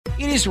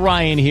It is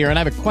Ryan here, and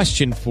I have a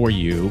question for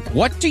you.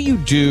 What do you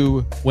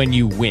do when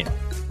you win?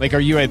 Like, are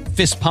you a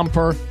fist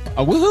pumper,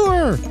 a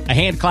woohooer, a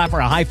hand clapper,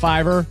 a high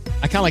fiver?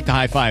 I kind of like the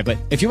high five, but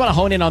if you want to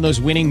hone in on those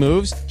winning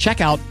moves,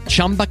 check out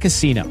Chumba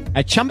Casino.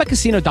 At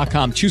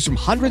ChumbaCasino.com, choose from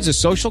hundreds of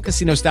social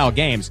casino-style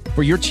games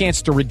for your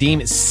chance to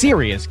redeem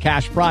serious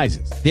cash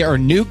prizes. There are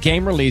new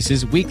game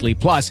releases weekly,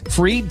 plus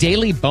free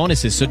daily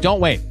bonuses. So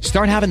don't wait.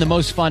 Start having the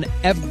most fun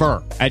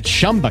ever at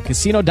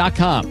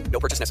ChumbaCasino.com. No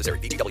purchase necessary.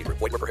 VGW. Void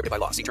where prohibited by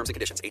law. See terms and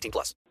conditions. 18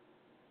 plus.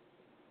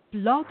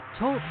 Blog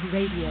Talk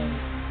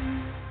Radio.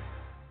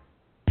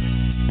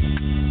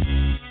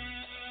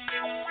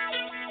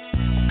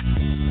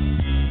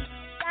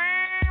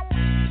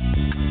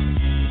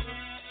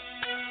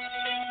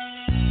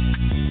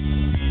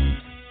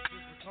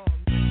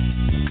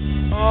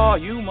 Oh,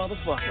 you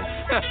motherfucker.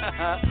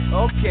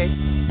 Okay.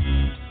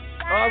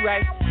 All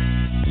right.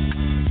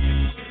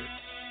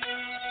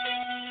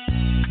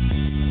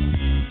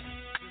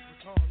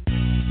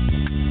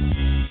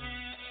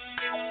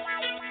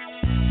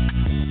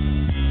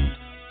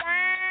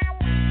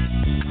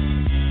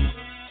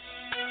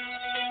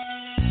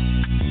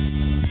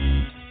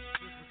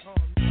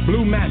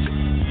 Blue Magic.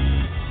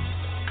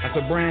 That's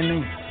a brand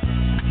name.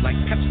 Like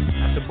Pepsi.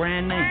 That's a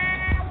brand name.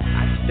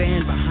 I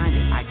stand behind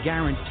it. I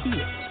guarantee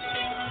it.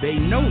 They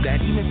know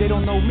that, even if they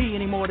don't know me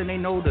any more than they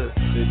know the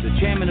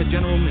chairman of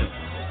General Mills.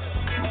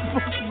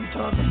 What are you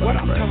talking about? What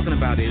I'm talking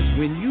about is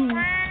when you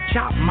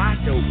chop my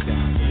dope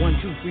down to 1,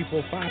 2, 3,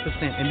 4,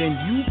 5%, and then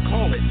you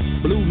call it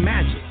Blue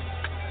Magic,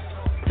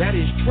 that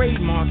is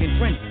trademark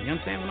infringement. You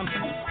understand what I'm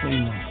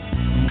saying?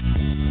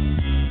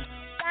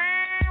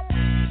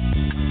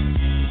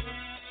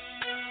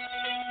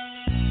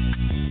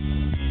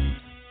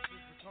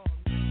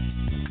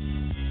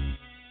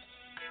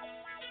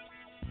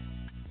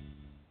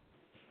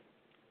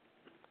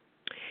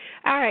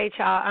 All right,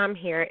 y'all, I'm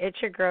here. It's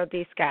your girl,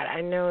 D. Scott. I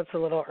know it's a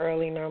little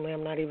early. Normally,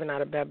 I'm not even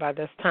out of bed by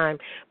this time,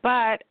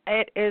 but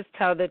it is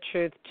Tell the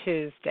Truth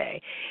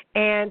Tuesday.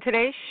 And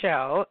today's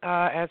show,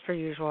 as per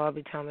usual, I'll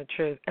be telling the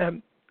truth.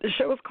 The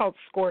show is called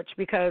Scorched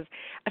because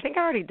I think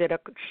I already did a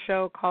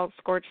show called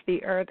Scorch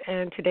the Earth,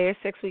 and today is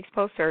 6 weeks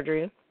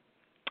post-surgery.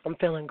 I'm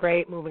feeling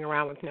great, moving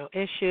around with no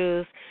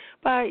issues,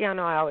 but y'all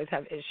know I always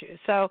have issues.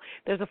 So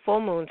there's a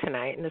full moon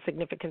tonight, and the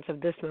significance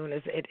of this moon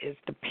is it is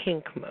the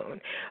pink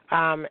moon.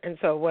 And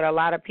so what a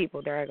lot of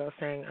people, there I go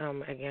saying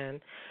again,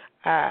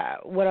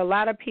 what a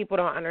lot of people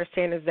don't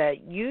understand is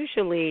that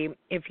usually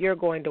if you're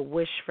going to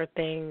wish for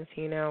things,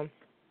 you know,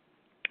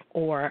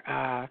 or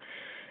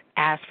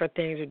ask for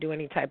things or do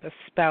any type of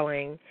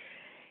spelling,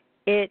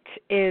 it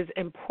is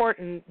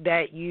important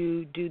that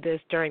you do this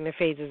during the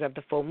phases of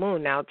the full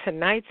moon. Now,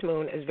 tonight's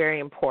moon is very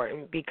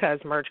important because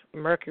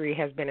Mercury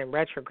has been in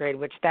retrograde,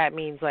 which that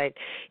means, like,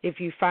 if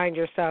you find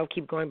yourself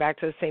keep going back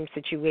to the same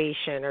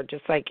situation or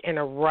just, like, in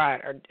a rut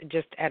or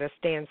just at a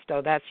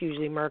standstill, that's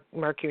usually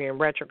Mercury in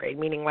retrograde,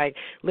 meaning, like,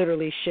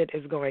 literally shit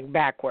is going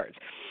backwards.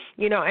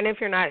 You know, and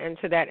if you're not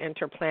into that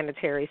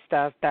interplanetary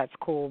stuff, that's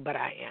cool, but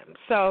I am.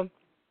 So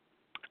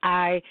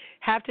I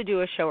have to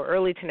do a show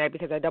early tonight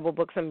because I double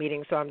booked some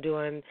meetings, so I'm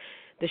doing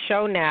the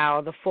show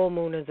now. The full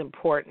moon is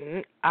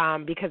important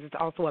because it's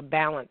also a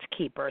balance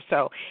keeper.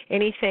 So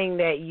anything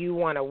that you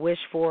want to wish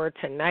for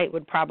tonight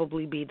would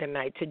probably be the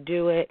night to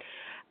do it.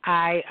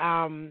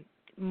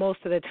 Most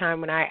of the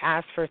time when I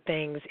ask for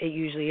things, it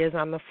usually is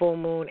on the full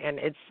moon, and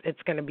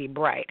it's going to be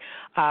bright.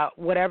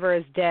 Whatever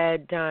is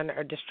dead, done,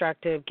 or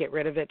destructive, get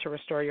rid of it to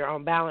restore your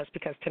own balance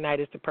because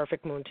tonight is the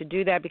perfect moon to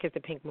do that because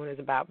the pink moon is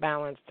about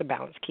balance, the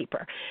balance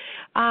keeper.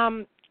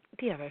 The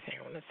other thing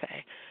I want to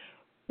say,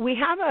 we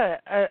have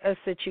a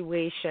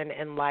situation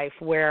in life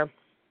where,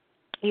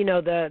 you know,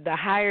 the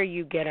higher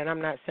you get, and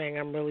I'm not saying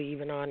I'm really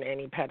even on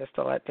any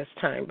pedestal at this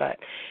time, but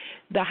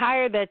the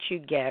higher that you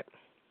get,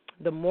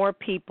 the more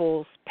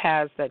people's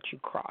paths that you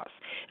cross.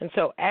 And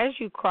so as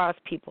you cross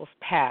people's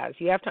paths,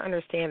 you have to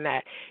understand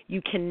that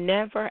you can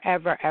never,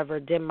 ever, ever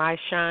dim my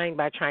shine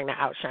by trying to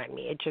outshine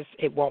me.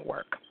 It won't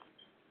work.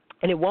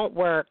 And it won't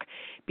work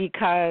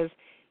because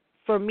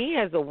for me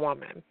as a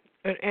woman,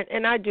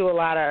 and I do a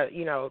lot of,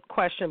 you know,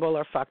 questionable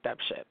or fucked up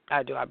shit.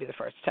 I do. I'll be the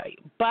first to tell you.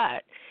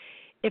 But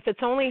if it's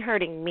only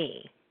hurting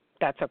me,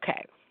 that's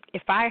okay.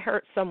 If I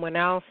hurt someone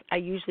else, I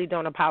usually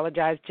don't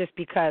apologize just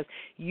because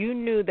you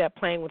knew that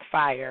playing with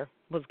fire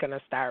was going to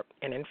start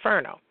an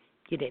inferno.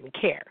 You didn't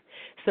care.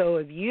 So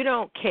if you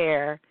don't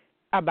care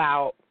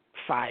about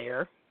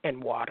fire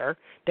and water,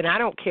 then I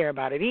don't care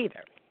about it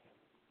either.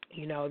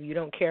 You know, if you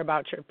don't care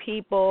about your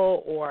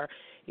people or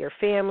your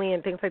family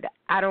and things like that,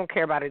 I don't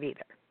care about it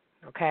either,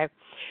 okay?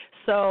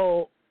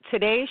 So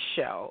today's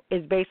show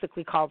is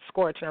basically called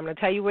Scorch, and I'm going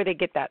to tell you where they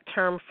get that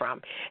term from.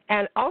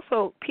 And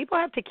also, people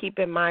have to keep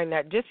in mind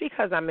that just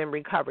because I'm in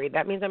recovery,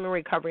 that means I'm in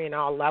recovery in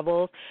all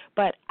levels,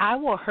 but I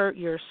will hurt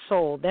your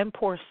soul, then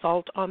pour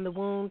salt on the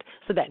wound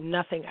so that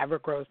nothing ever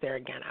grows there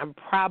again. I'm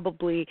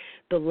probably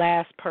the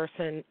last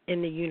person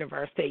in the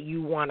universe that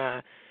you want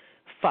to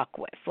fuck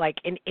with, like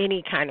in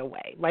any kind of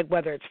way, like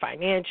whether it's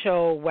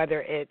financial,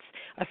 whether it's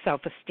a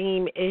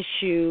self-esteem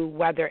issue,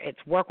 whether it's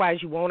work-wise.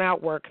 You won't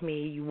outwork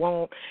me, you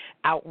won't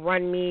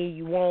outrun me,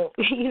 you won't,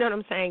 you know what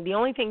I'm saying? The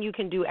only thing you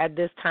can do at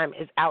this time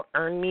is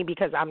out-earn me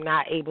because I'm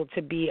not able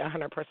to be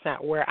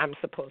 100% where I'm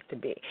supposed to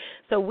be.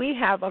 So we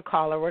have a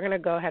caller. We're going to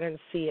go ahead and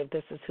see if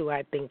this is who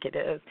I think it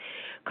is.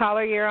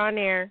 Caller, you're on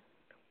air.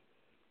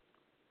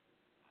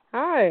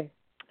 Hi.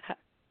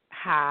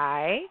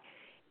 Hi.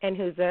 And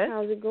who's this?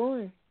 How's it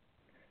going?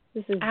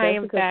 This is I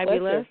am Jessica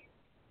fabulous. Fletcher.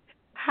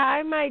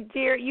 Hi, my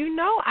dear. You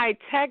know, I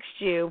text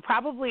you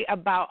probably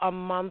about a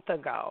month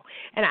ago,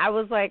 and I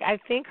was like, I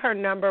think her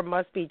number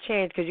must be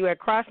changed because you had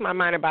crossed my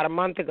mind about a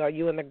month ago,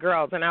 you and the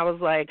girls, and I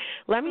was like,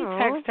 let me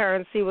text her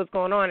and see what's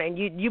going on. And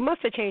you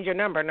must have changed your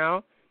number,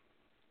 no?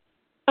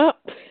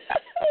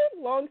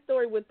 Long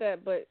story with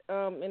that, but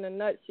in a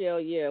nutshell,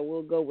 yeah,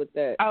 we'll go with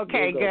that.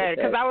 Okay, good.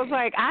 Because I was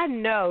like, I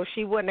know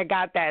she wouldn't have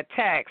got that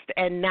text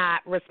and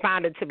not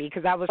responded to me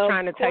because I was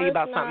trying to tell you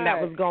about something that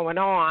was going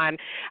on.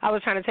 I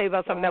was trying to tell you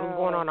about something that was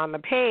going on the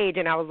page,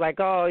 and I was like,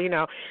 oh, you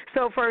know.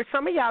 So for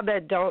some of y'all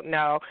that don't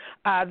know,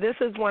 this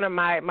is one of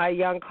my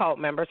young cult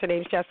members. Her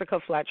name's Jessica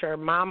Fletcher,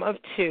 mom of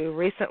 2,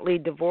 recently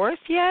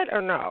divorced yet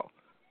or no?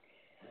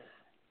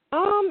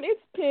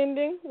 It's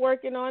pending,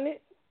 working on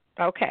it.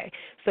 Okay,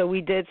 so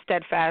we were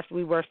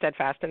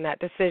steadfast in that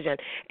decision.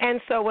 And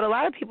so what a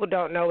lot of people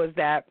don't know is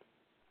that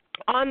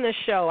on the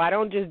show, I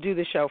don't just do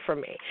the show for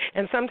me.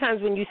 And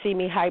sometimes when you see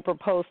me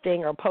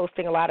hyper-posting or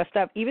posting a lot of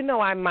stuff, even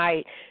though I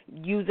might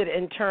use it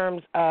in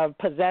terms of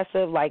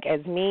possessive, like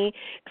as me,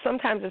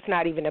 sometimes it's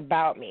not even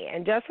about me.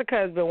 And Jessica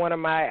has been one of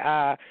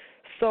my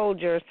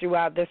soldiers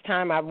throughout this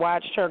time. I've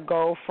watched her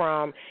go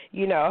from,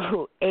 you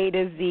know, A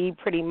to Z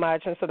pretty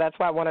much, and so that's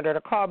why I wanted her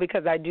to call,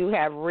 because I do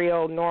have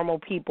real normal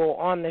people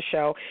on the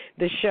show.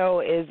 The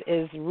show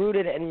is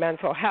rooted in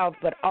mental health,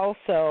 but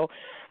also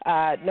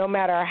no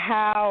matter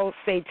how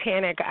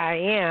satanic I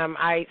am,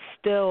 I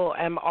still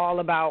am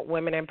all about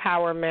women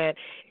empowerment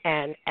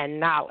and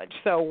knowledge.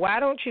 So why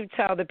don't you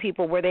tell the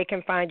people where they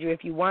can find you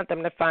if you want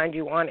them to find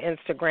you on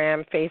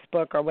Instagram,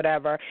 Facebook, or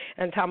whatever,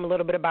 and tell them a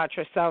little bit about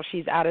yourself.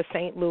 She's out of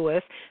St.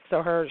 Louis,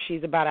 so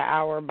she's about an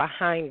hour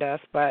behind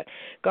us. But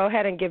go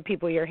ahead and give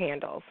people your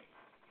handles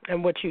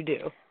and what you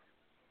do.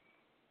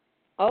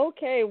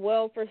 Okay,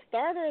 well, for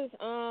starters,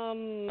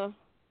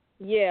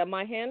 yeah,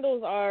 my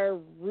handles are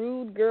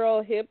Rude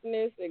Girl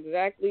Hypnotist,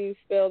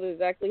 spelled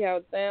exactly how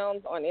it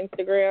sounds, on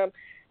Instagram,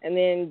 and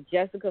then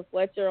Jessica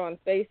Fletcher on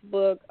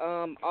Facebook.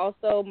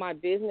 Also, my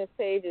business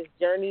page is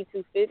Journey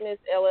to Fitness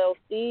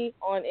LLC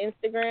on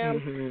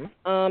Instagram,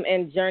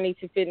 and Journey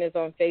to Fitness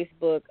on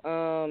Facebook.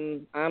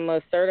 I'm a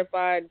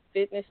certified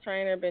fitness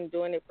trainer, been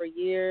doing it for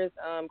years.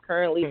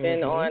 Currently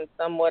been on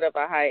somewhat of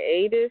a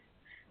hiatus.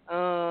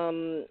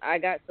 I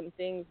got some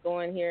things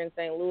going here in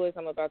St. Louis.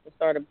 I'm about to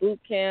start a boot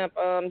camp.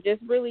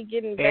 Just really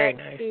getting back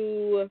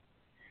to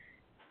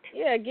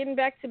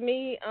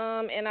me.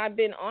 And I've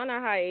been on a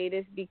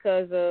hiatus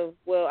because of,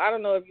 well, I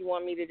don't know if you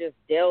want me to just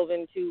delve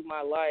into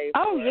my life.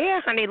 Oh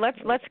yeah, honey,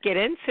 let's get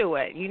into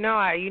it. You know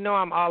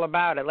I'm all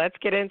about it. Let's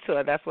get into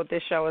it. That's what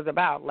this show is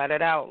about. Let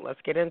it out.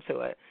 Let's get into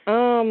it.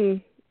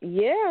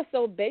 Yeah,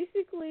 so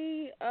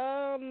basically,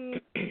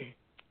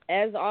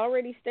 as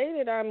already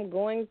stated, I'm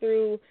going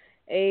through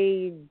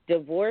a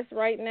divorce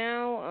right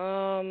now.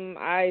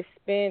 I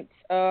spent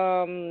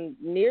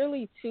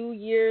nearly 2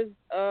 years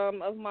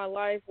of my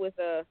life with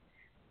a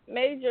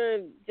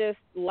major just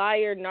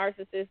liar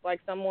narcissist, like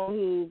someone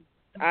who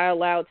I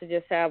allowed to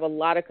just have a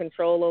lot of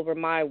control over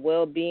my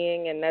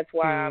well-being, and that's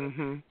why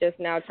I'm just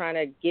now trying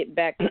to get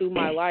back to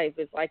my life.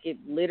 It's like it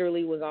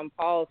literally was on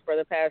pause for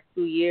the past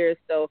 2 years,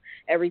 so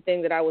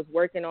everything that I was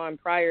working on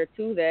prior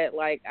to that,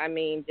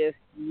 just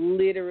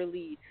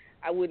literally,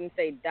 I wouldn't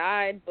say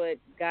died, but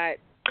got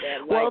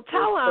that. Well,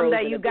 tell them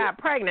that you got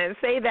pregnant.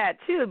 Say that,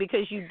 too,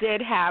 because you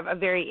did have a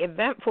very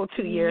eventful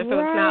 2 years, so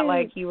it's not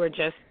like you were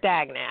just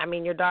stagnant. I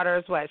mean, your daughter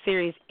is,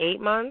 Series 8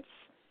 months?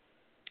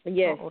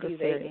 Yes, she's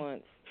 8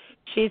 months.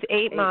 She's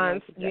 8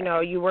 months. Exactly. You know,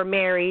 you were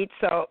married.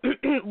 So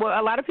what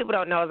a lot of people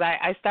don't know is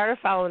I started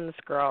following this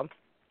girl.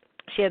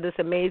 She had this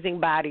amazing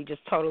body,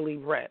 just totally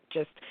ripped,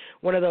 just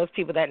one of those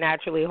people that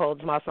naturally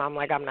holds muscle. I'm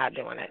like, I'm not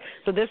doing it.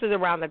 So this is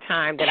around the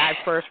time that I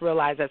first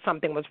realized that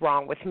something was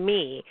wrong with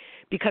me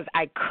because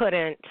I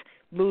couldn't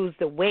lose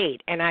the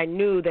weight. And I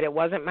knew that it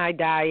wasn't my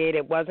diet.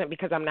 It wasn't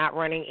because I'm not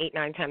running 8,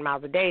 9, 10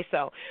 miles a day.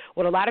 So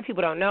what a lot of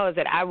people don't know is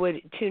that I would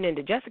tune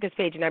into Jessica's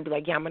page and I'd be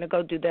like, yeah, I'm going to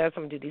go do this.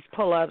 I'm going to do these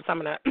pull-ups.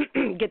 I'm going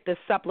to get this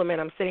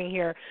supplement. I'm sitting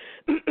here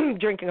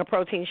drinking a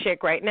protein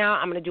shake right now.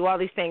 I'm going to do all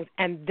these things.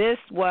 And this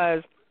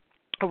was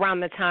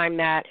around the time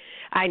that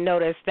I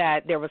noticed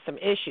that there was some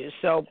issues.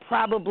 So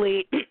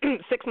probably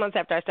 6 months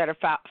after I started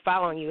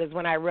following you is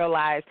when I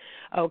realized,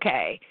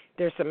 okay,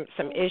 there's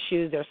some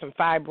issues, there's some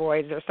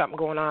fibroids, there's something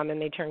going on, and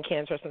they turn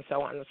cancerous and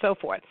so on and so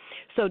forth.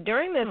 So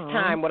during this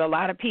time, what a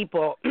lot of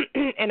people,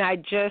 and I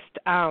just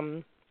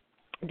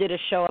did a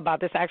show about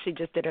this. I actually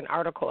just did an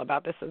article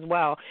about this as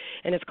well,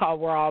 and it's called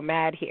We're All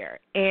Mad Here.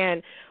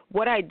 And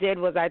what I did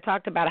was I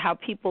talked about how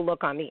people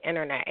look on the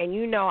internet. And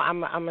you know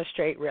I'm a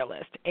straight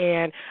realist,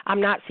 and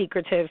I'm not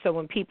secretive, so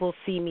when people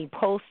see me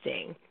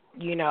posting,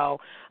 you know,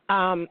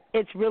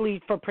 it's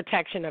really for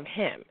protection of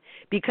him,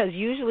 because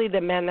usually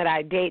the men that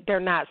I date, they're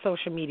not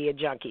social media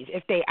junkies.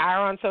 If they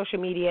are on social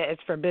media,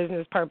 it's for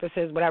business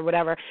purposes,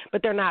 whatever,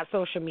 but they're not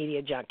social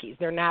media junkies.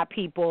 They're not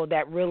people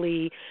that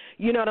really,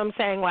 you know what I'm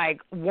saying, like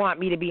want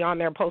me to be on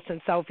there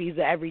posting selfies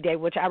every day,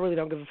 which I really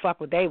don't give a fuck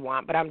what they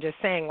want, but I'm just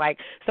saying, like,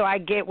 so I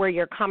get where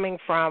you're coming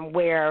from,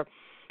 where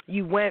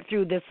you went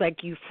through this,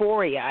 like,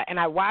 euphoria, and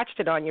I watched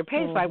it on your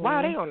page, like,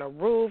 wow, they on the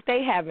roof,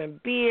 they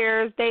having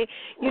beers, they,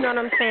 you know what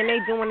I'm saying, they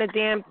doing the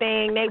damn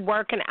thing, they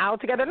working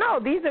out together. No,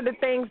 these are the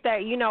things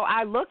that, you know,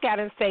 I look at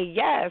and say,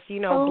 yes,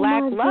 you know,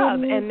 black love.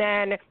 Goodness.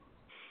 And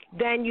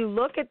then you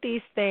look at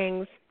these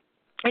things,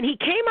 and he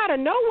came out of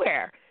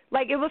nowhere.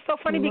 Like, it was so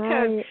funny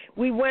because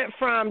we went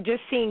from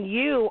just seeing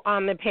you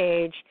on the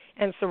page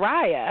and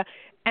Soraya,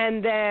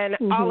 and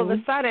then all of a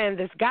sudden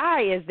this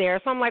guy is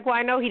there. So I'm like, well,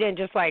 I know he didn't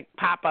just, like,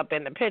 pop up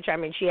in the picture. I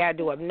mean, she had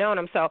to have known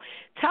him. So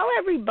tell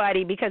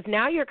everybody, because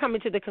now you're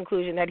coming to the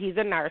conclusion that he's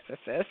a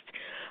narcissist.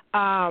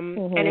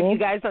 And if you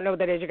guys don't know what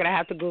that is, you're going to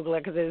have to Google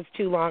it because it is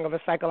too long of a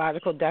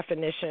psychological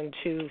definition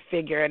to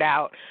figure it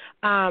out.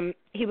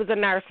 He was a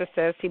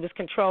narcissist. He was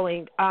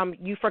controlling.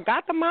 You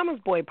forgot the mama's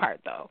boy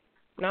part, though,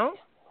 no?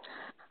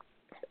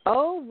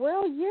 Oh,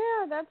 well,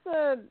 yeah, that's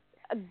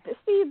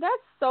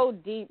so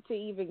deep to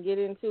even get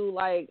into,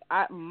 like,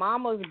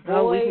 mama's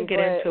boy, we can get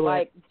into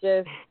like,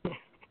 it. Just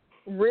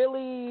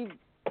really,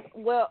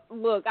 well,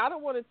 look, I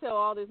don't want to tell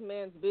all this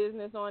man's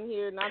business on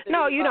here. Not that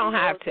no, you don't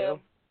have to. Him.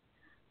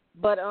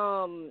 But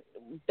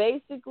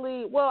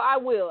basically, well, I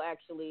will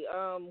actually.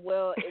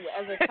 Well,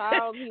 as a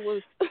child, he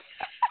was.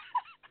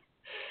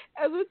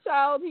 As a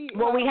child,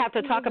 well, we have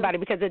to talk about it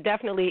because it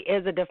definitely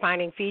is a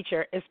defining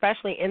feature,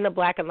 especially in the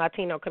Black and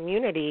Latino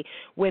community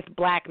with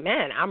black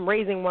men. I'm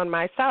raising one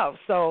myself.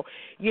 So,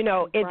 you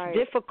know, it's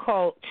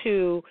difficult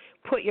to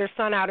put your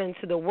son out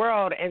into the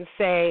world and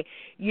say,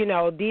 you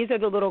know, these are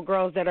the little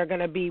girls that are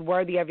going to be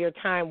worthy of your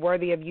time,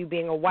 worthy of you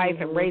being a wife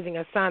and raising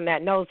a son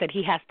that knows that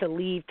he has to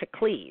leave to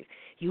cleave.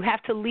 You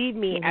have to leave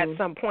me at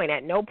some point.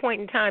 At no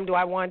point in time do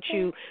I want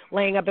you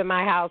laying up in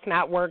my house,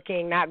 not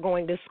working, not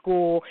going to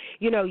school.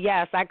 You know,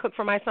 yes, I cook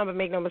for my son, but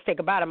make no mistake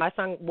about it. My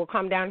son will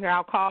come down here.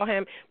 I'll call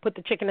him, put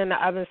the chicken in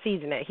the oven,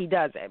 season it. He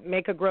does it.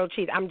 Make a grilled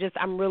cheese.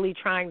 I'm really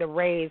trying to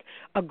raise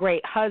a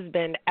great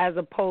husband as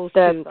opposed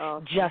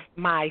to just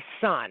my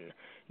son.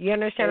 You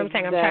understand what I'm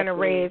saying? I'm trying to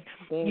raise,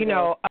 you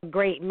know, a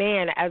great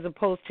man as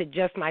opposed to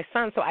just my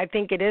son. So I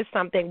think it is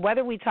something,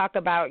 whether we talk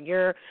about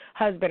your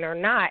husband or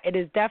not, it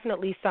is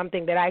definitely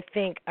something that I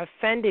think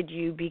offended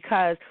you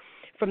because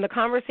from the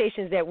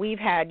conversations that we've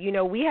had, you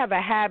know, we have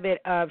a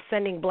habit of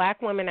sending black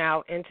women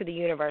out into the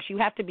universe. You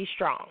have to be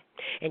strong,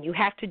 and you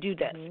have to do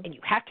this, and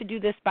you have to do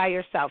this by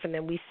yourself. And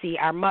then we see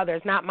our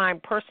mothers, not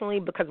mine personally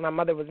because my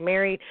mother was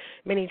married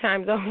many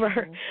times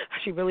over.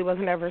 She really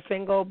wasn't ever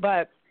single,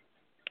 but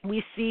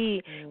we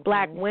see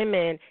black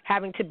women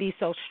having to be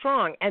so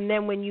strong. And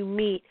then when you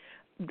meet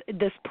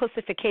this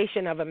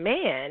pussification of a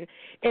man,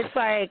 it's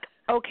like,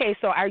 okay,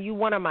 so are you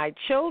one of my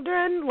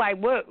children? Like,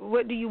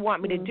 what do you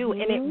want me to do?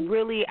 And it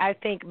really, I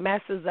think,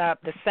 messes up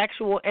the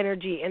sexual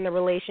energy in the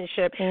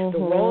relationship. The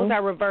roles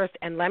are reversed.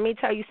 And let me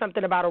tell you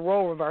something about a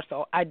role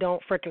reversal. I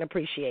don't freaking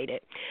appreciate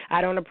it.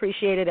 I don't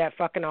appreciate it at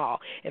fucking all.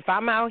 If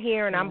I'm out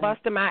here and I'm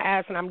busting my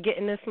ass and I'm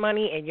getting this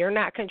money and you're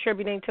not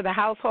contributing to the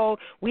household,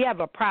 we have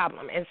a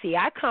problem. And see,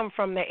 I come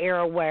from the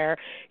era where,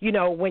 you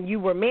know, when you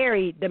were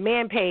married, the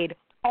man paid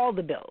all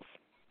the bills.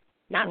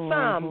 Not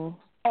some,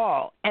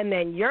 all. And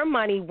then your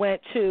money went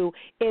to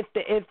if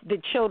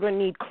the children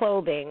need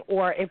clothing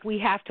or if we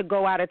have to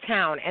go out of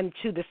town and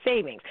to the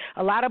savings.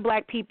 A lot of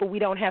black people, we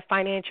don't have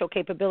financial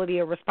capability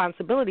or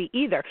responsibility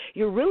either.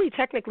 You're really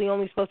technically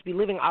only supposed to be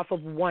living off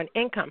of one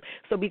income.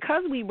 So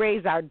because we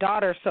raised our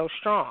daughters so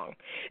strong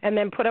and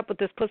then put up with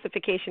this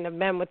pussification of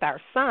men with our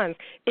sons,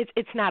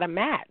 it's not a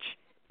match.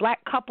 Black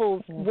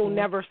couples will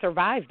never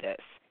survive this.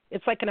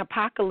 It's like an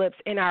apocalypse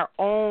in our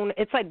own.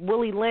 It's like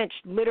Willie Lynch,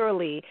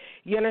 literally,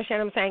 you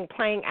understand what I'm saying,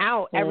 playing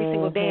out every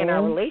single day in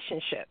our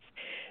relationships.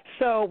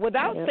 So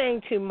without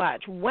saying too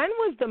much, when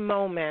was the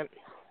moment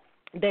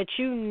that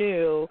you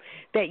knew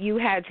that you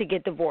had to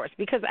get divorced?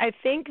 Because I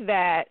think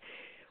that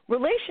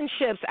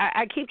relationships,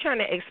 I keep trying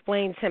to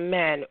explain to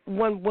men,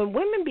 when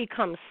women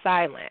become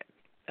silent,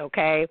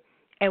 okay,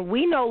 and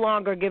we no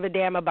longer give a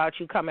damn about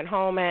you coming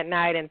home at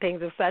night and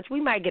things of such, we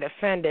might get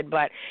offended.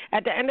 But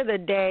at the end of the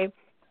day,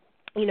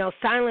 you know,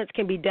 silence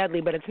can be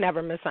deadly, but it's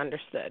never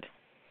misunderstood,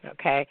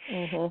 okay?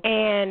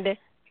 And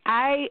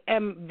I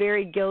am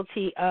very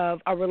guilty of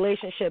a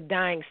relationship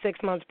dying 6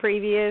 months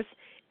previous,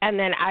 and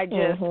then I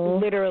just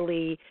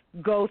literally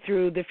go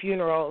through the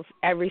funerals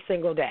every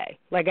single day.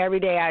 Like every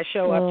day I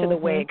show up to the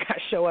wake, I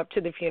show up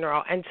to the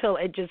funeral until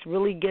it just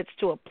really gets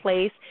to a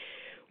place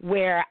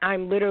where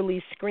I'm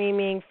literally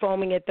screaming,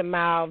 foaming at the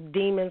mouth,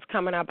 demons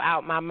coming up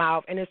out my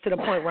mouth, and it's to the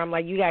point where I'm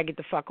like, you got to get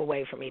the fuck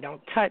away from me.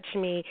 Don't touch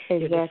me.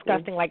 Exactly. You're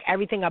disgusting. Like,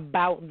 everything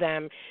about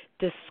them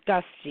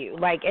disgusts you.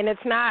 Like, and it's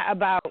not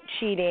about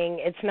cheating.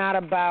 It's not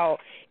about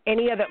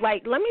any other.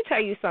 Like, let me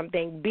tell you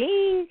something.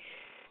 Being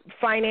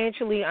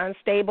financially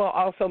unstable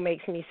also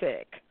makes me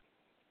sick.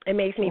 It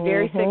makes me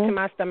very sick to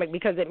my stomach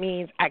because it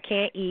means I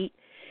can't eat.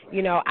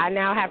 You know, I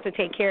now have to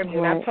take care of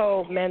you. And I've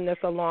told men this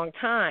a long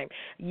time.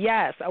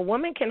 Yes, a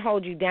woman can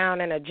hold you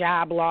down in a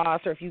job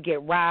loss, or if you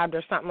get robbed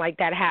or something like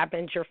that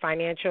happens, your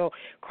financial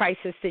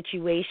crisis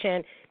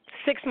situation,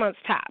 6 months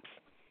tops.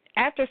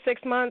 After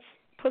 6 months,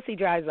 pussy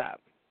dries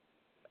up.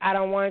 I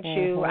don't want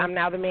you. I'm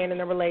now the man in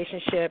the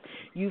relationship.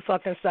 You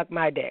fucking suck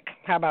my dick.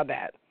 How about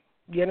that?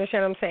 You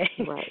understand what I'm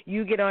saying? Right.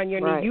 You get on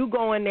your knee. You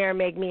go in there and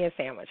make me a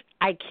sandwich.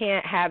 I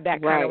can't have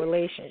that kind of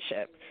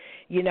relationship.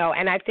 You know,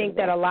 and I think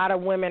that a lot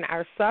of women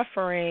are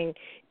suffering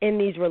in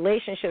these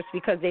relationships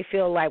because they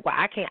feel like, well,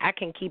 I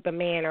can keep a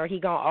man, or he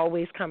gonna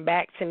always come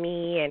back to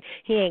me, and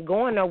he ain't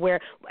going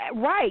nowhere.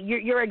 Right,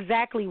 you're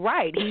exactly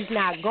right. He's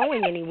not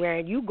going anywhere,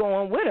 and you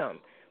going with him.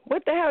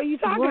 What the hell are you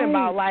talking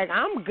about? Like,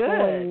 I'm good.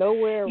 Going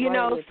nowhere. You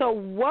know, so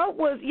what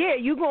was,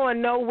 you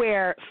going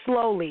nowhere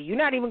slowly. You're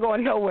not even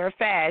going nowhere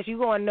fast. You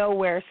going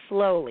nowhere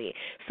slowly.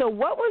 So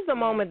what was the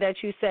moment that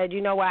you said, you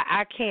know what,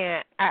 I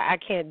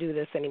can't do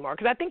this anymore?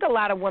 Because I think a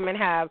lot of women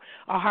have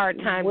a hard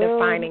time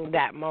defining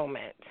that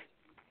moment.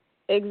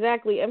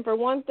 Exactly. And for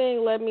one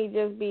thing, let me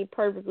just be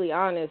perfectly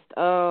honest.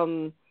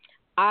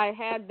 I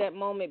had that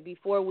moment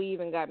before we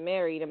even got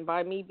married, and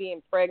by me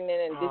being pregnant,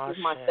 and this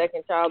is my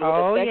second child with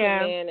a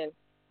second man,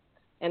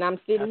 and I'm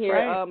sitting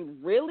here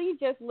really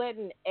just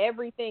letting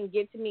everything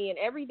get to me. And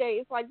every day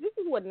it's like, this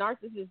is what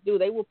narcissists do.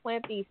 They will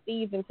plant these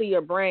seeds into your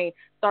brain,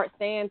 start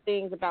saying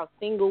things about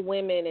single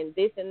women and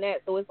this and that.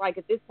 So it's like,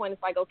 at this point,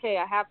 it's like, okay,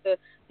 I have to,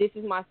 this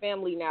is my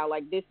family now.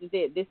 Like, this is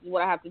it. This is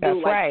what I have to do.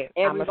 That's right.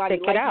 Everybody,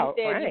 like you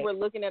said, right. You were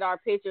looking at our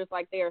pictures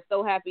like they are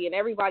so happy. And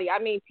everybody, I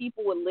mean,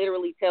 people would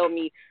literally tell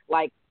me,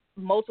 like,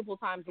 multiple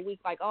times a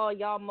week, like, oh,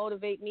 y'all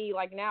motivate me,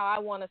 like, now I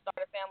want to start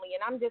a family.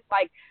 And I'm just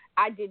like,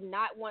 I did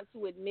not want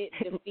to admit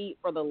defeat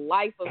for the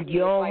life of me. You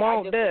don't like, want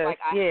I just this. Was like,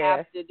 I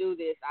have to do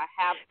this. I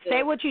have to.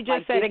 Say what you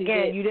just said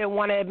again. You didn't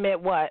want to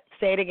admit what?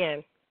 Say it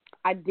again.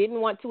 I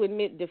didn't want to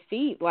admit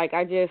defeat. Like,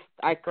 I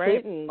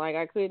couldn't. Like,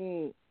 I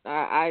couldn't.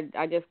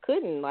 I just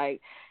couldn't.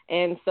 Like,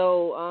 and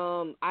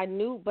so I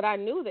knew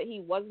that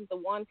he wasn't the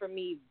one for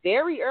me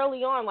very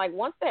early on. Like,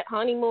 once that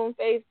honeymoon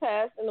phase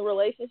passed in the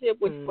relationship,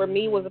 which for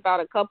me was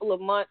about a couple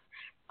of months,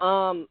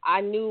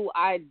 I knew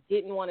I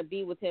didn't want to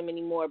be with him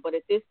anymore. But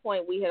at this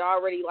point, we had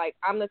already, like,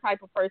 I'm the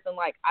type of person,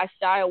 like, I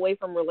shy away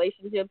from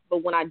relationships,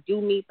 but when I do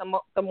meet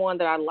someone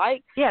that I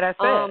like, that's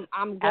it.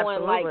 I'm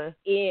going like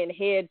in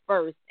head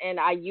first, and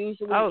I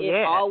usually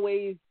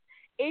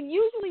it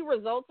usually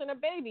results in a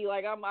baby.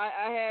 Like,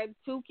 I had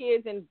 2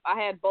 kids, and I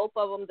had both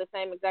of them the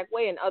same exact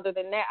way. And other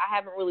than that, I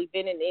haven't really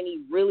been in any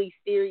really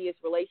serious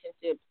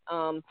relationships.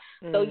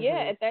 So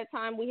at that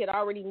time we had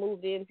already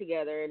moved in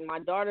together, and my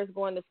daughter's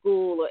going to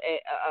school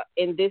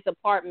in this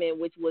apartment,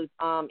 which was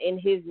in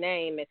his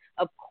name. And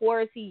of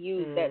course he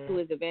used that to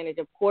his advantage.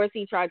 Of course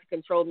he tried to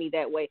control me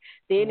that way.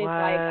 Then it's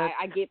like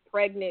I get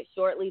pregnant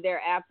shortly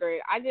thereafter.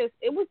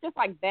 It was just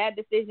like bad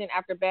decision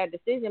after bad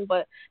decision,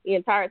 but the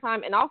entire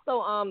time. And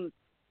also,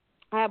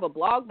 I have a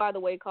blog, by the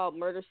way, called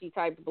Murder She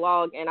Typed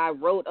Blog, and I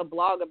wrote a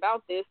blog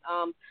about this.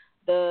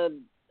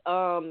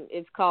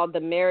 It's called The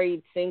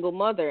Married Single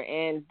Mother,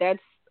 and that's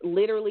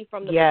literally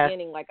from the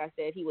beginning. Like I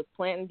said, he was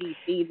planting these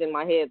seeds in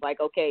my head, like,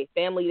 okay,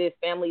 family this,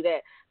 family that.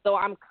 So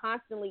I'm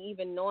constantly,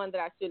 even knowing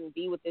that I shouldn't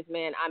be with this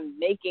man, I'm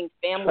making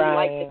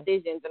family-like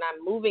decisions, and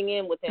I'm moving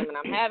in with him, and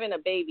I'm having a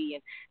baby,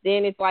 and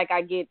then it's like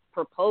I get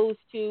proposed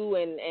to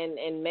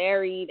and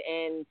married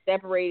and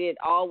separated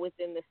all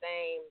within the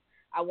same,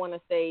 I want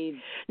to say.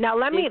 Now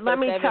let me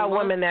tell months.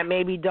 Women that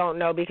maybe don't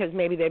know, because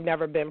maybe they've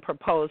never been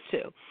proposed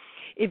to.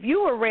 If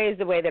you were raised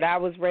the way that I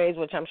was raised,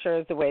 which I'm sure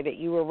is the way that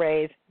you were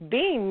raised,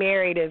 being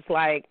married is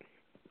like,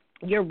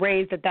 you're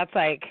raised that's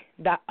like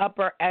the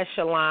upper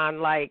echelon,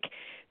 like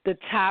the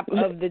top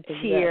of the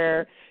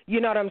tier.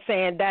 You know what I'm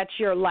saying? That's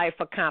your life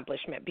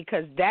accomplishment,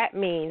 because that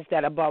means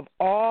that above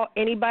all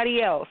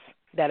anybody else,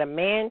 that a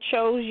man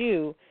chose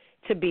you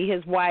to be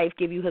his wife,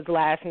 give you his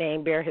last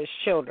name, bear his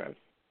children.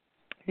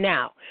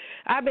 Now,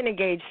 I've been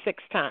engaged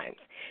 6 times,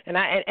 and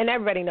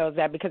everybody knows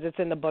that because it's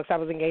in the books. I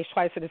was engaged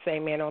twice to the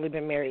same man, only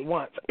been married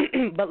once.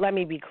 But let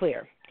me be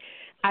clear.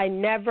 I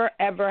never,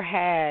 ever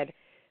had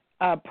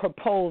a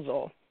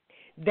proposal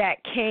that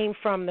came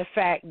from the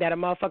fact that a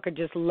motherfucker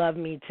just loved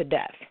me to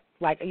death.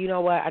 Like, you know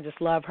what, I just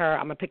love her,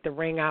 I'm going to pick the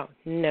ring out.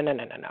 No. No.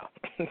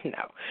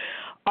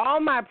 All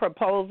my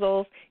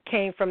proposals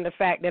came from the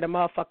fact that a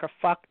motherfucker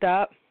fucked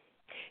up,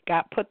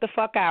 got put the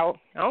fuck out.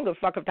 I don't give a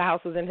fuck if the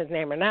house was in his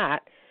name or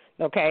not.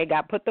 Okay,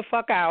 got put the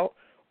fuck out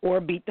or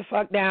beat the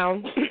fuck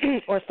down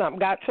or something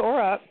got tore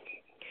up,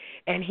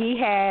 and he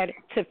had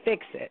to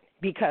fix it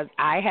because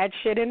I had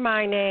shit in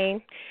my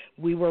name.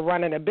 We were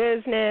running a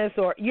business,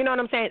 or, you know what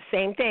I'm saying?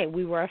 Same thing.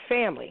 We were a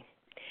family.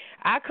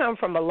 I come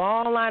from a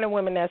long line of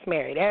women that's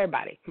married.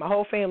 Everybody. My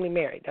whole family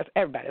married. That's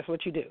everybody. That's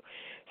what you do.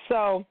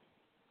 So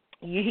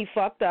he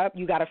fucked up.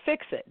 You got to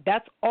fix it.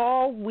 That's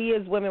all we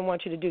as women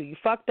want you to do. You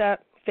fucked up,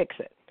 fix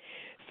it.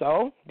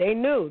 So they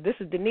knew, this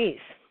is Denise.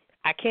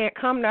 I can't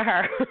come to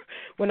her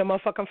with the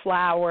motherfucking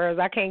flowers.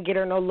 I can't get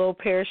her no little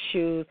pair of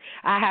shoes.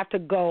 I have to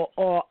go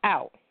all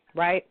out,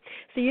 right?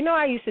 So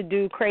I used to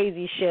do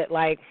crazy shit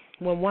like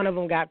when one of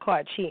them got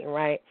caught cheating,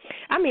 right?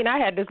 I mean, I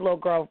had this little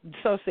girl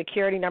Social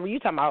Security number. You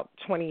talking about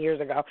 20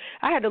 years ago.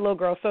 I had the little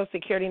girl Social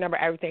Security number,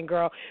 everything,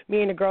 girl. Me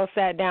and the girl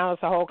sat down.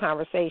 It's a whole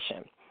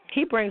conversation.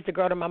 He brings the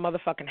girl to my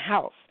motherfucking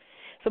house.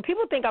 So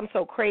people think I'm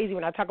so crazy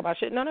when I talk about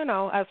shit.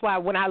 No. That's why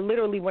when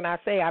I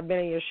say I've been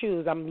in your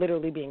shoes, I'm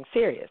literally being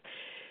serious.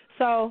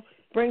 So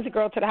brings the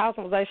girl to the house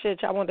and was like,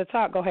 shit, y'all want to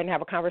talk, go ahead and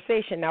have a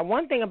conversation. Now,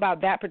 one thing about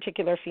that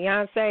particular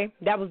fiance,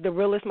 that was the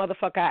realest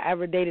motherfucker I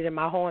ever dated in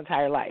my whole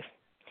entire life.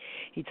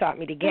 He taught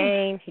me the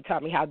game. He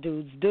taught me how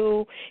dudes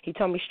do. He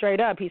told me straight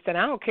up. He said,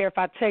 I don't care if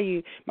I tell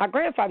you. My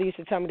grandfather used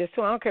to tell me this,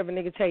 too. I don't care if a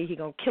nigga tell you he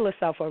going to kill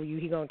himself over you.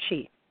 He going to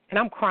cheat. And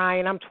I'm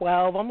crying. I'm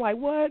 12. I'm like,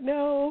 what?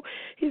 No.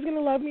 He's going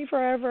to love me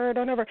forever.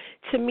 Don't ever.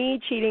 To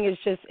me, cheating is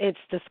just, it's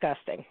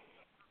disgusting.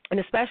 And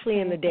especially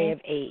in the day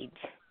of AIDS,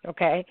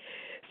 okay?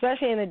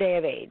 Especially in the day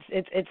of AIDS,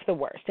 it's the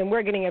worst. And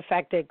we're getting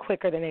infected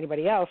quicker than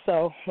anybody else.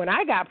 So when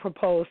I got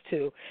proposed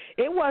to,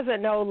 it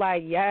wasn't no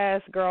like, yes,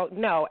 girl.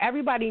 No,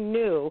 everybody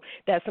knew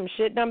that some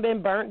shit done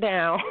been burnt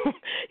down.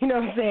 You know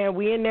what I'm saying?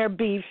 We in there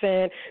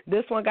beefing.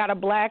 This one got a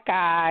black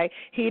eye.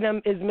 He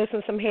is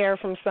missing some hair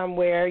from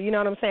somewhere. You know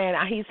what I'm saying?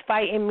 He's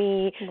fighting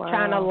me,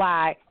 trying to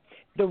lie.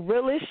 The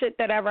realest shit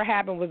that ever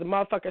happened was the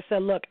motherfucker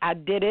said, look, I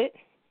did it.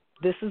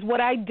 This is what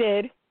I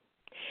did.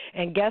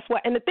 And guess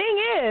what? And the thing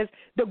is,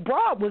 the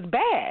broad was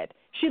bad.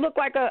 She looked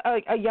like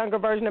a younger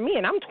version of me,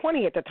 and I'm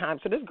 20 at the time,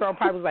 so this girl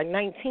probably was like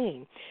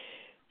 19.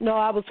 No,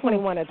 I was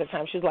 21 at the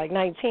time. She was like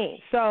 19.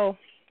 So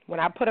when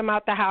I put him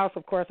out the house,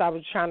 of course, I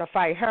was trying to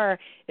fight her.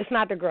 It's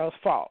not the girl's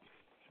fault,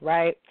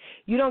 right?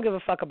 You don't give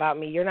a fuck about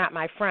me. You're not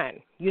my friend.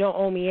 You don't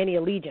owe me any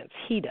allegiance.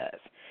 He does.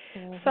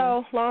 Mm-hmm.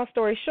 So long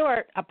story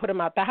short, I put him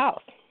out the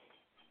house.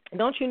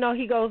 Don't you know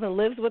he goes and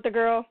lives with the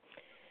girl?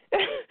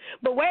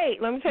 But wait,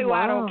 let me tell you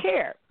why I don't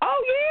care.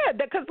 Oh, yeah,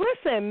 because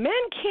listen, men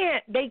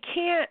can't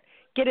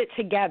get it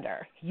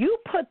together. You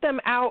put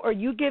them out or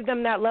you give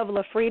them that level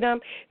of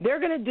freedom, they're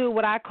going to do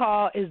what I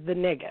call is the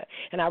nigga.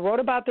 And I wrote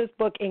about this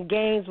book in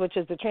Games, which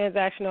is the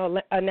transactional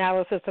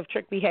analysis of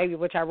trick behavior,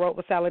 which I wrote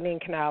with Saladin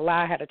Canal.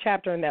 I had a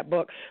chapter in that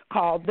book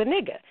called The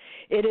Nigga.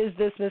 It is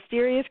this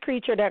mysterious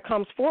creature that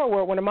comes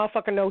forward when a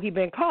motherfucker know he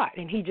been caught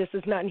and he just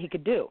is nothing he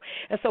could do.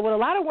 And so what a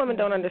lot of women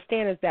don't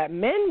understand is that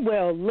men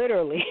will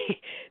literally,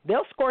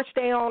 they'll scorch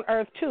their own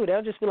earth too.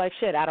 They'll just be like,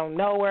 shit, I don't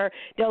know her.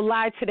 They'll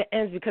lie to the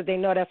ends because they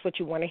know that's what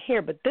you want to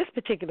hear. But this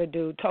particular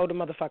dude told the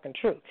motherfucking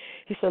truth.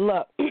 He said,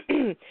 look,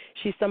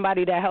 she's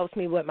somebody that helps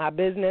me with my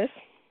business.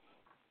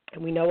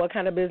 And we know what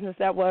kind of business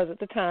that was at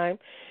the time.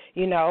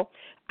 You know,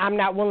 I'm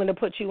not willing to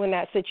put you in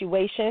that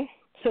situation.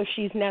 So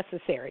she's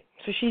necessary.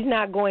 So she's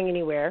not going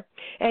anywhere,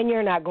 and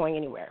you're not going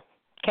anywhere,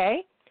 okay?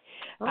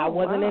 I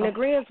wasn't in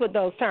agreement with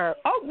those terms.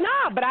 Oh,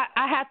 no, but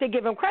I have to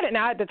give him credit.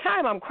 Now, at the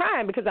time, I'm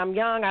crying because I'm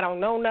young. I don't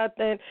know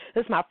nothing.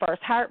 This is my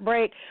first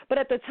heartbreak. But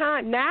at the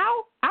time, now,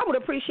 I would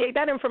appreciate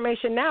that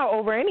information now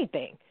over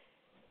anything.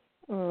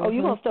 Mm-hmm. Oh,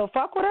 you going to still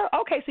fuck with her?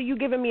 Okay, so you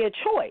giving me a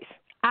choice.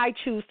 I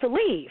choose to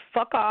leave.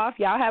 Fuck off.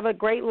 Y'all have a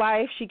great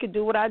life. She could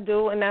do what I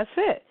do, and that's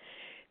it.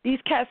 These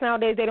cats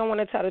nowadays, they don't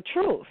want to tell the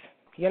truth.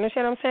 You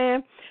understand what I'm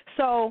saying?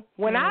 So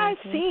when I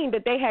seen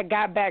that they had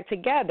got back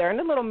together and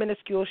the little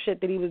minuscule shit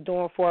that he was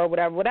doing for her,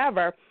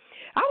 whatever,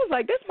 I was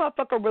like, this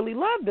motherfucker really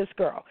loved this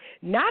girl.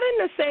 Not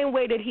in the same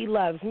way that he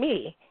loves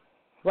me,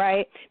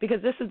 right?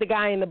 Because this is the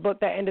guy in the book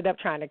that ended up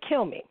trying to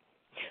kill me.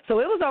 So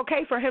it was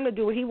okay for him to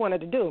do what he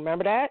wanted to do.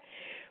 Remember that?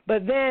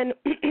 But then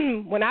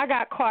when I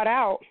got caught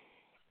out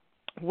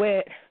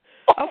with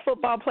a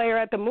football player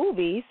at the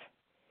movies,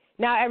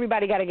 now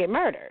everybody got to get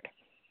murdered.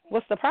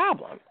 What's the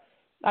problem?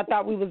 I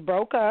thought we was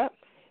broke up.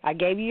 I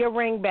gave you your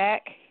ring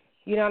back.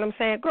 You know what I'm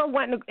saying? Girl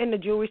went in the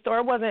jewelry store.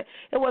 It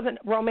wasn't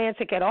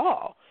romantic at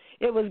all.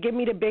 It was give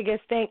me the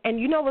biggest thing. And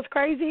you know what's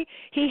crazy?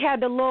 He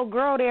had the little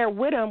girl there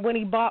with him when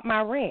he bought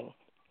my ring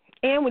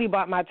and when he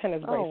bought my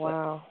tennis bracelet. Oh,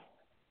 wow.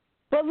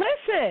 But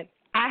listen,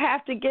 I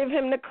have to give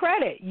him the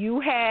credit. You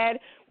had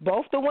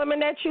both the women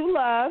that you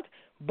loved.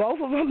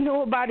 Both of them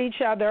knew about each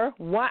other.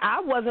 One,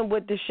 I wasn't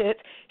with the shit.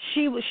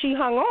 She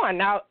hung on.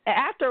 Now,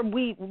 after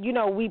we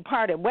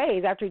parted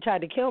ways, after he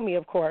tried to kill me,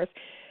 of course,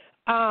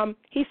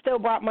 he still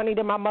brought money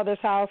to my mother's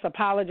house,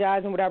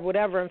 apologized and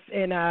whatever.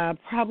 And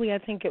probably I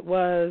think it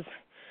was,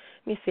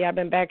 let me see, I've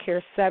been back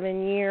here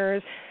 7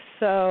 years.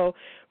 So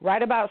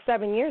right about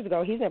 7 years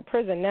ago, he's in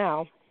prison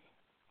now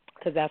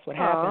because that's what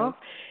happens.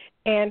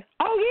 And,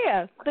 oh,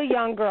 yeah, the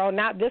young girl,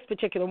 not this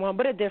particular one,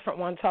 but a different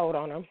one told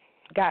on him.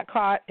 Got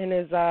caught in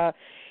his,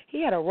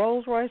 he had a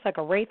Rolls Royce, like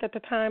a Wraith at the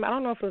time. I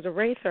don't know if it was a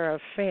Wraith or a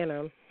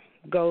Phantom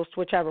Ghost,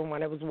 whichever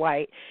one. It was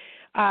white.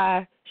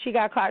 She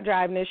got caught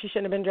driving it. She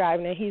shouldn't have been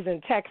driving it. He's in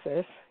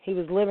Texas. He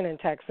was living in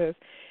Texas.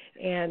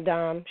 And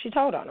she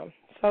told on him.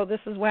 So this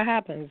is what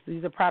happens.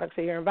 These are products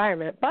of your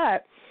environment.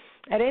 But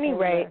at any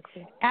rate,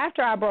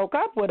 after I broke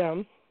up with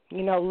him,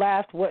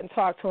 left, wouldn't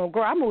talk to him.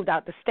 Girl, I moved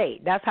out the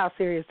state. That's how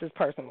serious this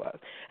person was.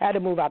 I had to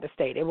move out the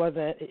state.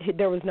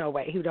 There was no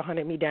way. He would have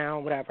hunted me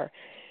down, whatever.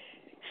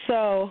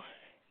 So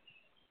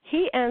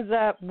he ends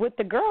up with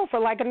the girl for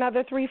like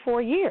another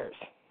 3-4 years,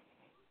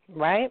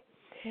 right?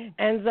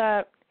 Ends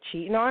up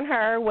cheating on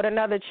her with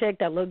another chick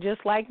that looked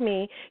just like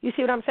me. You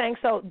see what I'm saying?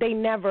 So they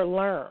never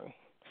learn.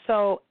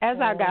 So as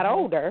I got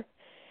older,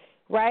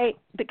 right,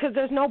 because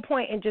there's no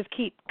point in just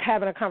keep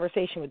having a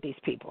conversation with these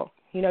people.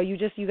 You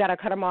got to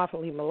cut them off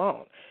and leave them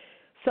alone.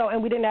 So,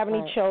 and we didn't have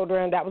any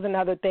children. That was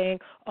another thing.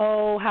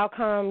 Oh, how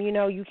come,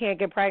 you can't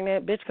get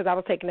pregnant? Bitch, because I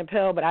was taking a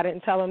pill, but I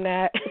didn't tell him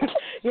that.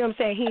 You know what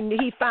I'm saying?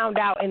 He found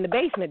out in the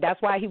basement. That's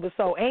why he was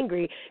so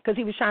angry, because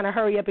he was trying to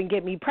hurry up and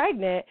get me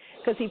pregnant,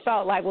 because he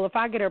felt like, well, if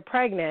I get her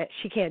pregnant,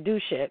 she can't do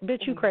shit.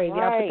 Bitch, you crazy.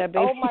 I'll put that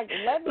baby. Oh, my,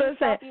 let me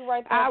stop you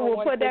right there. I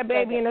will put that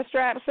baby in a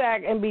strap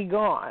sack and be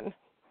gone.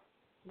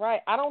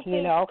 Right. I don't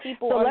think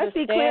people So let's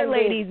be clear, this.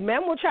 ladies.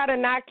 Men will try to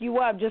knock you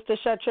up just to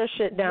shut your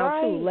shit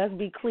down, too. Let's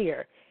be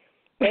clear.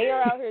 They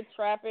are out here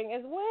trapping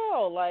as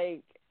well.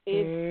 Like,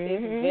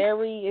 it's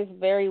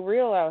very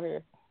real out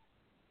here.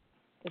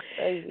 It's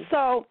crazy.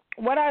 So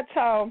what I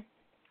tell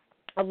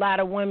a lot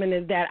of women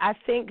is that I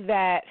think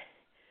that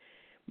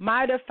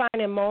my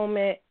defining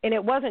moment, and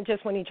it wasn't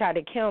just when he tried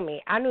to kill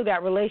me, I knew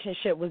that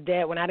relationship was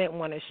dead when I didn't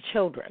want his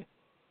children.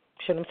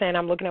 You know what I'm saying?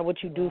 I'm looking at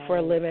what you do for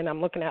a living.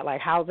 I'm looking at, like,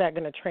 how's that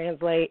going to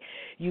translate,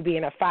 you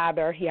being a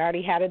father. He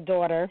already had a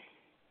daughter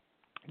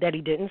that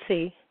he didn't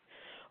see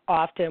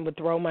often, would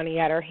throw money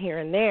at her here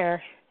and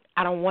there.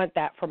 I don't want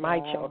that for my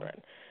children.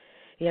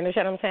 You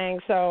understand what I'm saying?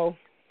 So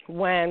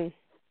when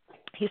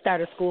he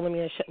started schooling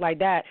me and shit like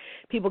that,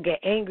 people get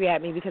angry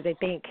at me because they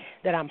think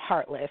that I'm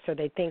heartless, or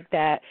they think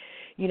that,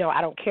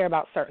 I don't care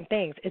about certain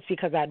things. It's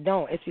because I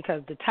don't. It's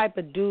because the type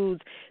of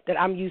dudes that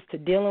I'm used to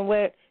dealing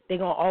with, they're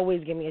going to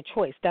always give me a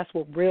choice. That's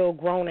what real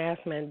grown-ass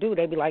men do.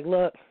 They be like,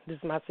 look, this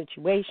is my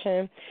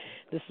situation.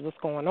 This is what's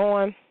going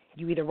on.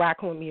 You either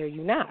rocking with me or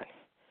you not,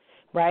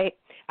 right?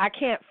 I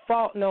can't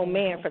fault no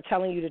man for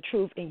telling you the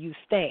truth and you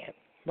stand,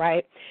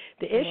 right?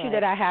 The issue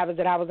that I have is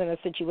that I was in a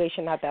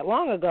situation not that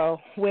long ago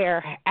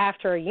where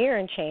after a year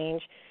and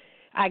change,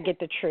 I get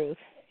the truth.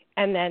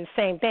 And then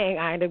same thing,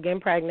 I end up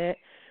getting pregnant,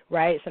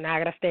 right? So now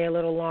I got to stay a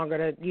little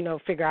longer to,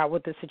 figure out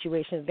what the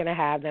situation is going to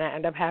have. Then I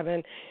end up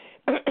having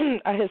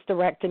a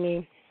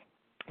hysterectomy,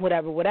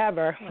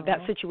 whatever.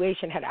 That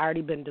situation had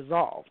already been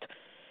dissolved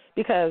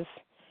because,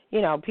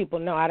 people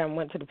know I done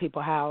went to the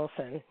people's house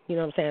and,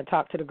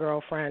 talked to the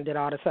girlfriend, did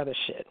all this other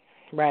shit,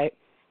 right?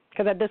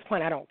 Because at this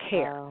point I don't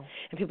care.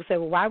 And people say,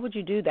 well, why would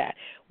you do that?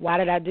 Why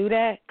did I do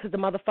that? Because the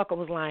motherfucker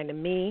was lying to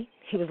me.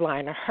 He was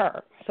lying to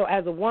her. So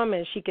as a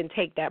woman, she can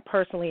take that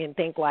personally and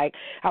think like,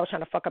 I was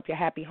trying to fuck up your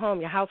happy home.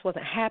 Your house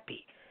wasn't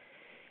happy.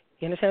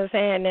 You understand what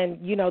I'm saying?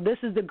 And this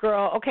is the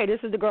girl. Okay, this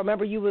is the girl.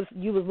 Remember, you was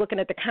looking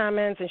at the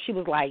comments, and she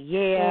was like,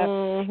 "Yeah,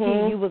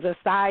 you was a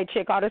side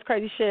chick, all this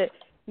crazy shit."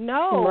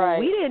 No,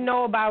 we didn't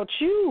know about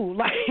you.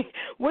 Like,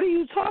 what are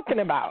you talking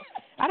about?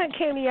 I done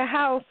came to your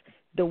house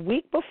the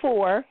week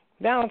before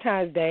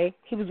Valentine's Day.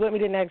 He was with me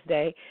the next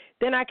day.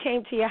 Then I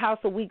came to your house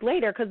a week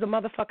later because the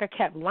motherfucker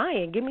kept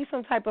lying. Give me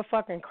some type of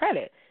fucking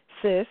credit,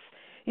 sis.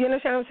 You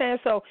understand what I'm saying?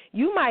 So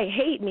you might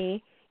hate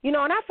me. And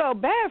I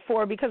felt bad for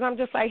her because I'm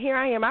just like, here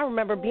I am. I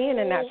remember being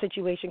in that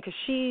situation because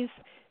she's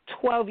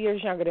 12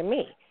 years younger than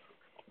me.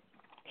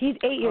 He's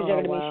 8 years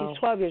younger than me. She's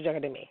 12 years younger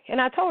than me. And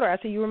I told her, I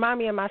said, you remind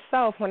me of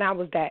myself when I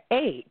was that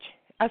age.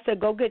 I said,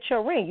 go get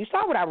your ring. You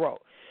saw what I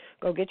wrote.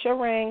 Go get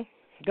your ring.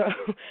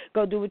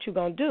 Go do what you're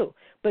going to do.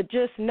 But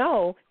just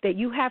know that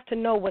you have to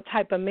know what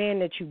type of man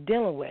that you're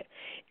dealing with.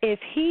 If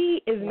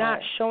he is not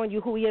showing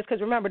you who he is,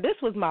 because remember, this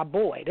was my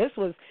boy. This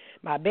was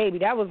my baby.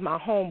 That was my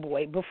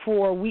homeboy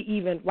before we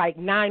even,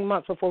 9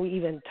 months before we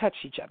even touched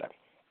each other,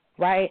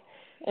 right?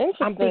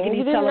 Interesting. I'm thinking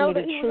he's telling me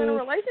the truth. You didn't know that he was in a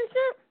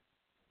relationship?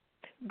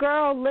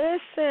 Girl,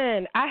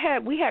 listen,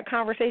 we had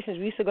conversations.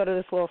 We used to go to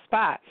this little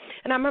spot.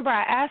 And I remember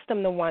I asked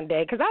him the one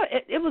day, because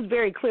it was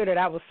very clear that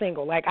I was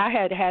single. Like, I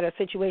had had a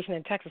situation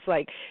in Texas,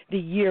 the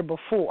year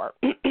before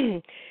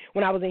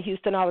when I was in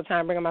Houston all the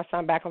time, bringing my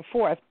son back and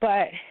forth.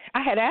 But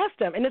I had asked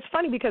him, and it's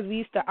funny because we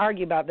used to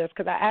argue about this,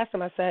 because I asked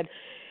him, I said,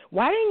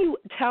 why didn't you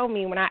tell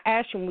me when I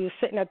asked you when we were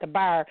sitting at the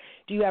bar,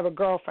 do you have a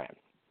girlfriend?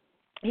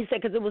 He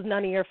said, because it was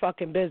none of your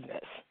fucking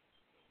business.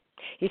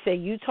 He said,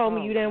 you told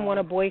me you didn't want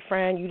a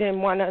boyfriend, you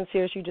didn't want nothing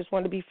serious, you just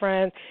wanted to be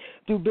friends,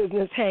 do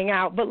business, hang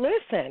out. But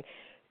listen,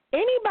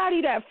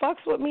 anybody that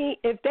fucks with me,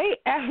 if they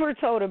ever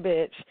told a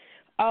bitch,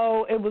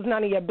 oh, it was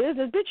none of your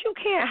business, bitch, you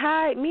can't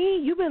hide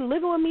me. You've been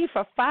living with me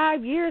for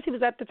 5 years. He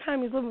was at the time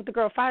he was living with the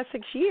girl 5-6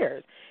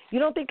 years. You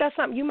don't think that's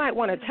something you might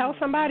want to tell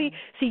somebody?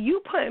 See,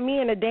 you putting me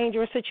in a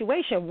dangerous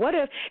situation. What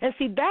if, and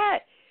see, that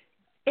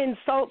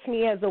insults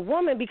me as a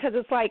woman because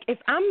it's like if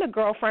I'm the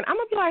girlfriend, I'm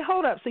going to be like,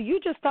 hold up, so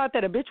you just thought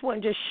that a bitch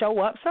wouldn't just show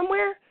up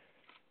somewhere?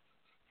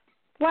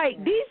 Like,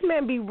 these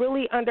men be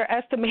really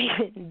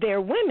underestimating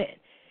their women.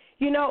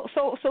 You know,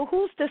 so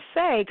who's to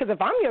say? Because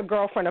if I'm your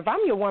girlfriend, if I'm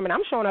your woman,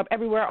 I'm showing up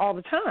everywhere all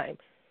the time,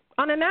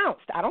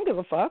 unannounced. I don't give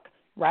a fuck,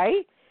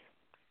 right?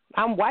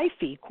 I'm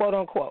wifey, quote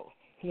unquote.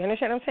 You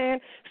understand what I'm saying?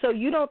 So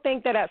you don't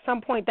think that at some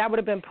point that would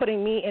have been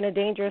putting me in a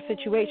dangerous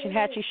situation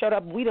had she showed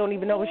up? We don't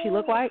even know what she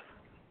looked like.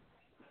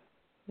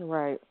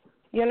 Right.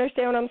 You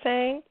understand what I'm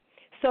saying?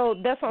 So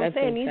that's what I'm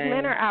saying. Insane. These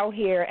men are out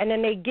here, and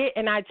then they get,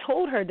 and I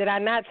told her, did I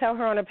not tell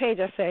her on the page?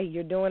 I said,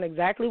 you're doing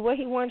exactly what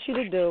he wants you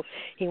to do.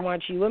 He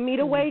wants you and me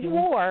to wage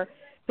war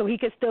so he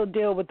can still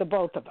deal with the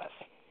both of us.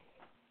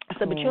 I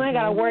said, but you ain't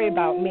got to worry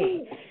about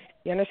me.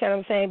 You understand what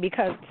I'm saying?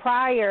 Because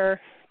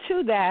prior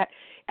to that,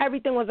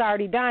 everything was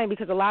already dying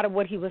because a lot of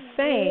what he was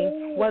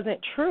saying wasn't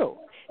true.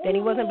 Then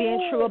he wasn't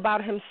being true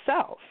about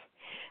himself.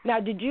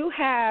 Now, did you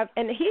have,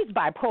 and he's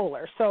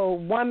bipolar, so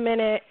 1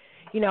 minute,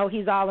 you know,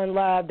 he's all in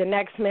love. The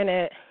next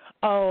minute,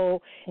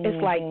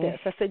 it's like this.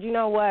 I said, you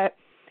know what?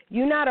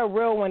 You're not a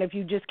real one if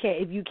you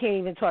can't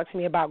even talk to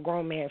me about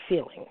grown man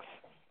feelings.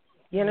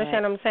 You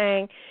understand what I'm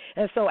saying?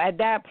 And so at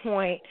that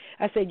point,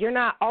 I said, you're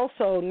not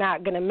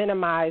going to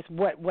minimize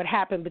what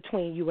happened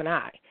between you and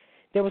I.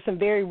 There was some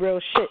very real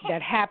shit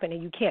that happened,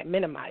 and you can't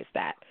minimize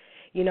that.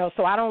 You know,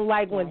 so I don't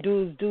like when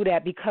dudes do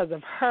that because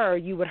of her,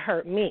 you would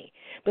hurt me.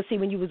 But see,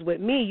 when you was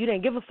with me, you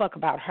didn't give a fuck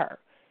about her.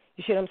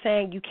 You see what I'm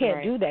saying? You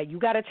can't do that. You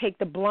got to take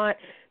the blunt,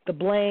 the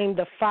blame,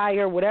 the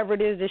fire, whatever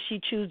it is that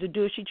she chooses to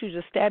do. If she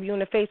chooses to stab you in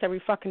the face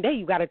every fucking day,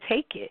 you got to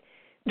take it.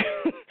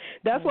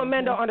 That's what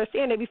men don't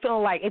understand. They be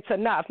feeling like it's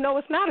enough. No,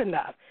 it's not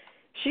enough.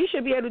 She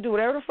should be able to do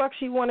whatever the fuck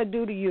she want to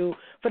do to you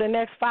for the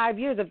next 5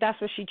 years if that's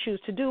what she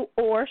chooses to do,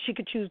 or she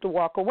could choose to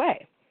walk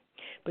away.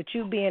 But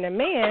you being a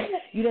man,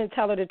 you didn't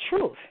tell her the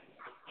truth.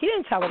 He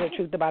didn't tell her the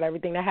truth about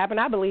everything that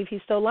happened. I believe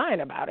he's still lying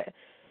about it.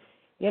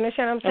 You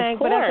understand what I'm saying?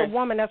 But as a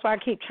woman, that's why I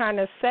keep trying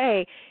to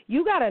say,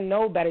 you got to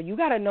know better. You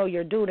got to know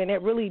your dude. And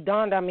it really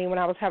dawned on me when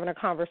I was having a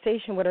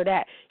conversation with her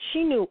that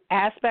she knew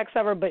aspects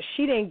of her, but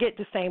she didn't get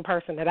the same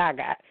person that I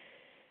got.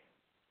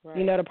 Right.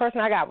 You know, the person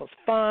I got was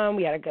fun.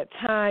 We had a good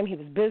time. He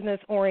was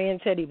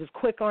business-oriented. He was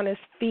quick on his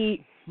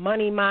feet,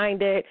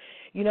 money-minded.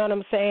 You know what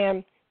I'm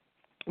saying?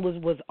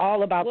 Was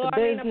all about the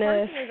business. Well, I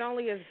mean, a person is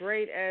only as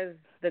great as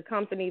the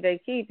company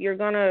they keep. You're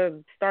going to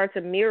start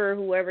to mirror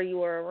whoever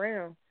you are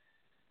around.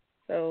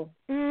 So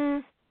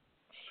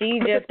she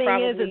just the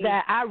thing is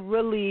that I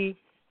really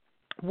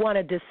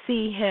wanted to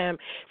see him.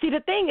 See, the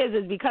thing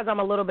is because I'm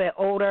a little bit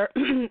older,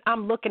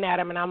 I'm looking at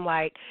him and I'm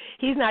like,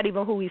 he's not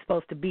even who he's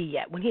supposed to be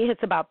yet. When he hits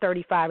about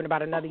 35 in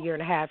about another year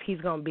and a half,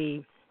 he's going to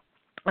be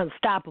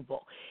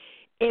unstoppable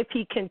if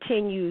he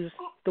continues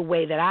the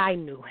way that I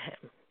knew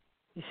him.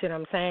 You see what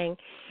I'm saying?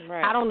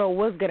 Right. I don't know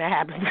what's going to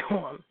happen to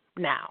him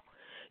now.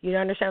 You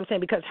understand what I'm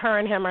saying? Because her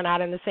and him are not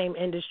in the same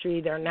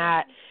industry. They're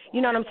not, you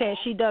know what I'm saying?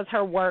 She does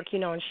her work, you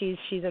know, and she's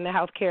in the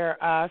healthcare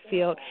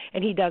field,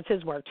 and he does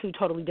his work, two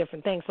totally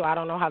different things. So I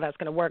don't know how that's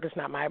going to work. It's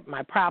not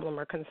my problem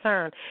or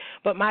concern.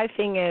 But my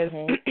thing is,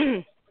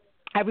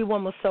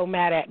 everyone was so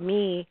mad at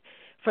me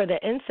for the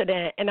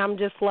incident, and I'm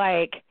just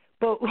like,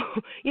 but,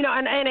 you know,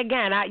 and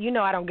again, I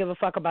don't give a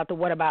fuck about the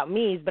what about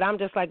me's, but I'm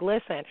just like,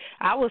 listen,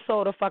 I was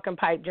sold a fucking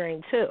pipe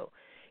dream too.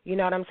 You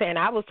know what I'm saying?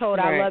 I was told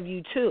I love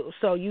you too.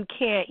 So you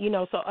can't, you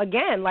know, so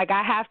again, like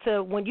I have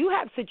to, when you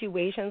have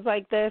situations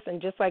like this,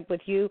 and just like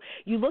with you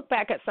look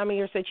back at some of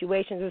your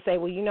situations and say,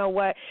 well, you know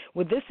what?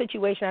 With this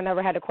situation, I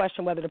never had to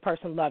question whether the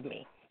person loved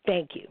me.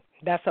 Thank you.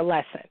 That's a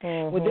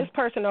lesson. With this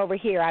person over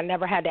here, I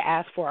never had to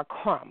ask for a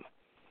crumb.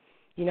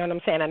 You know what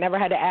I'm saying? I never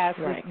had to ask,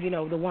 you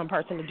know, the one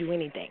person to do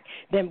anything.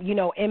 Then, you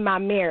know, in my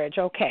marriage,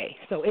 okay,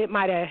 so it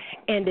might have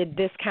ended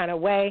this kind of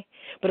way,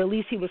 but at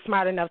least he was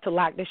smart enough to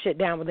lock this shit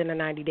down within a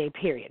 90-day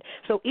period.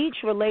 So each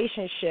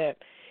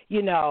relationship,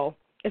 you know,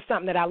 is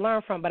something that I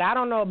learned from. But I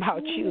don't know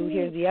about you.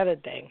 Here's the other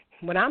thing.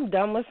 When I'm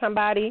done with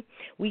somebody,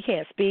 we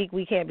can't speak,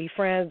 we can't be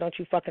friends, don't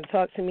you fucking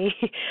talk to me.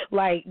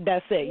 Like,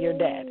 that's it, you're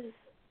dead.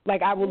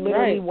 Like, I would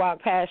literally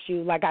walk past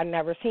you like I'd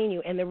never seen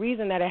you. And the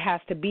reason that it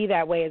has to be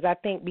that way is I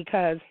think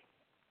because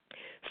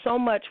so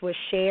much was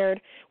shared,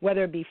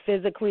 whether it be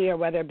physically or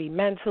whether it be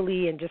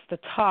mentally, and just the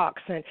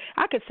talks. And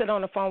I could sit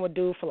on the phone with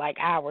dude for like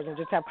hours and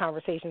just have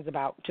conversations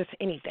about just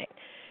anything,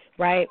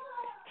 right?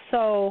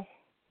 So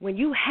when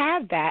you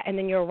have that and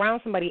then you're around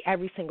somebody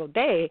every single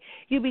day,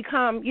 you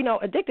become, you know,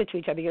 addicted to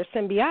each other. You're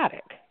symbiotic,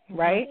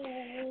 right?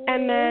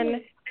 And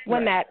then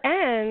when that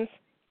ends,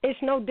 it's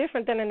no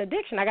different than an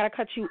addiction. I got to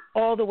cut you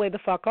all the way the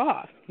fuck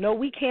off. No,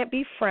 we can't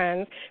be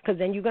friends because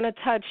then you're going to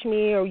touch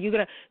me or you're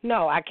going to,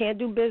 no, I can't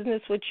do business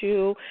with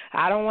you.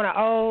 I don't want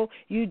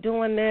to, you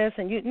doing this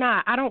and you,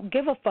 I don't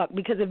give a fuck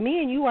because if me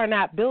and you are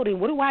not building,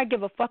 what do I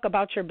give a fuck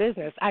about your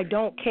business? I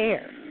don't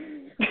care.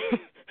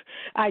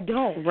 I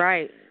don't.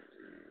 Right.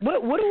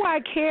 What do I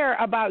care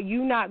about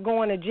you not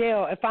going to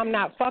jail if I'm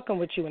not fucking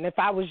with you and if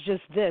I was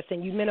just this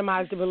and you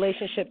minimize the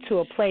relationship to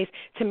a place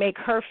to make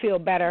her feel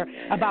better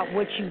about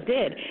what you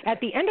did? At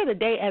the end of the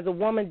day, as a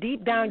woman,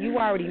 deep down, you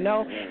already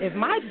know if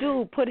my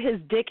dude put his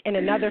dick in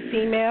another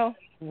female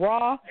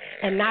raw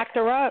and knocked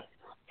her up,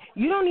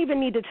 you don't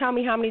even need to tell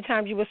me how many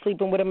times you were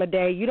sleeping with him a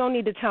day. You don't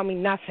need to tell me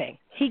nothing.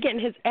 He getting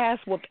his ass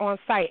whooped on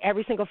site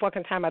every single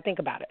fucking time I think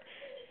about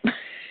it.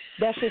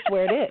 That's just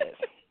where it is.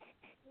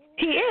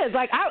 He is.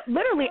 Like,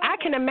 I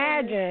can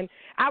imagine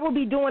I will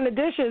be doing the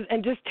dishes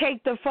and just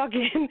take the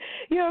fucking,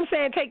 you know what I'm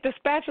saying, take the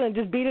spatula and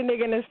just beat a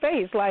nigga in his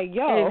face. Like,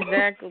 yo.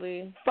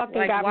 Exactly. Fucking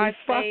like, got me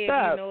fucked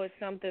up. You know it's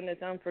something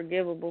that's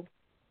unforgivable.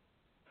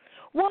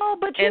 Well,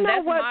 but you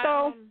know what,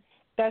 though?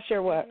 That's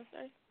your what?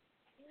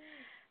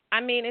 I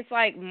mean, it's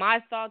like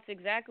my thoughts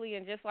exactly,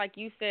 and just like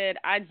you said,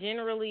 I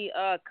generally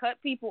cut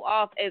people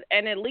off,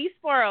 and at least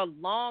for a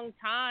long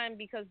time,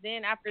 because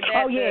then after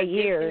that, the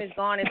addiction is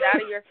gone, it's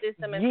out of your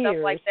system and stuff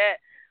like that.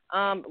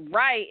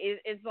 Right?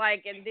 It's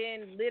like, and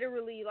then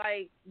literally,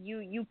 like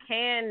you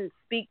can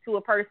speak to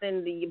a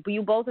person,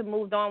 you both have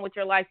moved on with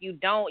your life. You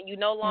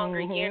no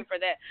longer yearn for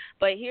that.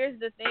 But here's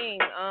the thing.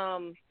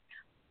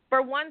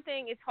 For one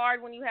thing, it's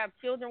hard when you have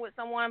children with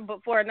someone.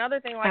 But for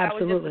another thing, like I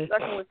was just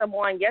discussing with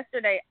someone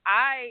yesterday,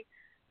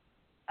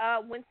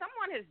 when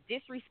someone has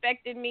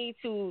disrespected me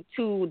to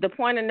the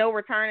point of no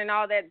return and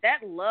all that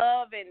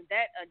love and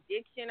that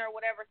addiction or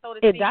whatever, so to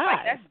speak,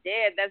 like that's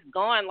dead, that's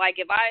gone. Like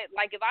if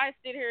I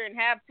sit here and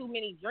have too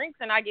many drinks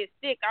and I get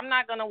sick, I'm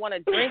not gonna want to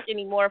drink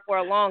anymore for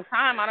a long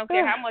time. I don't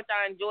care how much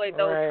I enjoy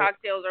those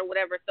cocktails or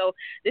whatever. So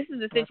this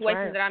is the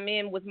situation that I'm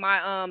in with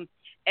my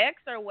ex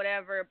or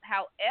whatever.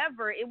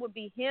 However, it would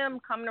be him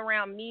coming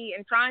around me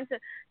and trying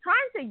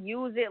to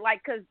use it, like,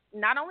 because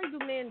not only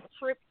do men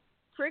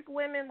trick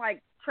women,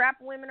 like trap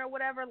women or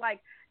whatever,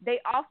 like they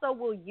also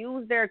will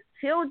use their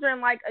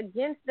children like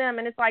against them,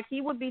 and it's like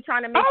he would be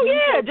trying to make me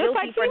feel guilty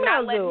like for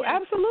not letting him.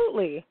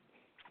 Absolutely.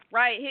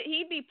 Right,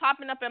 he'd be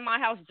popping up in my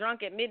house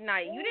drunk at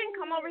midnight. You didn't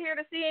come over here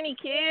to see any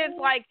kids,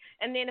 like,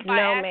 and then if I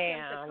ask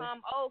him to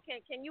come,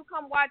 can you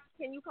come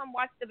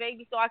watch the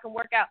baby so I can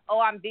work out? Oh,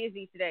 I'm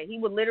busy today. He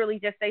would literally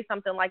just say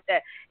something like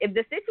that. If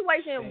the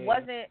situation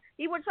wasn't,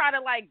 he would try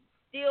to like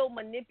still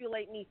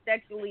manipulate me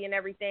sexually and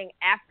everything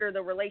after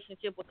the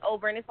relationship was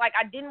over. And it's like,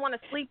 I didn't want to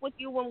sleep with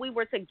you when we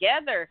were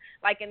together.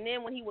 Like, and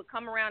then when he would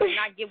come around and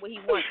not get what he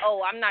wants,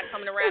 oh, I'm not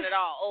coming around at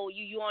all. Oh,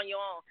 you on your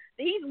own.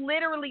 He's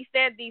literally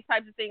said these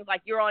types of things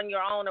like you're on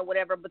your own or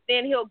whatever, but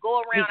then he'll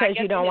go around. Because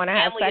you don't want to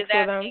have sex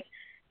with him?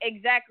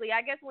 Exactly.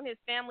 I guess when his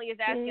family is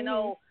asking,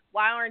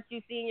 why aren't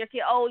you seeing your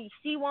kid? Oh,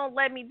 she won't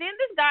let me. Then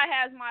this guy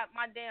has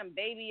my damn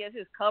baby as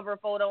his cover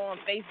photo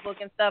on Facebook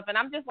and stuff. And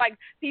I'm just like,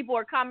 people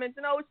are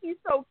commenting, oh, she's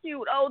so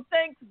cute. Oh,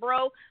 thanks,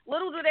 bro.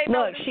 Little do they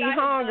know. Look, she's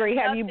hungry.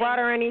 Have you brought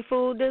her any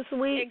food this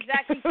week?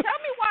 Exactly. Tell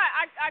me why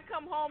I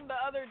come home the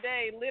other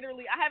day,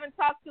 literally, I haven't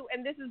talked to,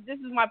 and this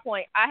is my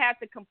point. I had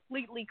to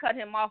completely cut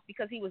him off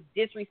because he was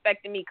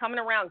disrespecting me, coming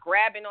around,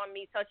 grabbing on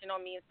me, touching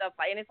on me and stuff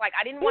like. And it's like,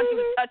 I didn't want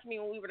you to touch me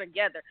when we were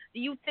together.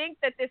 Do you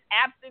think that this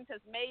absence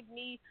has made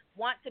me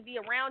want to be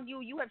around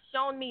you? You have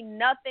shown me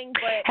nothing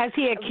but. Has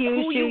he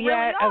accused you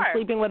yet of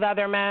sleeping with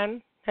other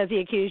men? Has he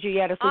accused you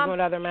yet of sleeping with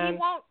other men?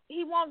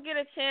 He won't get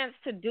a chance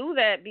to do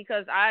that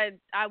because I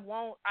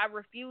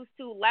refuse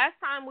to. Last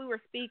time we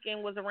were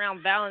speaking was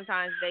around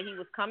Valentine's Day. He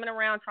was coming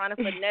around trying to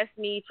finesse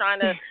me,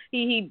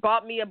 he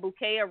bought me a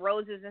bouquet of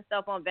roses and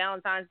stuff on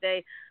Valentine's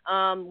Day.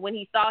 When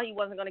he saw he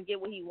wasn't going to get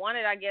what he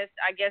wanted, I guess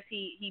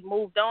he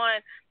moved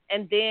on.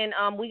 And then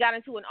we got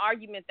into an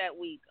argument that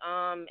week,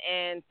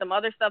 and some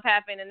other stuff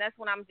happened, and that's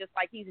when I'm just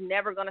like, he's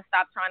never going to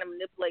stop trying to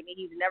manipulate me.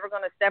 He's never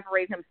going to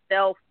separate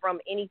himself from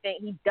anything.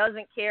 He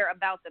doesn't care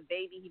about the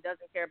baby. He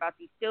doesn't care about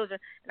these children,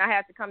 and I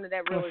had to come to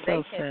that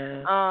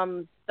realization.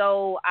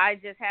 So I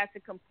just had to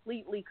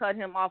completely cut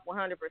him off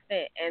 100%.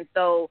 And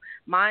so,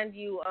 mind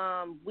you,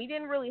 we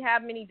didn't really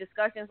have many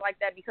discussions like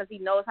that because he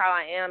knows how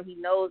I am. He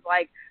knows,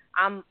 like,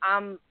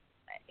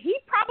 he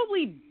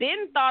probably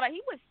thought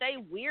he would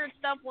say weird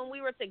stuff when we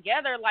were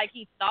together, like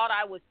he thought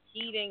I was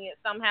cheating it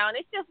somehow, and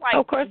it's just like,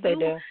 of course they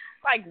do.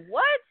 Like,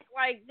 what?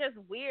 Like, just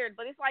weird.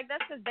 But it's like,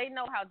 that's because they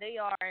know how they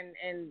are,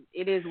 and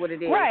it is what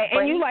it is. Right,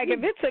 but and you like,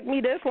 if it took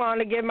me this long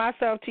to give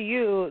myself to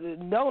you,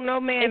 no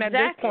man at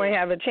this point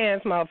have a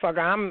chance, motherfucker.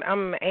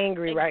 I'm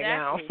angry right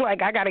now.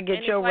 Like, I got to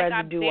get your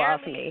residue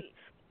off me.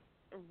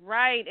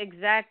 Right,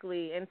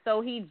 exactly. And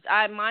so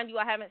mind you,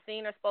 I haven't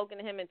seen or spoken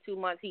to him in 2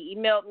 months. He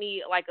emailed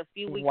me like a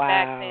few weeks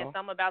back saying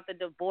something about the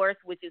divorce,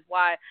 which is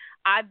why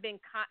I've been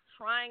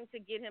trying to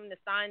get him to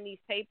sign these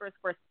papers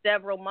for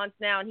several months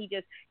now, and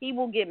he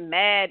will get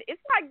mad.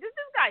 It's like, does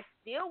this guy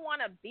still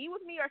want to be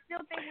with me or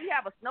still think we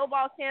have a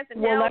snowball chance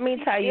in hell? Well, let me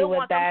tell you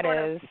what that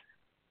is.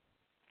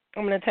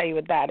 I'm going to tell you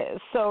what that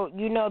is. So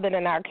you know that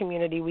in our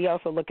community, we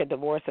also look at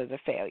divorce as a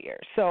failure.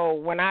 So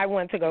when I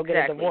went to go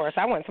get a divorce,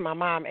 I went to my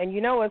mom. And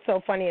you know what's so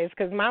funny is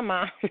because my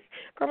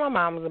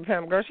mom was a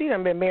pimp. Girl, she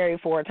done been married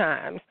 4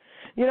 times.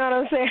 You know what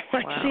I'm saying?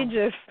 Like, she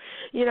just,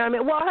 you know what I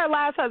mean? Well, her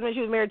last husband, she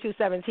was married to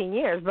 17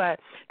 years, but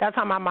that's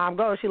how my mom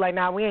goes. She like,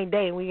 nah, we ain't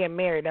dating, we get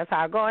married. That's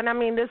how I go. And, I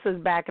mean, this is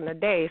back in the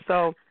day.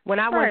 So when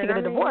I went to get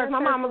a divorce, my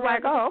mom was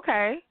like, oh,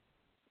 okay.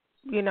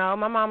 You know,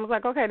 my mom was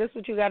like, okay, this is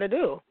what you got to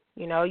do.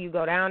 You know, you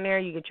go down there,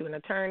 you get you an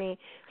attorney.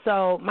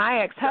 So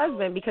my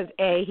ex-husband, because,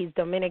 A, he's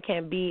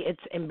Dominican, B,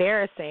 it's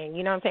embarrassing.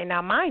 You know what I'm saying?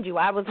 Now, mind you,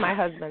 I was my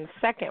husband's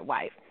second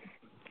wife.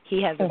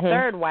 He has a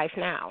third wife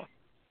now.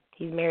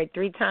 He's married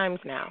 3 times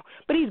now,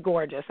 but he's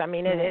gorgeous. I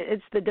mean,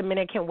 it's the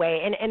Dominican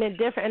way, and it's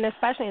different, and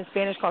especially in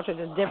Spanish culture,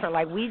 it's different.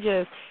 Like we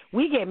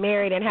get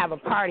married and have a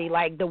party.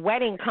 Like the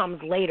wedding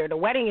comes later. The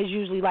wedding is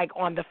usually like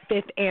on the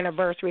 5th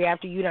anniversary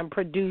after you done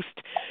produced,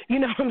 you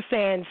know what I'm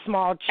saying,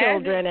 small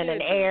children and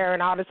an heir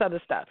and all this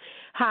other stuff.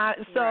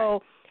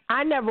 So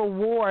I never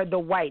wore the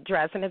white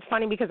dress, and it's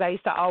funny because I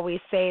used to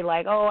always say,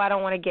 like, oh, I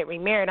don't want to get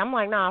remarried. I'm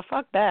like, nah,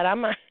 fuck that.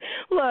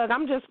 Look,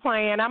 I'm just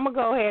playing. I'm going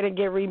to go ahead and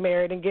get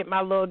remarried and get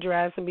my little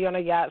dress and be on a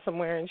yacht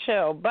somewhere and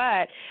chill.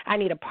 But I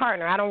need a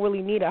partner. I don't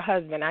really need a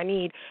husband. I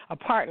need a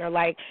partner.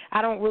 Like,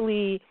 I don't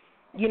really,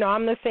 you know,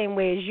 I'm the same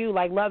way as you.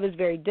 Like, love is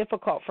very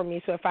difficult for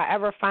me. So if I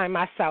ever find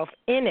myself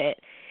in it,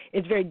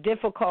 it's very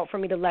difficult for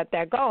me to let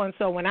that go. And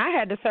so when I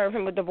had to serve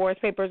him with divorce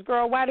papers,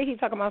 girl, why did he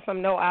talk about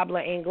some no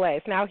habla inglés?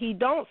 Now, he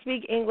don't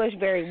speak English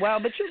very well,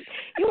 but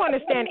you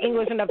understand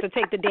English enough to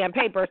take the damn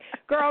papers.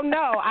 Girl,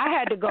 no, I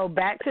had to go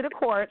back to the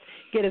courts,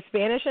 get a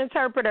Spanish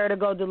interpreter to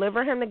go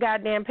deliver him the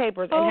goddamn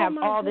papers and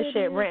have all the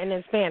shit written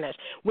in Spanish,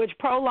 which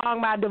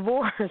prolonged my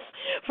divorce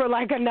for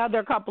like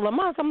another couple of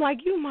months. I'm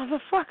like, you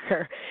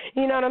motherfucker.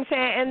 You know what I'm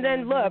saying? And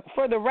then, look,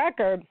 for the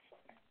record,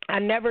 I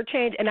never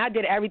changed, and I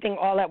did everything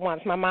all at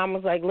once. My mom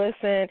was like,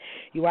 listen,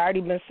 you already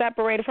been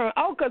separated from –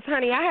 oh, because,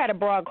 honey, I had a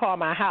broad call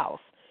my house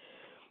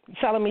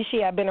telling me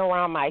she had been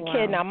around my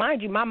kid. Now,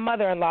 mind you, my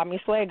mother-in-law,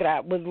 mi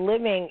suegra, was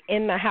living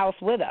in the house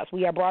with us.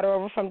 We had brought her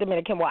over from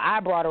Dominican. Well,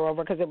 I brought her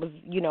over because it was,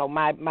 you know,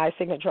 my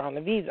signature on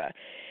the visa.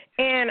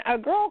 And a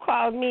girl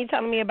calls me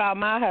telling me about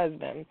my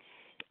husband.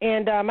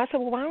 And I said,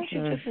 well, why don't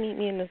you just meet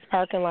me in this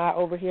parking lot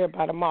over here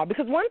by the mall?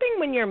 Because one thing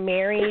when you're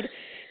married –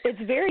 it's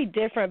very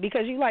different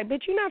because you're like,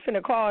 bitch, you're not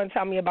finna call and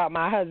tell me about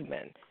my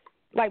husband.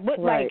 Like, what?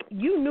 Right. Like,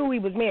 you knew he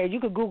was married. You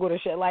could Google the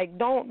shit. Like,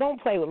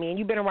 don't play with me. And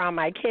you've been around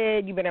my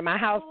kid. You've been in my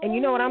house. And you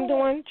know what I'm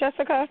doing,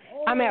 Jessica?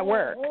 I'm at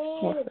work.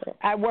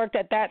 I worked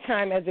at that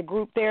time as a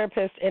group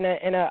therapist in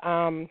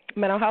a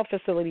mental health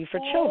facility for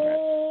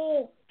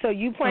children. So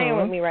you playing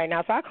with me right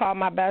now. So I called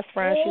my best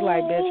friend. She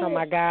like, bitch, oh,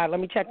 my God,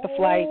 let me check the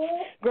flight.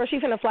 Girl, she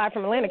finna fly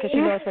from Atlanta because she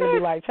knows it's finna be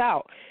lights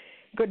out.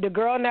 The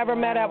girl never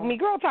met up with me.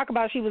 Girl talk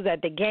about she was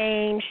at the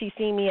game. She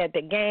seen me at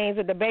the games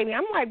with the baby.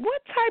 I'm like,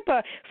 what type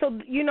of – so,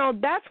 you know,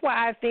 that's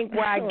why I think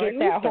where I get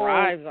that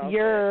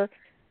whole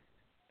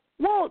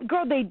well,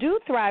 girl, they do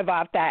thrive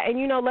off that. And,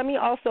 you know, let me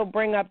also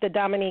bring up the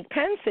Dominique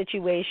Penn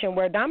situation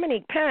where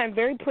Dominique Penn,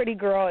 very pretty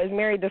girl, is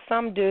married to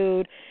some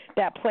dude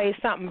that plays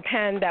something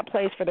Penn that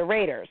plays for the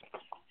Raiders.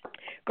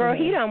 Girl,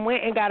 he done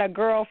went and got a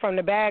girl from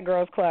the Bad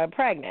Girls Club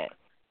pregnant.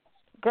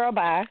 Girl,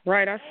 bye.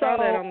 Right, I saw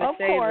that on the of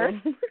course,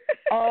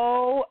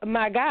 oh,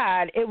 my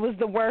God, it was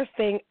the worst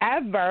thing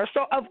ever.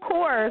 So, of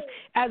course,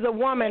 as a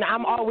woman,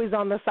 I'm always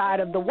on the side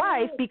of the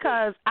wife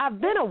because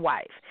I've been a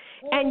wife.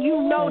 And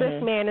you know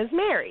this man is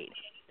married.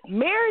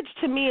 Marriage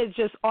to me is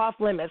just off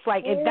limits.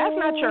 Like, if that's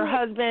not your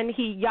husband,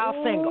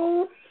 y'all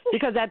single.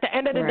 Because at the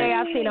end of the day,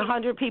 I've seen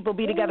 100 people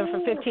be together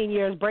for 15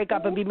 years, break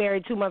up, and be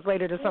married 2 months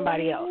later to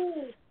somebody else.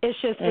 It's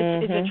just,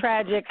 it's a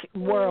tragic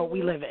world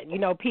we live in. You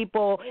know,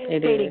 people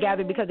stay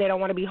together because they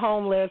don't want to be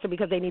homeless or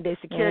because they need their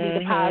security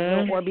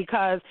deposit or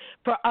because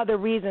for other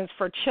reasons,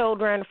 for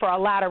children, for a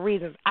lot of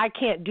reasons. I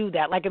can't do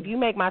that. Like, if you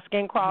make my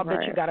skin crawl,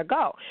 bitch, you got to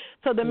go.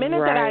 So the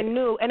minute that I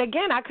knew, and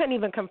again, I couldn't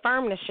even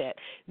confirm the shit.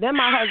 Then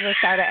my husband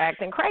started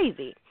acting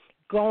crazy,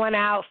 going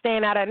out,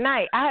 staying out at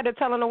night. I had to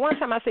tell him the one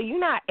time, I said, you're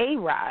not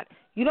A-Rod.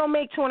 You don't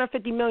make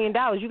 $250 million.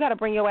 You got to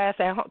bring your ass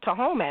to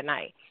home at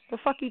night. The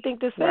fuck you think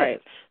this is?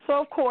 So,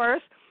 of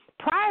course,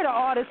 prior to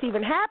all this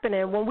even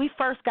happening, when we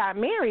first got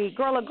married, a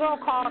girl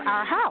called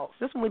our house.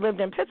 This is when we lived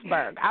in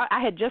Pittsburgh.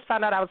 I had just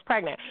found out I was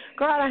pregnant.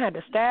 Girl, I had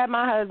to stab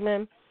my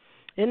husband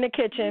in the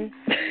kitchen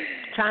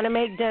trying to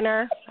make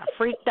dinner. I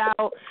freaked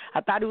out.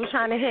 I thought he was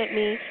trying to hit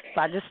me,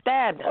 so I just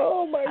stabbed him.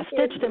 I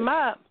stitched him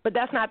up, but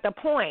that's not the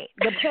point.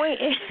 The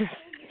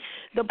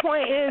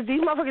point is, these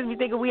motherfuckers be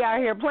thinking we out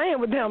here playing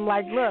with them.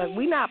 Like, look,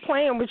 we not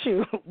playing with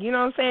you. You know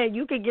what I'm saying?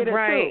 You could get it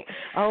too.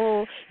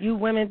 Oh, you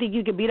women think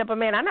you could beat up a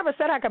man. I never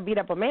said I could beat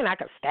up a man. I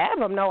could stab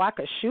him, no. I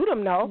could shoot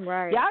him, no.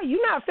 Y'all,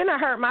 you not finna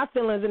hurt my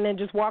feelings and then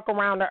just walk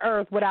around the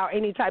earth without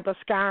any type of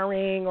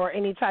scarring or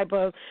any type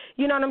of,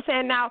 you know what I'm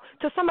saying? Now,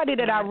 to somebody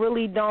that I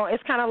really don't,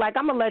 it's kind of like,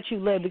 I'm going to let you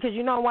live because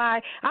you know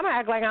why? I'm going to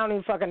act like I don't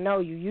even fucking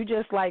know you. You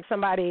just like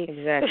somebody,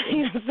 you know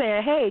what I'm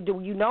saying? Hey, do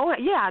you know him?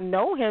 Yeah, I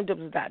know him.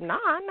 Nah,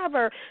 I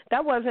never,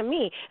 that wasn't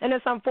me. And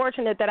it's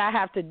unfortunate that I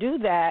have to do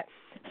that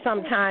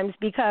sometimes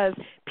because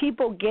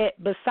people get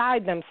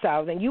beside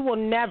themselves, and you will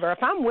never, if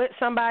I'm with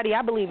somebody,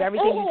 I believe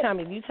everything you tell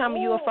me. If you tell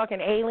me you're a fucking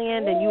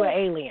alien, then you're an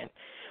alien.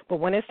 But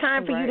when it's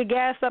time for you to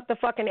gas up the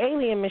fucking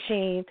alien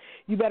machine,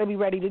 you better be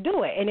ready to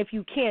do it. And if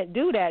you can't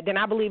do that, then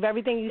I believe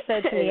everything you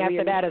said to me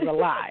after that is a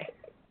lie.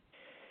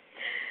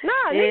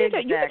 No, you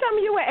can tell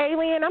me you're an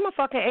alien. I'm a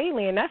fucking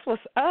alien. That's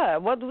what's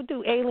up. What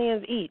do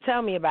aliens eat?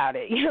 Tell me about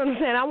it. You know what I'm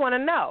saying? I want to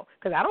know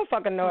because I don't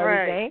fucking know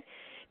everything.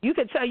 You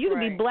could tell. You could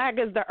be black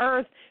as the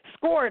earth,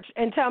 Scorched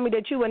and tell me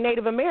that you a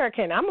Native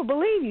American, I'm gonna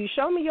believe you.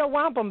 Show me your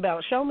wampum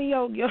belt. Show me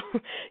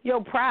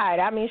your pride.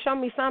 I mean, show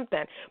me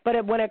something.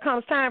 But when it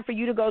comes time for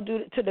you to go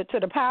to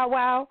the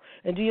powwow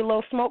and do your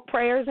little smoke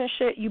prayers and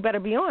shit, you better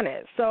be on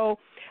it. So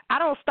I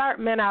don't start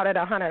men out at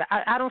 100.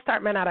 I don't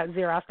start men out at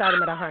 0. I start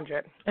them at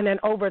 100, and then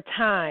over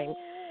time,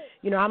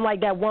 I'm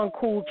like that one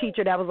cool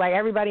teacher that was like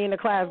everybody in the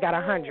class got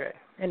 100,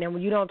 and then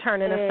when you don't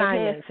turn in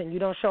assignments and you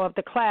don't show up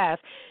to class,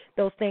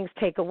 those things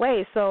take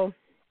away. So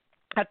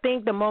I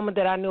think the moment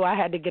that I knew I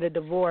had to get a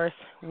divorce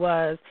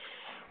was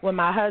when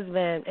my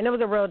husband, and it was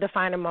a real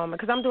defining moment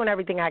because I'm doing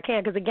everything I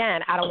can because,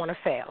 again, I don't want to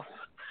fail.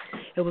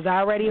 It was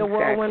already a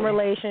whirlwind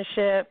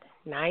relationship,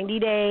 90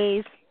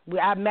 days.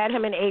 I met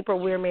him in April.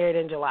 We were married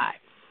in July.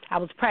 I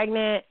was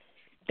pregnant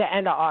the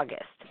end of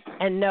August.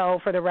 And no,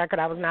 for the record,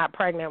 I was not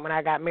pregnant when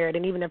I got married.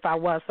 And even if I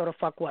was, so the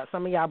fuck what?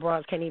 Some of y'all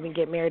bros can't even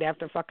get married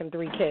after fucking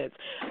 3 kids.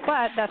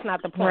 But that's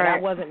not the point. Right.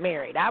 I wasn't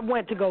married. I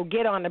went to go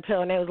get on the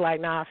pill, and they was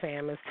like, nah,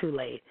 fam, it's too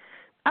late.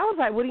 I was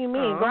like, what do you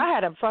mean?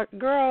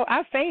 Girl,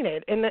 I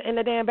fainted in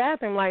the damn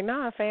bathroom. Like,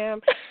 nah,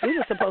 fam, we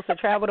were supposed to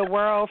travel the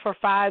world for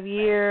 5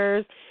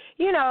 years,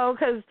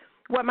 because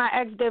what my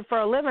ex did for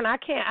a living, I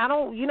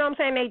don't, you know what I'm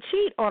saying? They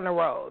cheat on the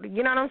road.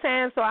 You know what I'm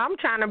saying? So I'm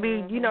trying to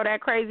be, that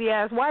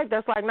crazy-ass wife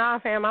that's like, nah,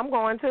 fam, I'm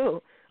going too.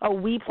 Oh,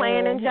 we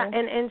playing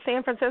in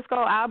San Francisco?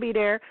 I'll be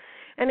there.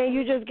 And then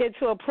you just get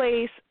to a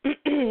place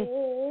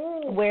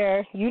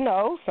where,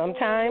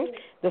 sometimes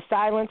the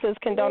silences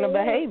condone the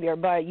behavior,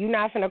 but you're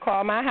not going to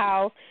call my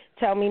house,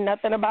 tell me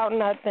nothing about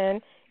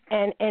nothing.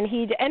 And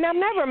I'm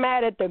never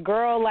mad at the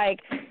girl. Like,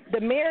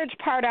 the marriage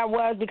part I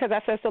was, because I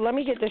said, so let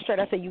me get this straight.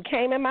 I said, you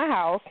came in my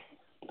house,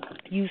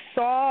 you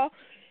saw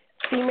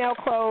female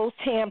clothes,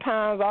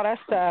 tampons, all that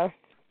stuff,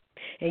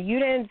 and you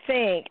didn't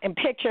think, and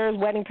pictures,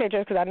 wedding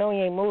pictures, because I know he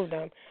ain't moved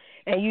them,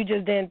 and you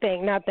just didn't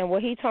think nothing.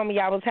 Well, he told me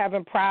I was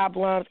having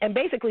problems, and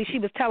basically she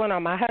was telling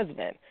on my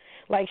husband.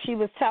 Like, she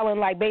was telling,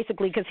 like,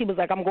 basically, because he was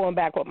like, I'm going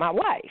back with my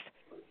wife.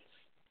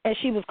 And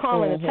she was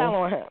calling to tell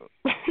on him.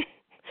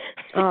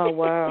 Oh,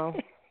 wow.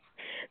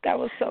 That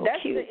was so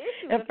cute. That's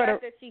the issue. The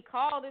fact that she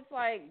called, it's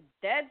like,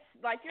 that's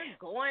like you're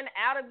going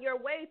out of your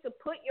way to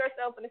put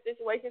yourself in a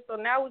situation, so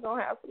now we're going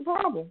to have some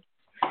problems.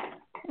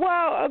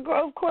 Well,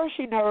 of course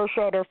she never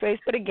showed her face,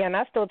 but again,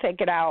 I still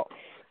take it out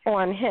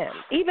on him.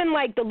 Even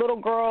like the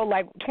little girl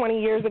like 20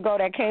 years ago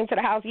that came to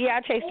the house, I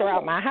chased her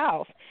out my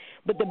house.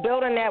 But the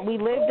building that we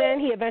lived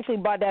in, he eventually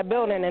bought that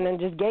building and then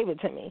just gave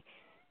it to me.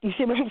 You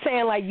see what I'm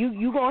saying? Like,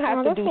 you going to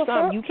have to do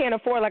something. You can't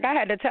afford, like I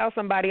had to tell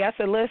somebody, I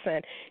said,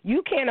 listen,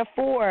 you can't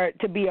afford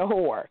to be a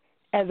whore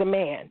as a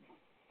man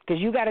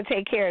because you got to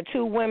take care of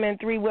 2 women,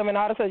 3 women,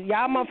 all this stuff.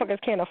 Y'all motherfuckers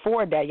can't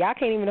afford that. Y'all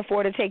can't even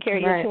afford to take care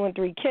of your 2 and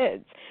 3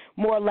 kids,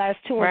 more or less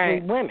 2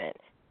 and 3 women.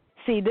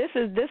 See, this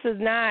is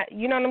not,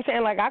 you know what I'm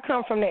saying? Like, I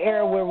come from the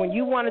era where when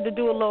you wanted to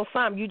do a little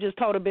something, you just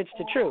told a bitch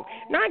the truth.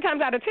 9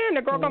 times out of 10,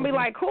 the girl going to be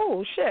like,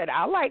 cool, shit,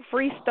 I like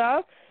free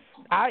stuff.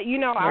 I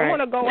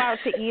want to go out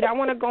to eat. I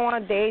want to go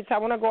on dates. I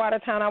want to go out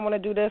of town. I want to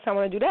do this. I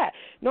want to do that.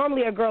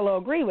 Normally, a girl will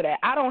agree with that.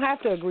 I don't have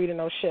to agree to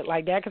no shit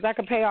like that because I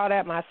can pay all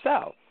that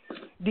myself.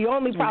 The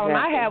only problem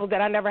I had was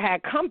that I never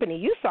had company.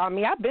 You saw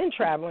me. I've been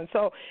traveling.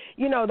 So,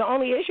 the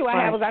only issue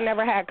I had was I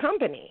never had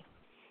company.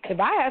 If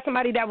I had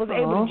somebody that was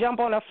able to jump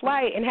on a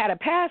flight and had a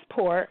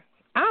passport,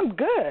 I'm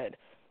good.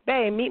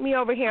 Babe, meet me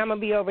over here. I'm going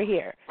to be over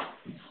here.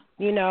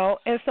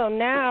 And so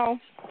now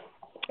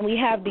we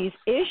have these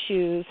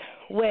issues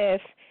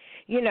with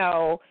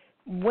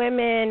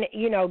women,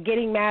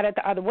 getting mad at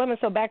the other women.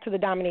 So back to the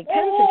Dominique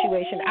Penn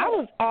situation, I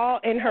was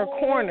all in her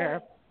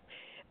corner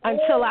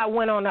until I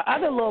went on the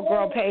other little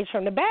girl page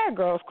from the Bad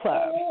Girls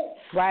Club,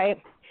 right?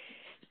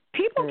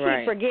 People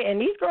keep forgetting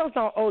these girls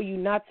don't owe you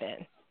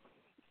nothing.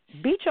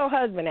 Beat your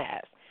husband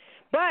ass.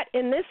 But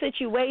in this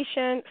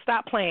situation,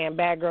 stop playing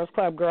Bad Girls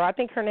Club girl. I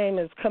think her name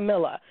is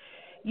Camilla.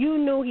 You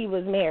knew he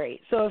was married.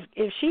 So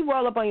if she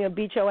roll up on you and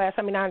beat your ass,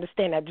 I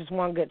understand that, just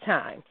one good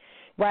time,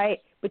 right?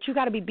 But you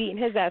got to be beating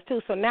his ass, too.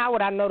 So now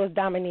what I noticed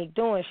Dominique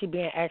doing, she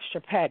being extra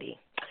petty.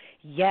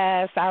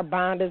 Yes, our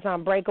bond is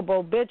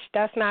unbreakable. Bitch,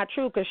 that's not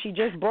true because she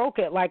just broke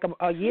it like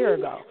a year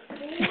ago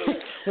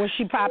when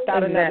she popped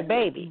out another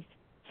baby.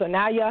 So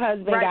now your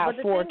husband got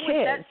 4 kids.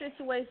 With that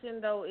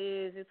situation, though,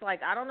 is it's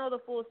like I don't know the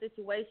full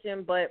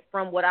situation, but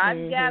from what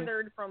I've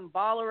gathered from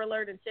Baller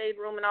Alert and Shade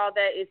Room and all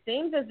that, it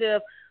seems as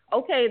if,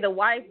 okay, the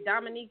wife,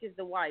 Dominique is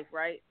the wife,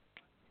 right?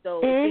 So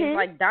it seems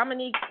like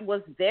Dominique was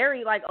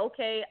very like,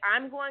 okay,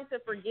 I'm going to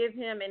forgive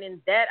him, and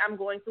in that I'm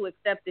going to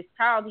accept this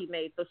child he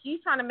made. So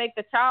she's trying to make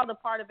the child a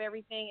part of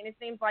everything, and it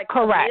seems like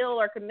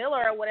Camilla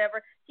or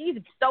whatever, she's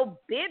so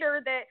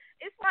bitter that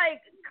it's like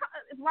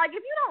if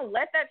you don't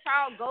let that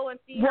child go and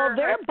see her. Well,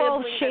 they're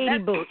both shady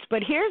boots,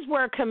 but here's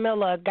where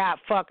Camilla got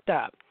fucked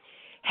up.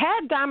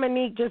 Had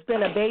Dominique just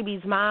been a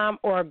baby's mom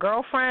or a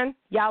girlfriend,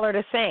 y'all are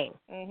the same.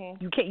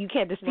 You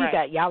can't dispute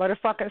that. Y'all are the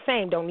fucking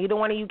same. Don't neither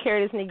one of you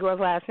carry this Negro's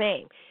last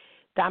name.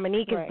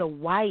 Dominique is the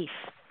wife.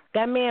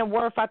 That man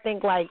worth, I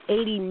think, like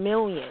 $80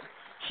 million.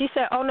 She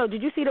said, oh, no,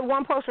 did you see the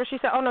one post where she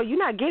said, oh, no, you're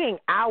not getting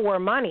our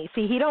money.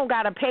 See, he don't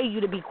got to pay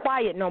you to be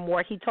quiet no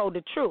more. He told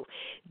the truth.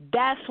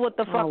 That's what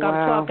the fuck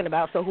I'm talking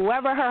about. So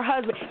whoever her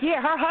husband,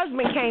 her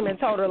husband came and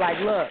told her, like,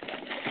 look,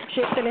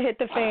 shit's going to hit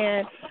the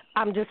fan.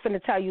 I'm just going to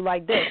tell you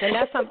like this. And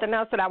that's something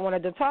else that I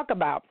wanted to talk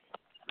about.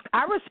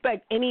 I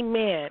respect any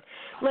man.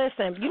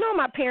 Listen, you know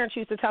my parents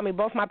used to tell me,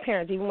 both my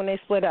parents, even when they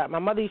split up, my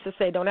mother used to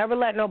say, don't ever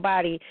let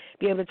nobody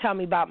be able to tell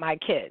me about my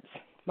kids.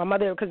 My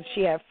mother, because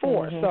she had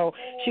 4, so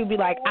she would be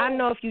like, I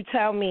know if you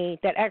tell me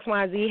that X,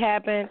 Y, and Z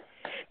happened,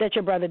 that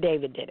your brother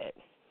David did it.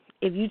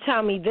 If you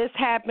tell me this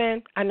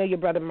happened, I know your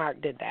brother Mark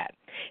did that.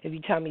 If you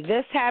tell me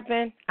this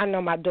happened, I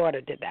know my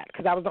daughter did that,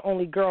 because I was the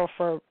only girl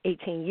for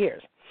 18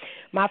 years.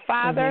 My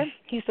father,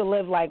 he used to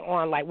live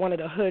on one of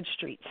the hood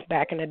streets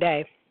back in the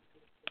day.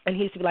 And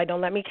he used to be like,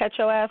 don't let me catch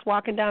your ass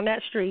walking down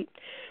that street,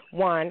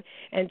 1.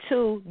 And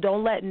 2,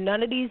 don't let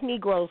none of these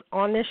Negroes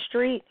on this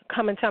street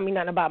come and tell me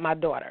nothing about my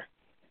daughter.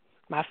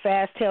 My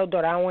fast-tailed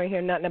daughter, I don't want to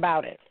hear nothing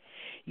about it.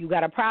 You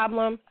got a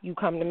problem, you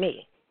come to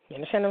me. You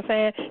understand what I'm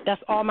saying?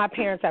 That's all my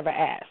parents ever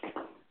asked.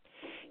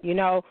 You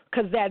know,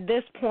 because at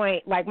this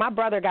point, like my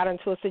brother got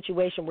into a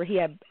situation where he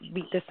had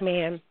beat this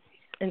man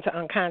into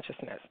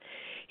unconsciousness.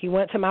 He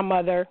went to my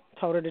mother,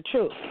 told her the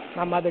truth.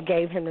 My mother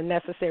gave him the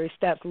necessary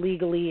steps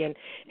legally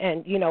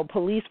and you know,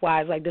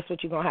 police-wise, like this is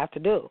what you're going to have to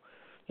do.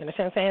 You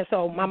understand what I'm saying?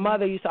 So my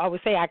mother used to always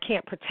say, I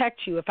can't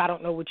protect you if I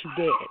don't know what you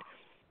did.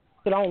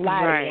 So don't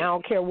lie to me. I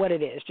don't care what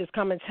it is. Just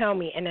come and tell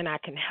me, and then I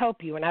can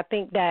help you. And I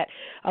think that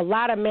a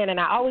lot of men, and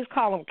I always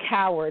call them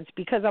cowards,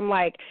 because I'm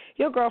like,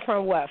 your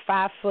girlfriend, what,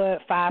 5 foot,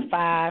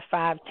 5'5",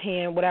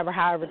 5'10", whatever,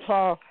 however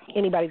tall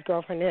anybody's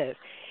girlfriend is,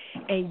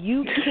 and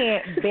you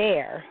can't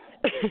bear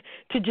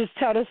to just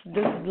tell this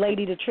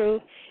lady the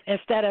truth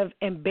instead of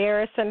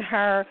embarrassing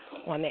her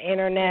on the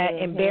internet,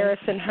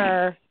 embarrassing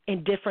her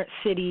in different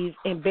cities,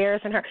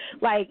 embarrassing her.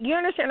 Like, you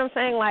understand what I'm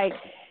saying? Like,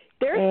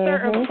 there's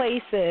certain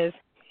places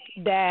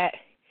that,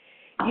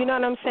 you know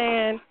what I'm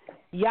saying,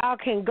 y'all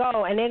can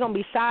go and they're going to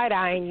be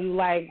side-eyeing you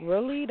like,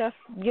 really? That's,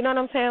 you know what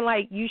I'm saying?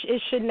 Like,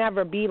 it should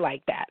never be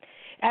like that.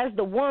 As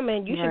the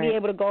woman, you should be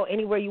able to go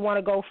anywhere you want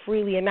to go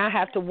freely and not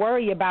have to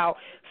worry about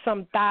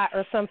some thought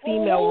or some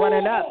female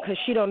running up because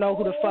she don't know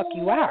who the fuck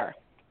you are.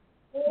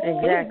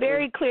 Exactly. It's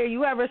very clear.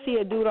 You ever see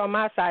a dude on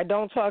my side,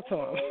 don't talk to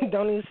him.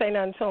 Don't even say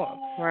nothing to him.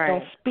 Right.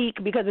 Don't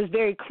speak, because it's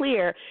very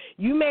clear.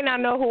 You may not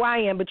know who I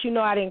am, but you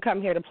know I didn't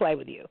come here to play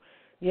with you.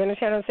 You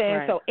understand what I'm saying?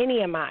 Right. So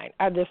any of mine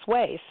are this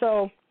way.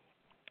 So,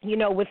 you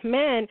know, with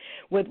men,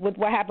 with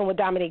what happened with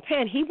Dominique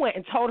Penn, he went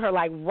and told her,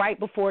 like, right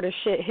before the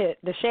shit hit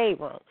the shade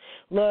room,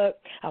 look,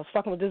 I was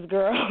fucking with this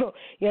girl.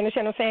 You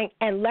understand what I'm saying?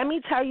 And let me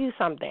tell you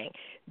something.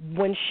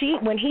 When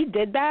he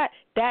did that,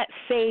 that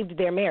saved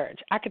their marriage.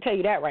 I can tell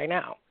you that right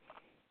now.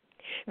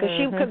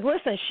 Because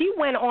listen, she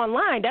went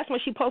online. That's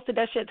when she posted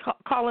that shit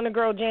calling the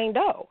girl Jane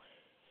Doe.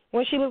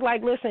 When she was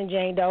like, listen,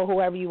 Jane Doe,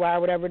 whoever you are,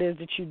 whatever it is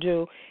that you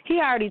do, he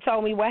already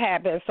told me what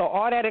happened. So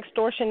all that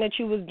extortion that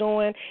you was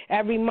doing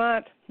every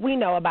month, we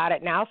know about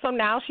it now. So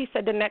now she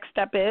said the next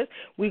step is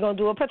we're going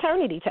to do a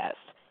paternity test.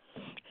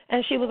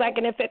 And she was like,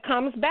 and if it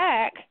comes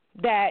back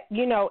that,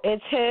 you know,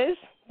 it's his,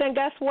 then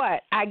guess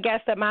what? I guess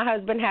that my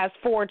husband has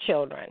 4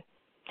 children.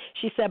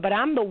 She said, but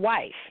I'm the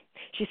wife.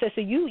 She said,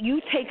 so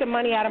you taking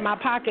money out of my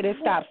pocket, it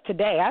stops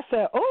today. I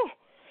said, oh,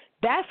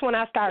 that's when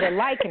I started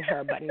liking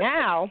her. But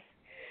now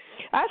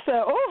I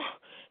said, oh,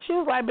 she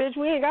was like, bitch,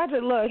 we ain't got to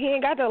look. He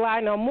ain't got to lie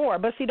no more.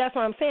 But see, that's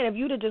what I'm saying. If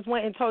you'd have just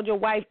went and told your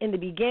wife in the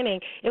beginning,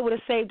 it would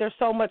have saved her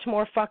so much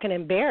more fucking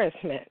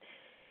embarrassment.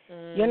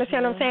 You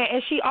understand what I'm saying?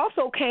 And she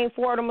also came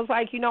forward and was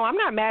like, you know, I'm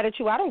not mad at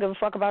you. I don't give a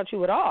fuck about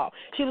you at all.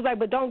 She was like,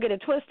 but don't get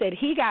it twisted.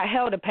 He got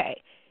hell to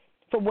pay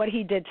for what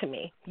he did to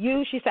me.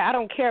 She said, I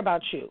don't care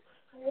about you.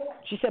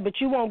 She said, but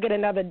you won't get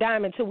another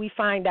dime until we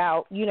find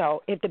out, you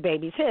know, if the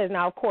baby's his.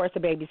 Now, of course, the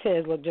baby's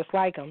his, look just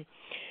like him.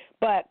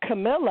 But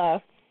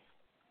Camilla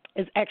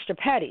is extra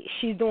petty.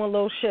 She's doing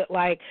little shit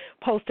like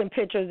posting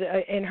pictures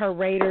in her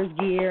Raiders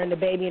gear and the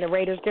baby in the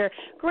Raiders gear.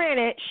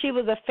 Granted, she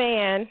was a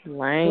fan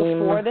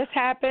before this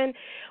happened,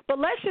 but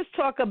let's just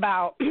talk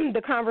about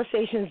the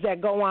conversations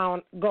that go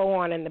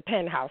on in the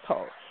Penn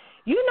household.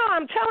 You know,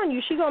 I'm telling you,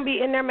 she's gonna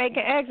be in there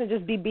making eggs and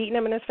just be beating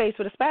him in his face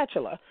with a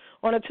spatula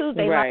on a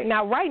Tuesday. Right.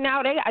 Now, right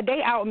now,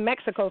 they out in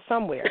Mexico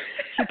somewhere.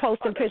 She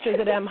posting pictures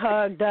of them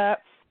hugged up.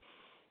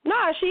 No,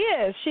 she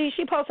is.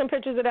 She posting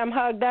pictures of them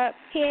hugged up.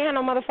 He ain't had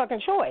no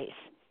motherfucking choice.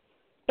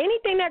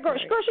 Anything that girl,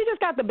 she just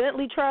got the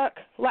Bentley truck.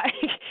 Like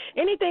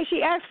anything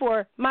she asks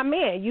for, my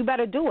man, you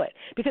better do it.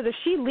 Because if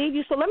she leave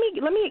you, so let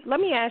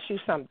me ask you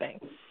something.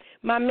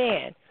 My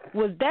man,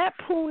 was that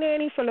poo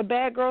nanny from the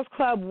Bad Girls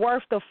Club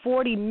worth the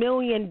 $40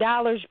 million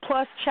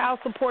plus child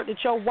support that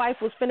your wife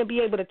was finna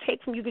be able to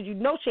take from you because you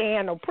know she ain't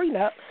had no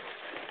prenup?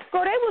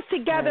 Girl, they was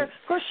together.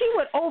 Girl, she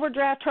would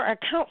overdraft her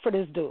account for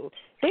this dude.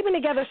 They've been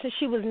together since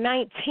she was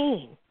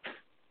 19.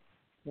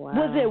 Wow.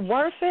 Was it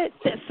worth it?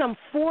 Some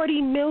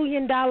 $40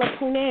 million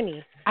poo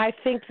nanny? I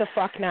think the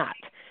fuck not.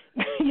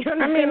 You know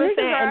what I'm saying?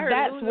 And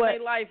that's losing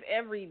their life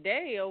every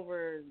day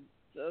over.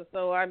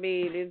 So I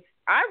mean,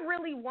 I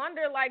really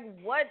wonder, like,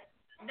 what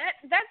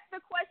That's the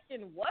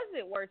question. Was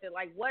it worth it?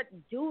 Like, what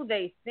do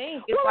they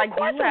think? It's well, like, of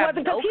course do you it have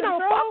wasn't no because he don't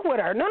control? fuck with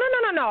her.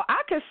 No.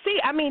 I could see.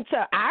 I mean,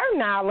 to our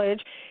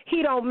knowledge,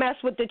 he don't mess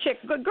with the chick.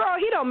 Good girl,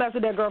 he don't mess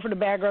with that girl for the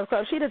Bad Girls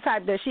Club. She the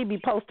type that she be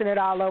posting it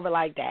all over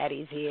like,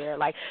 daddy's here.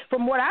 Like,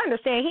 from what I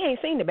understand, he ain't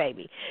seen the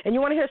baby. And you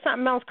want to hear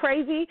something else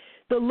crazy?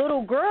 The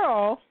little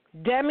girl,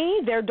 Demi,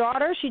 their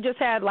daughter, she just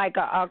had like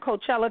a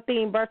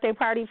Coachella-themed birthday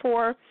party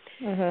for her.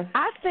 Mm-hmm.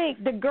 I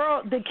think the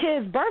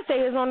kid's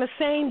birthday is on the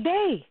same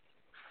day.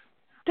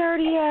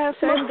 Dirty ass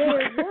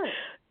motherfucker.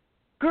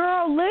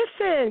 Girl,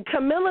 listen,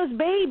 Camilla's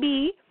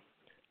baby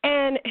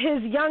and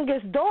his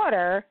youngest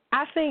daughter,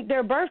 I think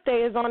their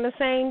birthday is on the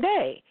same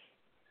day.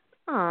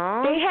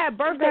 Aww. They had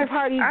birthday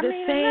parties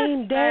the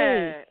same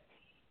day. Bad.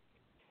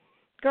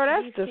 Girl,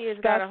 that's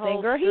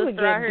disgusting. Girl, he would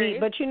get beat.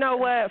 But you know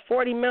what?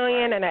 $40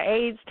 million and an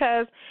AIDS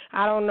test,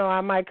 I don't know. I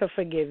might could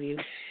forgive you.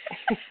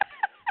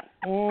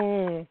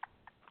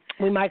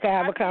 We might could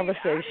have a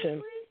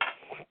conversation.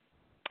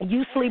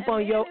 You sleep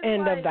on your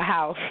end of the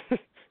house.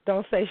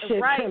 Don't say shit to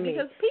me. Right,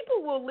 because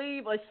people will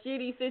leave a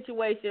shitty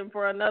situation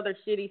for another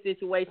shitty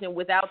situation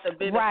without the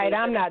benefit. Right,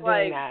 I'm not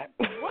doing that.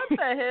 What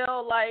the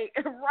hell? Like,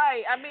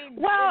 right, I mean.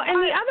 Well,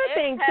 and the other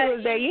thing, too,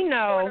 is that, you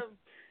know.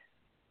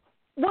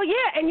 Well,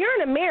 yeah, and you're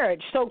in a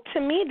marriage. So, to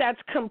me, that's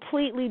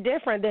completely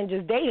different than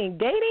just dating.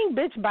 Dating,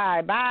 bitch,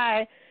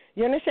 bye.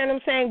 You understand what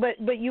I'm saying?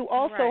 But you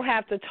also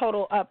have to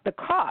total up the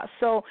cost.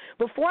 So,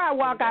 before I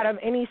walk out of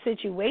any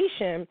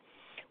situation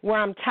where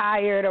I'm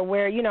tired or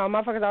where, you know,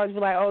 motherfuckers always be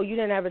like, oh, you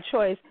didn't have a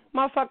choice.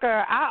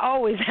 Motherfucker, I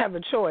always have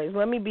a choice.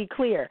 Let me be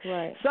clear.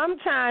 Right.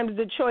 Sometimes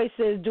the choice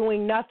is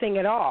doing nothing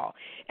at all.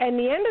 And at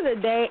the end of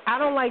the day, I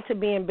don't like to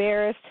be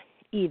embarrassed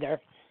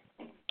either.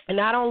 And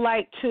I don't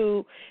like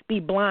to be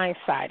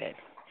blindsided.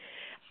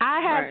 I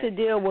have to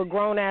deal with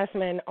grown-ass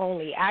men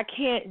only. I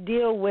can't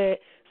deal with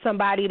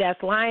somebody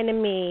that's lying to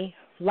me,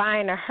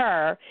 lying to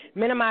her,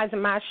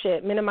 minimizing my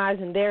shit,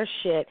 minimizing their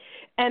shit.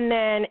 And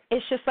then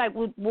it's just like,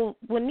 well,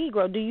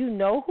 Negro, do you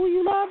know who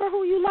you love or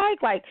who you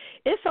like? Like,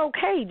 it's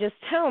okay. Just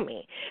tell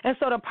me. And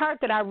so the part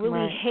that I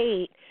really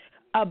hate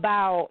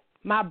about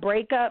my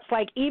breakups,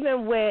 like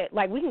even with,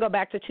 like we can go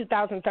back to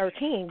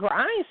 2013. Girl,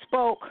 I ain't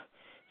spoke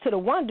to the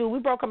one dude. We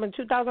broke up in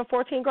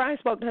 2014. Girl, I ain't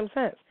spoke to him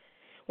since.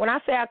 When I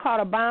say I caught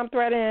a bomb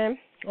threat in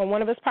on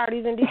one of his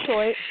parties in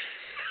Detroit,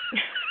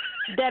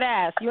 dead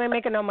ass, you ain't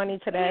making no money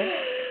today.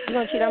 You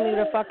gonna cheat on me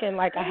with a fucking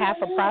like a half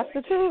a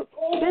prostitute?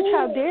 Bitch,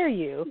 how dare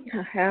you?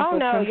 Oh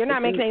no, you're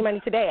not making any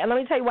money today. And let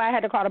me tell you why I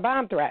had to call a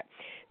bomb threat.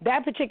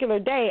 That particular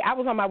day, I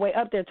was on my way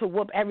up there to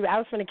whoop everybody. I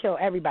was going to kill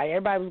everybody.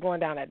 Everybody was going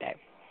down that day.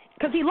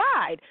 Because he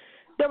lied.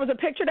 There was a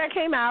picture that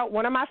came out.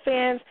 One of my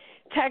fans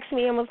texted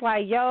me and was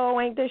like, yo,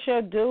 ain't this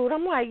your dude?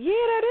 I'm like, yeah,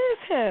 that is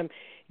him.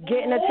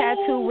 Getting a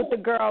tattoo with the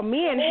girl.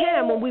 Me and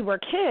him, when we were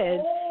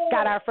kids,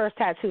 got our first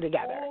tattoo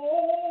together.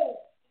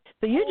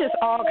 So you're just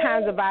all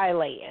kinds of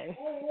violating.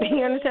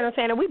 You understand what I'm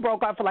saying? And we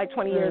broke up for like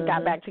 20 years,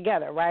 got back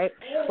together, right?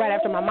 Right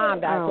after my mom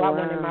died, so I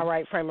wasn't in my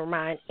right frame of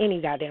mind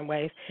any goddamn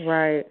ways.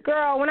 Right.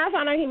 Girl, when I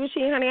found out he was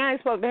cheating, honey, I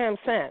ain't spoke to him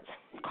since.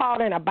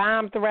 Called in a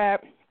bomb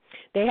threat.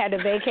 They had to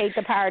vacate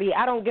the party.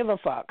 I don't give a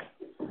fuck.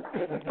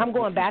 I'm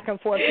going back and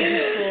forth to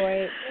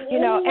Detroit. You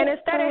know, and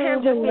instead of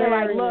him just being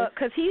like, look,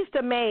 because he used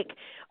to make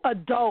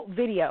adult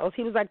videos.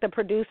 He was like the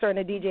producer and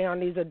the DJ on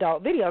these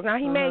adult videos. Now,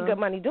 he made good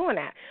money doing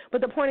that. But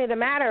the point of the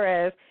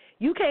matter is,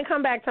 you can't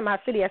come back to my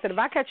city. I said, if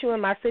I catch you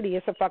in my city,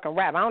 it's a fucking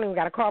rap. I don't even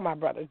got to call my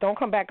brothers. Don't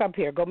come back up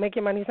here. Go make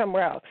your money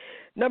somewhere else.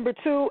 Number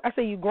two, I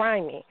said, you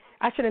grind me.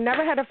 I should have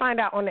never had to find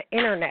out on the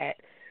internet,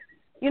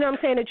 you know what I'm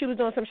saying, that you was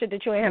doing some shit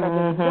that you ain't had no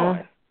business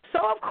doing. So,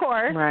 of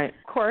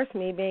course,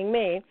 me being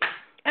me,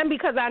 and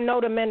because I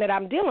know the men that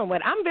I'm dealing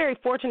with, I'm very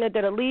fortunate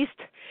that at least,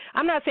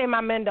 I'm not saying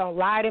my men don't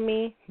lie to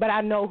me, but I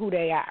know who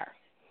they are,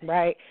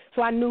 right?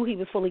 So I knew he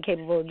was fully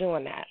capable of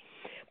doing that.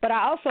 But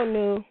I also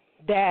knew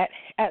that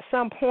at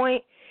some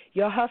point,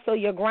 your hustle,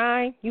 your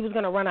grind, you was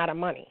going to run out of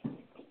money,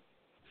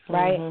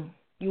 right?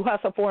 You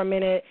hustle for a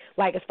minute,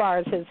 like as far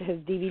as his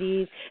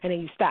DVDs, and then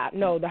you stop.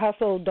 No, the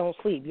hustle don't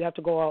sleep. You have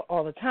to go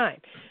all the time.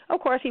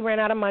 Of course, he ran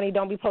out of money.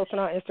 Don't be posting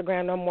on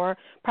Instagram no more.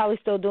 Probably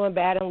still doing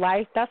bad in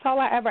life. That's all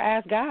I ever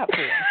asked God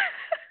for.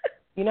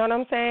 You know what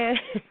I'm saying?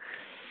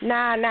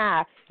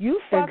 Nah. You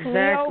fucked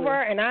me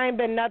over, and I ain't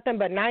been nothing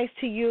but nice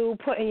to you,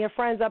 putting your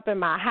friends up in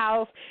my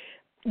house,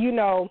 you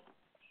know,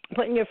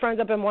 putting your friends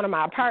up in one of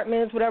my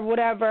apartments,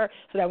 whatever,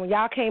 so that when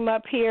y'all came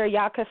up here,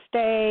 y'all could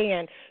stay.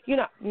 And, you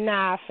know,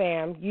 nah,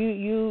 fam,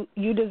 you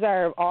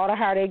deserve all the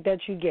heartache that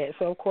you get.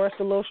 So, of course,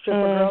 the little stripper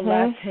girl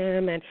left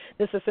him and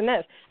this, and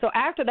this. So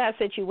after that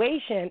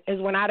situation is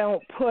when I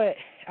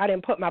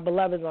didn't put my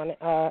beloveds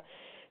on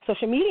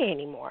social media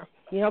anymore.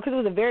 You know, because it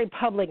was a very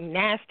public,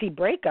 nasty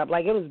breakup.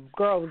 Like, it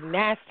was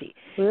nasty.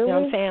 Really? You know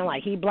what I'm saying?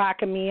 Like, he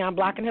blocking me, I'm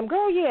blocking him.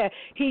 Girl, yeah,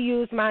 he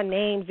used my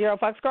name, Zero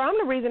Fucks. Girl, I'm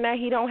the reason that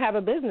he don't have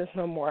a business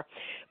no more.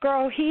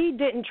 Girl, he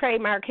didn't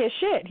trademark his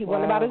shit. He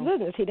went about his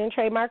business. He didn't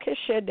trademark his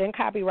shit, didn't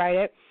copyright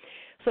it.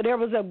 So there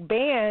was a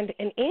band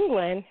in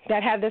England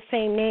that had the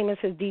same name as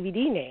his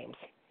DVD names.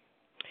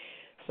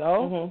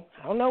 So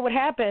I don't know what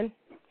happened,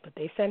 but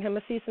they sent him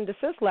a cease and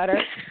desist letter.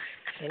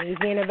 and he's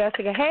being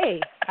investigated. Hey,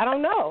 I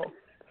don't know.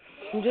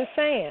 I'm just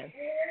saying.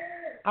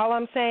 All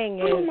I'm saying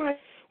is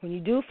when you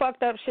do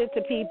fucked up shit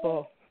to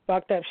people,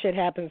 fucked up shit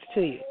happens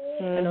to you.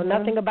 I know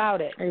nothing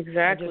about it.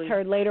 Exactly. I just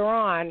heard later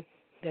on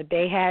that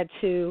they had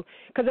to,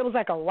 because it was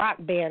like a rock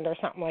band or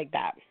something like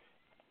that.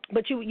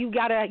 But you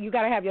gotta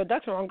have your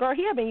ducks in a row. Girl,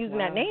 he had been using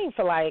that name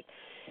for like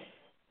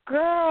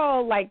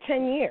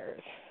 10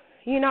 years.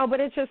 You know, but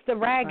it's just the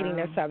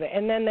raggediness of it.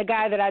 And then the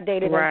guy that I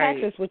dated in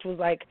Texas, which was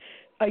like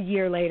a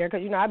year later,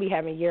 because, you know, I be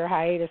having year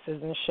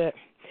hiatuses and shit.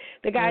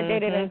 The guy I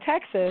dated in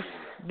Texas,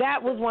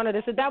 that was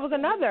that was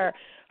another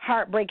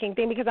heartbreaking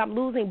thing because I'm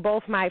losing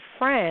both my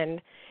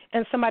friend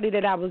and somebody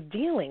that I was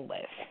dealing with.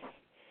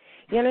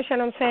 You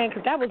understand what I'm saying?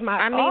 Because that was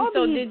my,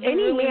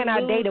 any man I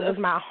dated was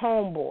my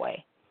homeboy.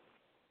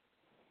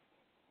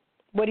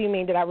 What do you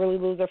mean? Did I really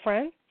lose a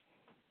friend?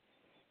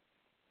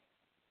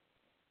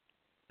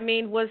 I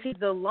mean, was he,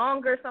 the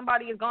longer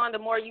somebody is gone, the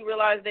more you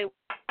realize they were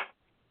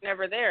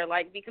never there.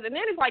 Like, because, and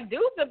then it's like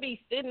dudes will be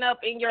sitting up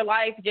in your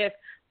life just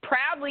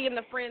proudly in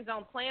the friend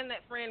zone, playing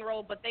that friend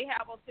role, but they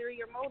have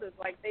ulterior motives.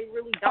 Like, they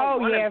really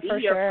don't want to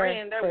be your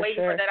friend. They're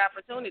waiting for that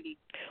opportunity.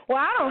 Well,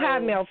 I don't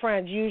have male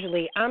friends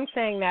usually. I'm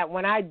saying that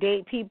when I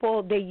date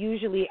people, they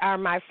usually are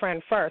my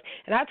friend first.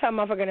 And I tell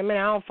motherfucker in a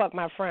minute, I don't fuck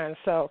my friends.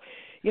 So,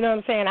 you know what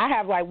I'm saying? I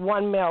have like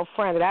one male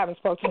friend that I haven't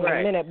spoken to in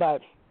a minute,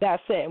 but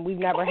that's it, and we've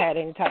never had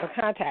any type of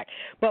contact.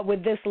 But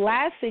with this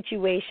last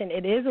situation,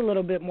 it is a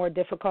little bit more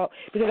difficult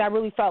because I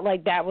really felt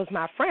like that was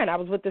my friend. I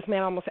was with this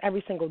man almost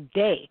every single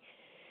day.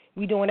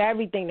 We doing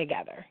everything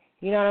together.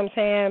 You know what I'm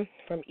saying?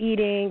 From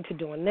eating to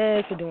doing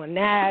this to doing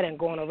that and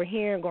going over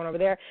here and going over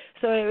there.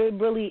 So it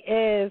really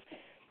is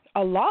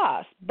a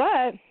loss.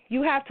 But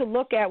you have to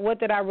look at what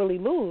did I really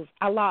lose?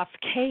 I lost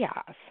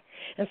chaos.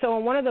 And so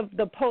in one of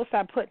the posts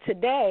I put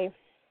today,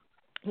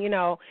 you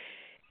know,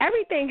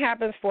 everything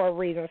happens for a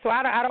reason, so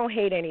I don't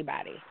hate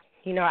anybody.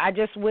 You know, I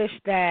just wish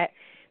that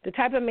the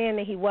type of man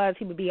that he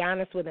would be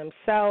honest with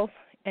himself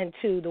and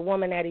to the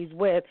woman that he's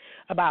with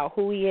about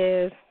who he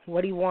is,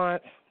 what he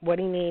wants, what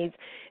he needs,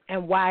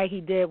 and why he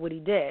did what he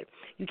did.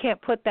 You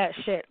can't put that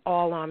shit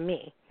all on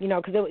me, you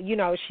know, because, you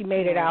know, she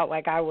made it out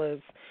like I was,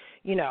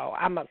 you know,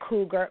 I'm a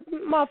cougar.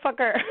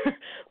 Motherfucker,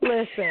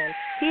 listen,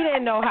 he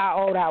didn't know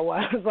how old I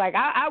was. Like,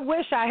 I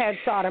wish I had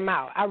sought him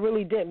out. I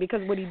really didn't,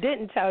 because what he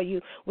didn't tell you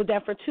was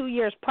that for 2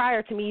 years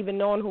prior to me even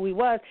knowing who he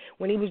was,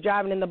 when he was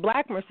driving in the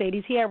black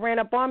Mercedes, he had ran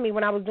up on me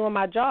when I was doing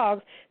my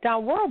jogs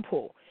down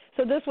Whirlpool.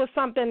 So this was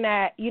something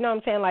that, you know what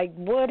I'm saying, like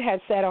Wood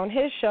had said on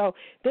his show,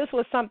 this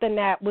was something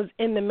that was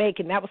in the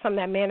making. That was something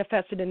that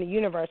manifested in the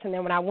universe. And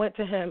then when I went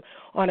to him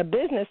on a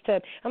business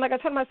tip, and like I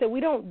told him, I said,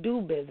 we don't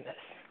do business.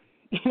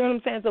 You know what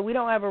I'm saying? So we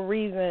don't have a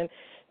reason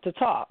to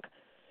talk.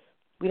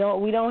 We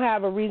don't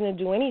have a reason to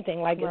do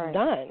anything. Like, it's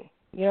done.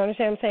 You know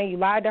what I'm saying? You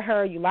lied to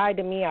her, you lied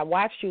to me, I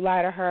watched you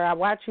lie to her, I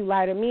watched you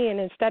lie to me, and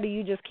instead of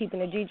you just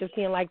keeping the G, just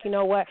being like, you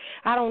know what,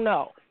 I don't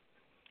know.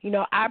 You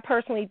know, I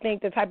personally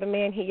think the type of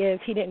man he is,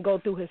 he didn't go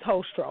through his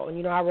whole stroll. And,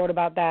 you know, I wrote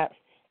about that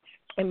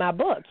in my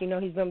book. You know,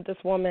 he's been with this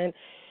woman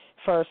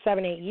for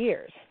 7-8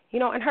 years. You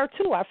know, and her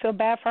too. I feel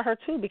bad for her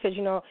too because,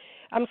 you know,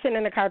 I'm sitting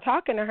in the car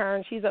talking to her,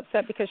 and she's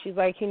upset because she's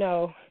like, you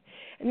know,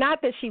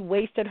 not that she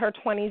wasted her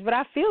 20s, but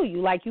I feel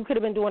you. Like, you could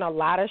have been doing a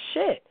lot of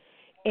shit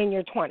in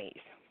your 20s.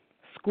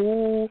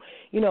 School,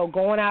 you know,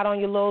 going out on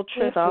your little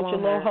trips with your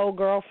little hoe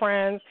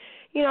girlfriends.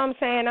 You know what I'm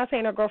saying? Not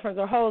saying her girlfriends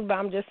are hoes, but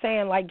I'm just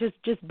saying, like, just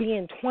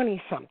being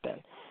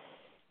 20-something.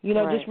 You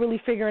know, just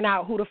really figuring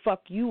out who the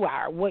fuck you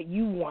are, what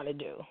you want to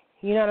do.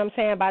 You know what I'm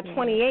saying? By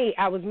 28,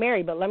 I was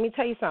married, but let me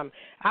tell you something.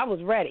 I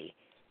was ready.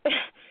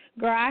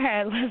 Girl, I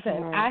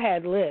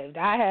had lived.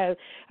 I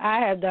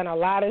had done a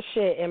lot of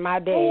shit in my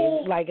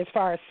days, like as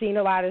far as seen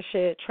a lot of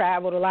shit,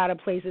 traveled a lot of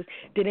places,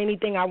 did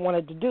anything I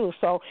wanted to do.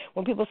 So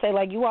when people say,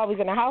 like, you always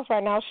in the house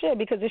right now, shit,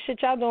 because the shit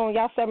y'all doing when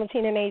y'all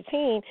 17 and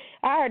 18,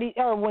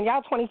 or when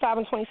y'all 25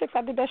 and 26,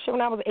 I did that shit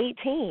when I was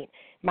 18.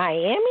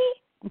 Miami?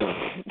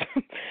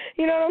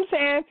 You know what I'm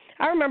saying?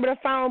 I remember the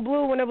Fountain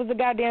Blue when it was a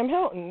goddamn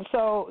Hilton.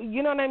 So,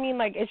 you know what I mean?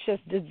 Like,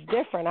 it's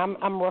different.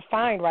 I'm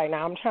refined right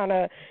now. I'm trying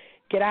to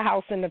get a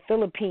house in the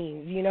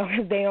Philippines, you know,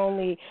 because they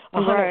only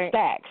 100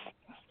 stacks,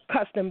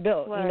 custom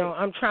built. You know,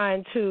 I'm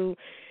trying to,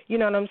 you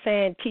know what I'm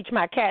saying, teach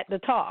my cat to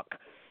talk.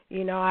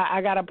 You know,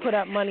 I got to put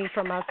up money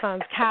for my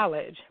son's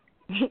college.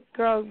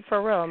 Girl,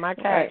 for real, my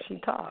cat, she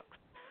talks.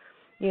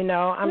 You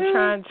know, I'm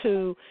trying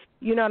to,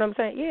 you know what I'm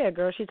saying? Yeah,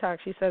 girl, she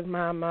talks. She says,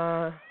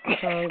 Mama, I'm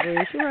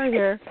hungry. She's right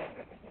here.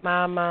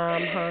 Mama,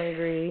 I'm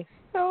hungry.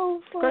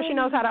 So funny. Girl, she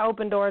knows how to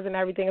open doors and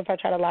everything. If I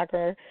try to lock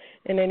her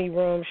in any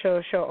room,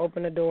 she'll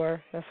open the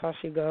door. That's how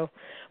she go.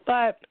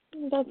 But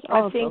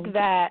I think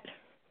that,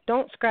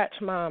 don't scratch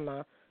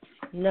Mama.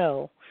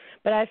 No.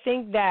 But I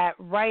think that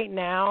right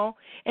now,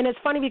 and it's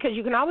funny because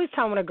you can always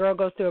tell when a girl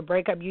goes through a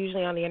breakup,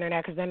 usually on the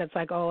internet, because then it's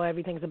like, oh,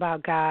 everything's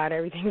about God,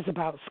 everything is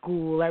about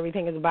school,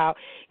 everything is about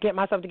getting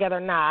myself together.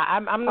 Nah,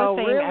 I'm not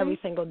saying every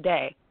single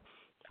day.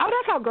 Oh,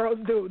 that's how girls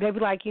do. They be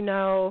like, you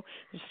know,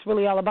 it's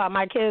really all about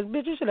my kids.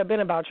 Bitch, it should have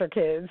been about your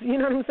kids. You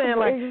know what I'm saying?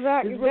 Like,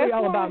 it's really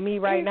all about me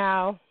right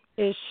now.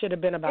 It should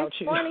have been about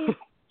you.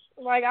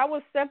 Like, I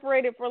was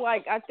separated for,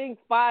 like, I think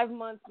 5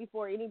 months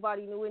before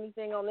anybody knew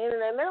anything on the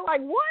internet. And they're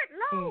like, what?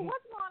 No,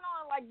 what's going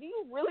on? Like, do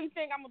you really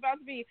think I'm about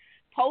to be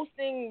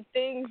posting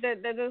things that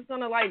is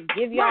going to, like,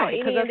 give y'all any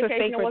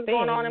indication of what's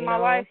going on in my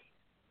life?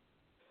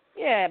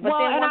 Yeah, but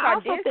then once I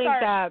did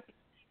start...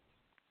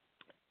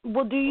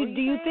 Well, do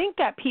you think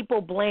that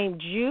people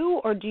blamed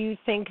you, or do you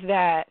think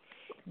that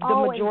the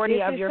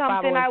majority of your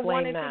followers blame them? This is something I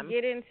wanted to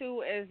get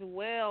into as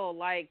well.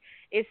 Like,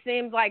 it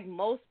seems like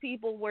most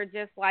people were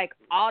just, like,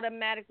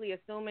 automatically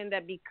assuming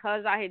that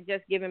because I had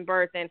just given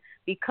birth and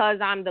because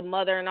I'm the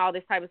mother and all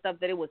this type of stuff,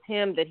 that it was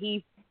him, that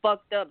he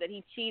fucked up, that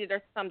he cheated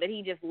or something, that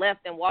he just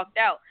left and walked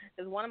out.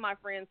 Because one of my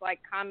friends, like,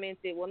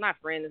 commented, well, not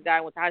friend, this guy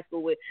I went to high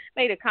school with,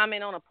 made a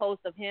comment on a post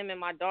of him and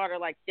my daughter,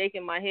 like,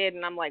 shaking my head,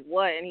 and I'm like,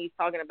 what? And he's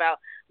talking about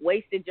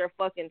wasted your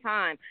fucking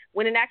time.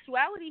 When in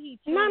actuality, he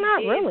truly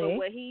did, really. But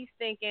what he's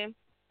thinking...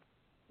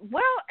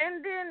 Well,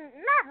 and then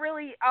not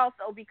really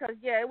also because,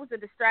 it was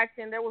a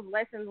distraction. There was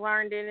lessons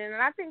learned in it,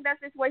 and I think that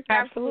situation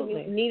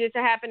absolutely needed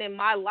to happen in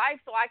my life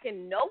so I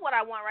can know what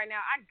I want right now.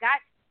 I got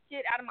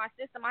shit out of my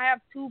system. I have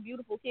 2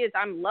 beautiful kids.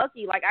 I'm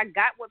lucky. Like, I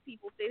got what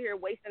people sit here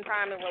wasting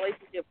time in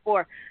relationships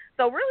for.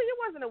 So really it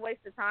wasn't a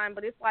waste of time,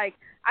 but it's like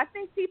I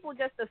think people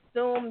just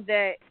assume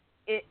that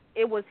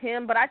it was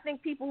him, but I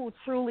think people who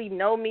truly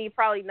know me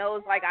probably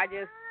knows, like, I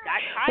just got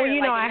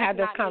tired. Well, I had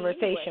this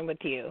conversation with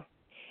you.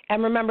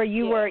 And remember,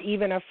 you were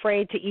even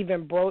afraid to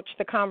even broach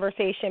the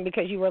conversation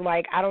because you were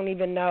like, I don't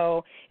even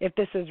know if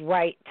this is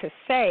right to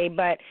say.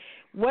 But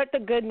what the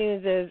good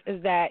news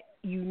is that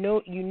you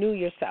knew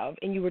yourself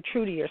and you were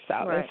true to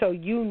yourself. Right. And so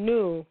you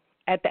knew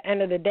at the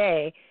end of the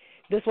day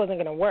this wasn't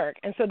going to work.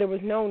 And so there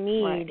was no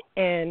need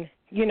in,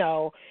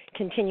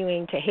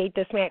 continuing to hate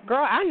this man.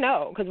 Girl, I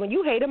know, because when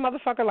you hate a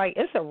motherfucker, like,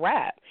 it's a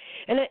wrap.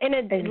 And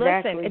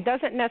listen, it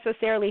doesn't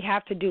necessarily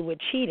have to do with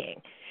cheating.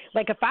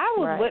 Like, if I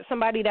was with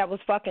somebody that was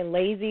fucking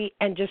lazy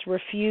and just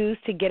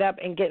refused to get up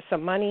and get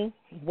some money,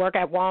 work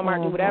at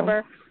Walmart, do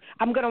whatever,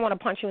 I'm going to want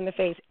to punch you in the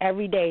face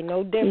every day,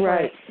 no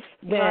different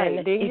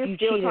than if you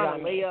cheated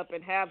on me. Lay up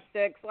and have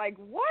sex. Like,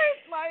 what?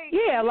 Like,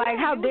 like,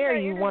 how dare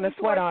you want to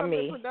sweat on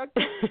me?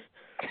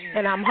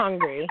 And I'm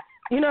hungry.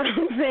 You know what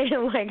I'm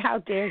saying? Like, how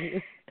dare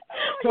you?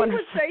 Want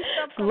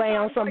to lay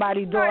on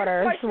somebody's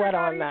daughter and sweat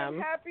on them.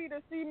 I'm happy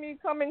to see me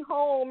coming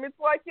home. It's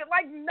like, you're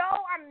like, no,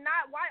 I'm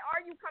not. Why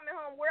are you coming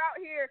home? We're out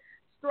here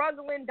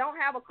struggling, don't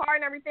have a car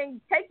and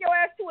everything. Take your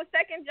ass to a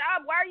second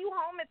job. Why are you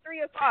home at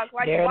 3 o'clock?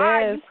 Like, there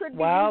why? It is. You could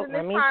be well, using this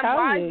let me time tell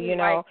wisely.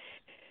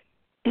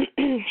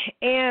 you,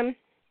 and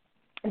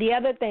the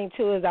other thing,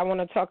 too, is I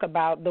want to talk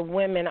about the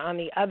women on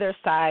the other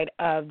side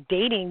of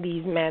dating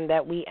these men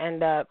that we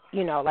end up,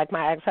 like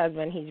my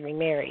ex-husband, he's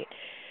remarried.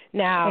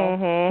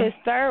 Now, his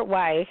third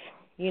wife,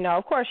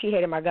 of course she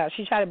hated my guts.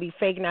 She tried to be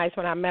fake nice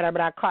when I met her,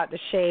 but I caught the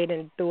shade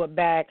and threw it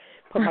back,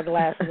 put my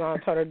glasses on,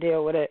 told her to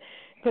deal with it.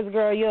 Because,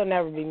 girl, you'll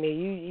never be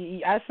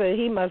me. I said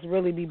he must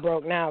really be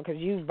broke now because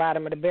you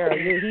bottom of the barrel.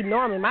 He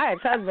normally, my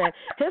ex-husband,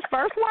 his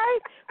first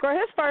wife,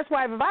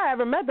 if I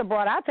ever met the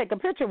broad, I'd take a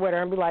picture with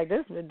her and be like,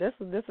 this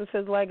is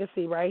his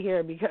legacy right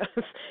here because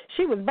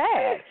she was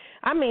bad.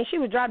 I mean, she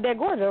was drop dead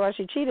gorgeous while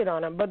she cheated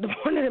on him. But the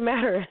point of the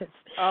matter is,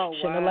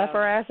 shouldn't have left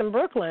her ass in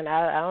Brooklyn.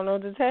 I don't know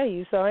what to tell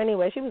you. So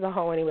anyway, she was a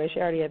hoe anyway. She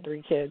already had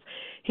 3 kids.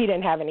 He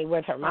didn't have any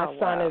with her. My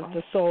son is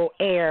the sole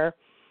heir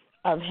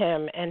of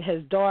him, and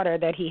his daughter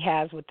that he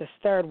has with this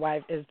third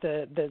wife is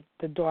the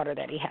daughter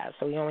that he has,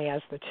 so he only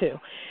has the 2.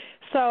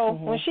 So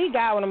when she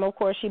got with him, of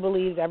course, she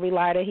believes every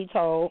lie that he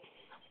told.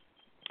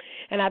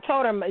 And I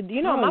told her, my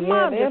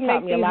mom just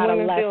taught me a lot of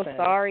lessons. Feel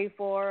sorry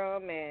for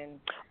him and.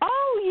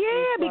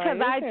 Oh yeah, because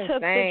I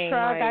took the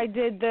truck, I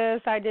did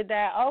this, I did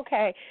that.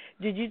 Okay,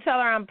 did you tell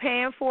her I'm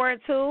paying for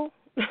it too?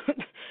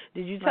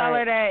 Did you tell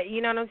her that,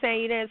 you know what I'm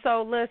saying, you didn't?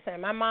 So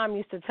listen, my mom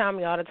used to tell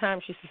me all the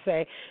time, she used to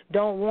say,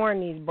 don't warn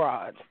these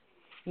broads.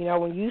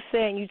 When you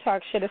say and you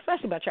talk shit,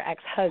 especially about your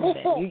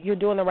ex-husband, you're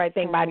doing the right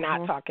thing by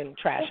not talking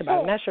trash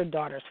about him. That's your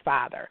daughter's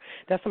father.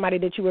 That's somebody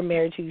that you were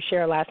married to. You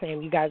share a last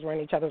name. You guys were in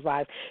each other's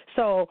lives.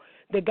 So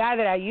the guy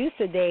that I used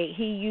to date,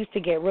 he used to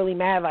get really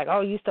mad, like,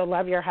 oh, you still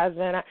love your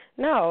husband?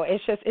 No,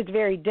 it's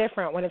very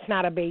different when it's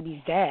not a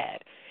baby's dad.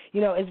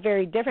 It's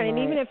very different. And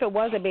even if it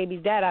was a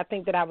baby's dad, I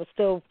think that I would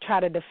still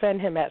try to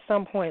defend him at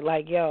some point,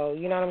 like, yo,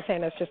 you know what I'm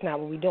saying? That's just not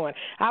what we're doing.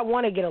 I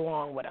want to get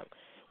along with him.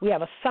 We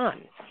have a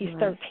son. He's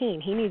 13.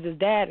 He needs his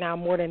dad now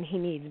more than he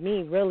needs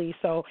me, really.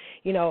 So,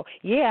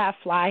 I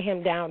fly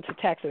him down to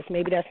Texas.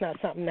 Maybe that's not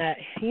something that,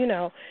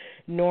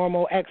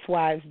 normal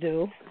ex-wives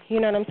do. You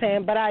know what I'm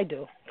saying? But I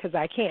do because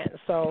I can.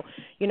 So,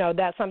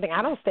 that's something.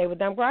 I don't stay with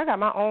them. Girl, I got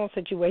my own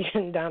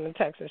situation down in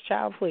Texas.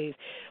 Child, please.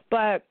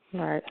 But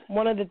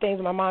one of the things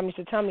my mom used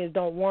to tell me is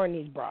don't warn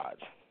these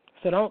broads.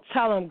 So don't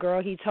tell them,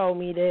 girl, he told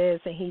me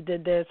this and he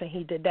did this and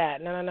he did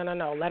that.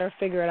 No. Let her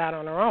figure it out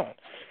on her own.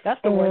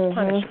 That's the worst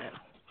punishment.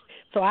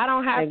 So I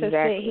don't have to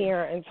Exactly. sit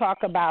here and talk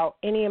about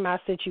any of my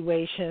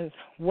situations,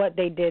 what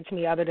they did to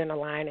me other than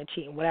lying and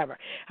cheating, whatever.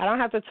 I don't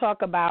have to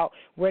talk about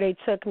where they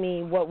took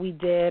me, what we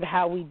did,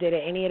 how we did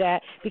it, any of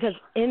that, because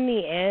in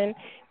the end,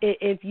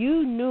 if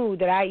you knew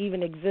that I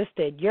even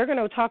existed, you're going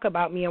to talk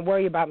about me and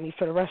worry about me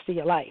for the rest of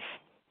your life.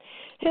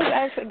 His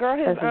ex girl,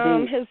 his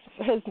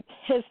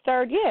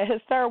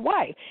third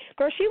wife.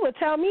 Girl, she would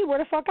tell me where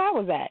the fuck I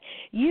was at.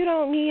 You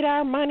don't need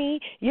our money.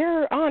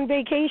 You're on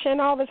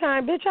vacation all the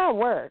time. Bitch, I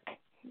work.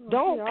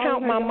 Don't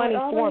count my money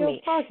for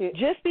me.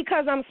 Just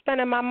because I'm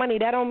spending my money,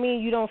 that don't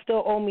mean you don't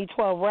still owe me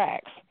 12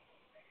 racks.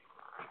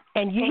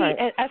 And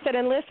and I said,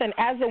 and listen,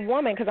 as a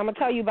woman, because I'm going to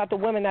tell you about the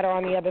women that are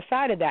on the other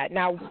side of that.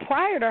 Now,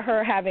 prior to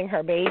her having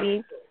her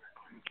baby,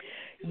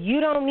 you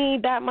don't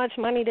need that much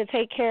money to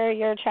take care of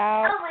your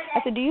child.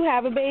 I said, do you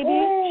have a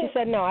baby? She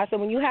said, no. I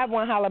said, when you have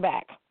one, holler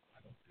back.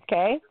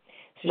 Okay?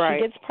 So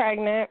she gets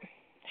pregnant.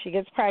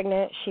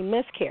 She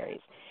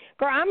miscarries.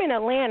 Girl, I'm in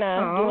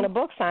Atlanta doing a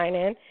book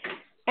signing.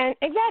 And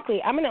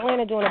exactly, I'm in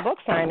Atlanta doing a book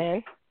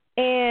signing,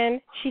 and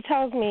she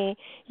tells me,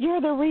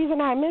 you're the reason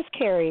I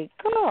miscarried.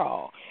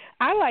 Girl,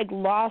 I,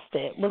 lost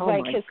it.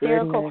 Was,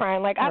 hysterical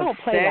crying. I don't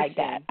play like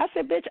that. I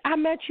said, bitch, I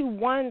met you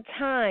one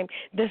time,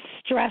 the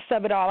stress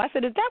of it all. I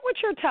said, is that what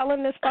you're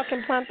telling this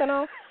fucking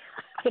Plantano?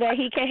 So that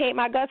he can hate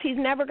my guts? He's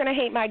never going to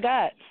hate my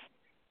guts.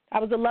 I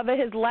was the love of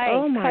his life.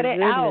 Cut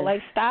it out.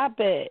 Stop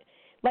it.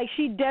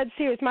 She dead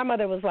serious. My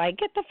mother was like,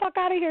 get the fuck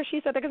out of here.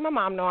 She said that because my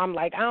mom know I'm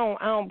like, I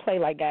don't play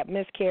like that.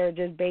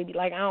 Miscarriages, baby,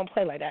 I don't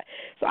play like that.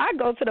 So I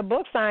go to the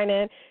book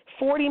signing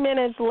 40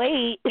 minutes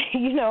late,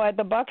 at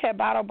the Buckhead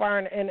Bottle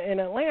Barn in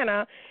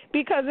Atlanta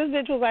because this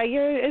bitch was like,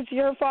 it's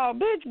your fault.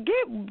 Bitch,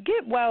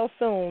 get well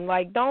soon.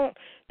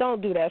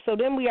 Don't do that. So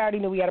then we already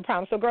knew we had a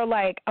problem. So girl,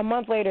 a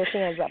month later, she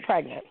ends up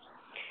pregnant.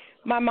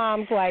 My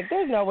mom's like,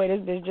 there's no way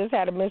this bitch just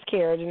had a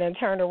miscarriage and then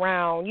turned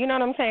around, you know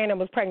what I'm saying, and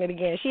was pregnant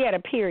again. She had a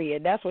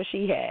period. That's what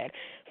she had.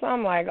 So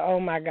I'm like, oh,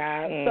 my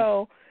God.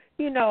 So,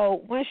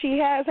 when she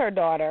has her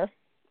daughter,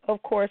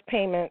 of course,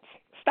 payments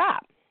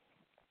stop.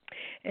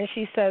 And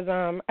she says,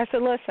 I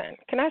said, listen,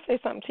 can I say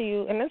something to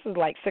you? And this is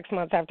 6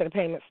 months after the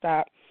payments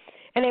stopped.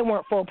 And they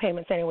weren't full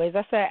payments anyways.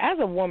 I said, as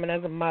a woman,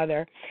 as a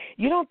mother,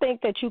 you don't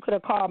think that you could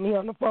have called me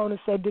on the phone and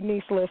said,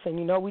 Denise,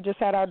 listen, we just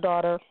had our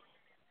daughter.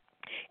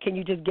 Can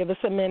you just give us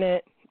a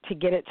minute to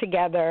get it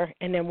together,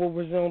 and then we'll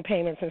resume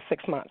payments in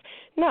 6 months?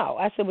 No.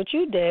 I said, what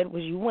you did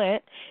was you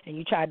went and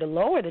you tried to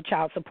lower the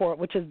child support,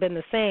 which has been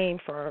the same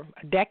for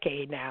a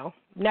decade now.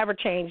 Never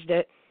changed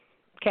it,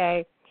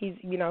 okay? He's,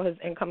 his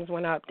incomes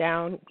went up,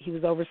 down. He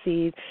was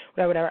overseas,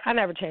 whatever. I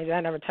never changed it.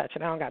 I never touched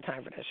it. I don't got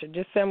time for that shit.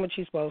 Just send what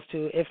you're supposed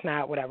to. If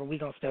not, whatever, we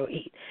going to still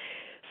eat.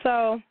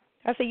 So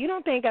I said, you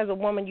don't think as a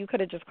woman you could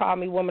have just called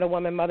me woman to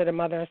woman, mother to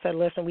mother, and said,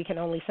 listen, we can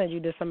only send you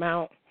this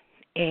amount?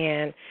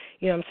 And,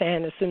 you know what I'm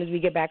saying, as soon as we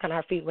get back on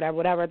our feet,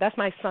 whatever. That's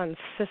my son's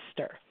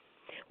sister.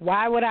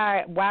 Why would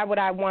I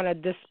want to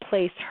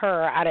displace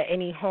her out of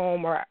any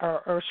home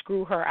or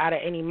screw her out of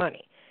any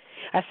money?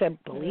 I said,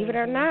 believe it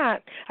or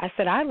not, I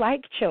said, I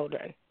like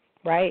children,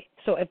 right?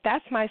 So if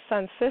that's my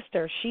son's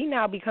sister, she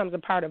now becomes a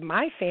part of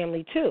my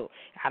family, too.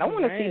 I don't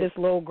want to see this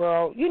little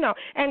girl,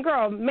 And,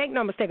 girl, make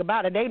no mistake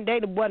about it, they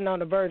wasn't on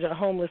the verge of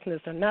homelessness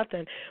or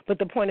nothing. But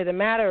the point of the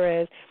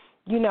matter is,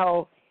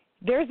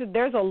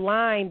 there's a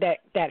line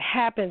that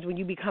happens when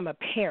you become a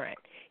parent.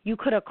 You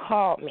could have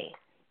called me,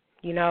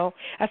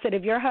 I said,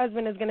 if your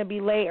husband is going to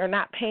be late or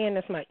not paying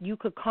this much, you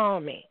could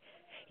call me.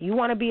 You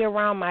want to be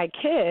around my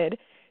kid,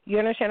 you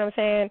understand what I'm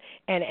saying?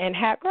 And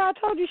girl, I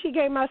told you she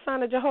gave my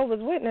son a Jehovah's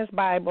Witness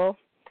Bible.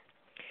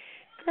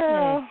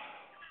 Girl,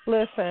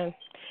 listen,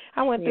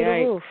 I went through the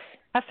roof.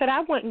 I said, I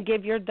wouldn't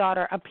give your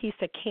daughter a piece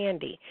of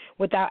candy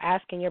without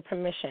asking your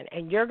permission.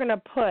 And you're going to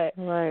put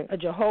a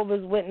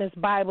Jehovah's Witness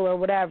Bible or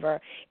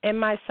whatever in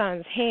my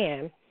son's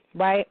hand,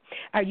 right?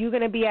 Are you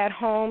going to be at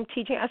home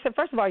teaching? I said,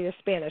 first of all, you're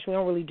Spanish. We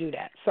don't really do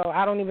that. So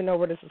I don't even know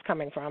where this is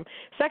coming from.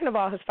 Second of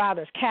all, his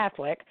father's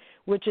Catholic,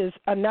 which is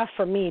enough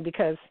for me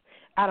because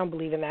I don't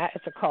believe in that.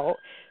 It's a cult.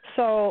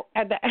 So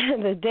at the end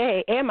of the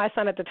day, and my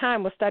son at the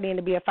time was studying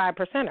to be a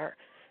 5%er.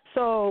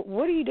 So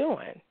what are you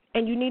doing?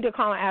 And you need to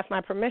call and ask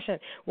my permission.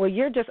 Well,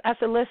 I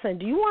said, listen,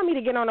 do you want me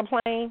to get on a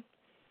plane?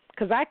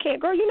 Because I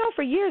can't. Girl,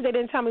 for years they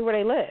didn't tell me where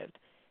they lived.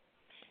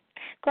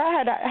 Girl,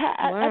 I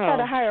tried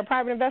to hire a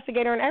private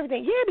investigator and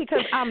everything. Yeah,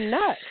 because I'm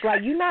nuts.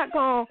 You're not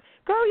going to,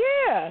 girl,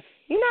 yeah.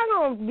 You're not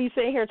going to be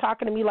sitting here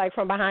talking to me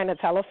from behind a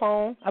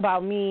telephone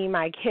about me,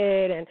 my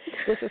kid, and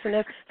this, and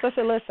this. So I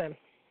said, listen,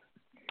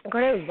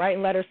 girl, they was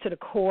writing letters to the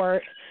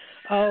court.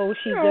 Oh,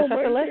 she's this.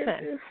 I said,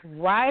 listen,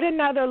 write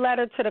another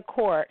letter to the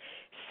court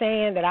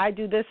saying that I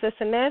do this,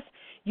 and this.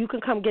 You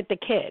can come get the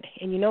kid.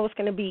 And you know what's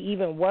going to be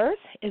even worse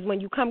is when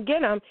you come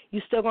get him,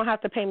 you still going to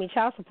have to pay me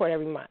child support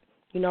every month.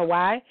 You know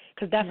why?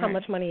 Because that's how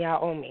much money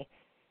y'all owe me.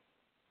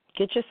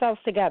 Get yourselves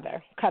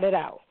together. Cut it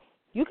out.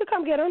 You could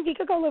come get him. He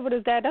could go live with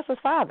his dad. That's his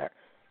father.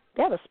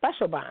 They have a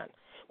special bond.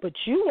 But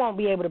you won't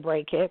be able to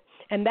break it.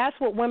 And that's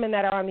what women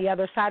that are on the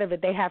other side of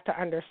it, they have to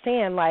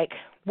understand.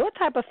 What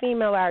type of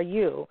female are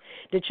you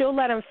that you'll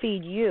let him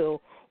feed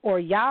you or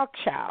y'all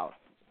child,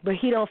 but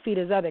he don't feed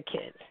his other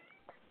kids.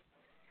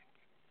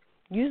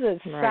 Use a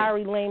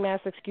sorry,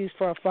 lame-ass excuse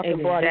for a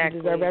fucking broad.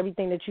 You deserve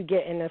everything that you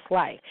get in this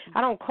life. I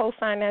don't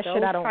co-sign that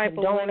shit. I don't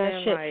condone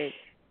that shit. Like,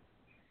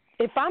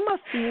 if I'm a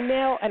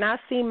female and I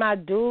see my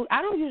dude,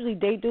 I don't usually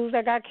date dudes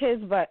that got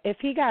kids, but if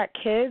he got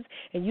kids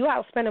and you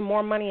out spending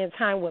more money and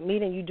time with me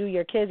than you do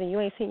your kids and you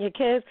ain't seen your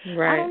kids,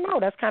 I don't know.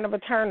 That's kind of a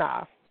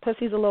turn-off.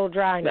 Pussy's a little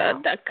dry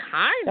now. That's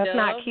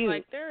not cute.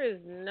 Like, there is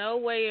no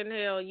way in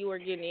hell you are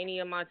getting any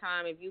of my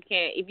time if you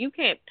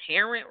can't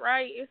parent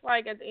right. It's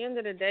like, at the end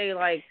of the day,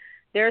 like,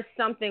 there's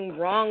something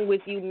wrong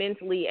with you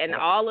mentally, and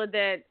all of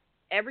that,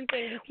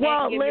 everything you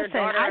can't give your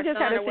daughter I just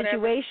had a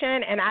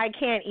situation, and I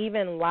can't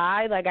even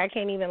lie. Like, I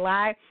can't even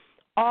lie.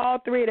 All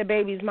three of the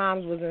baby's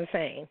moms was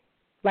insane.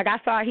 Like, I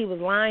thought he was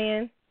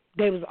lying.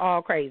 They was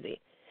all crazy.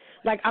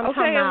 Like, I'm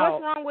talking and about,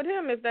 what's wrong with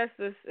him if that's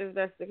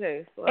the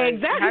case? Like,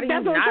 exactly.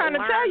 That's what I'm trying to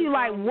tell you.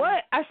 Like,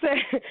 what?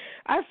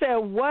 I said,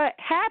 what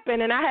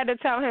happened? And I had to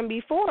tell him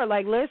before,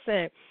 like,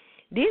 listen,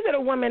 these are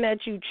the women that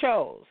you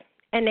chose.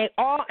 And they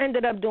all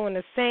ended up doing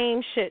the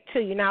same shit to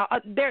you. Now,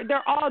 they're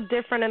all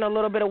different in a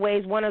little bit of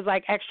ways. One is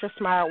like extra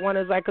smart. One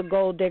is like a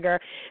gold digger.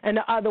 And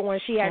the other one,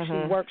 she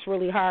actually works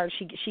really hard.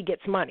 She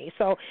gets money.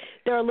 So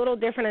they're a little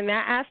different in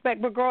that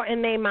aspect. But, girl,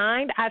 in their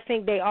mind, I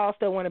think they all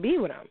still want to be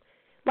with him.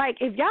 Like,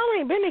 if y'all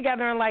ain't been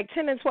together in like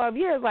 10 and 12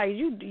 years, like,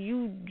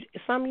 you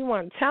something you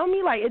want to tell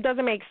me? Like, it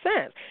doesn't make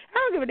sense. I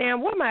don't give a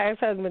damn what my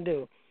ex-husband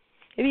do.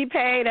 If he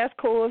pay, that's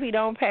cool. If he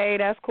don't pay,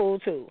 that's cool,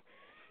 too.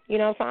 You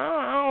know, so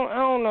I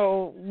don't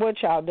know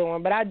what y'all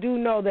doing, but I do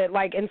know that,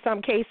 like, in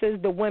some cases,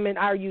 the women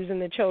are using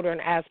the children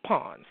as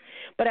pawns.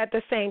 But at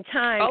the same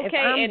time, if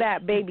I'm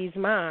that baby's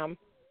mom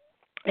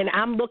and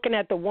I'm looking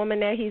at the woman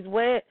that he's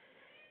with,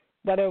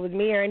 whether it was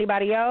me or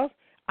anybody else,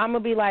 I'm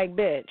going to be like,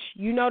 bitch,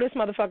 you know this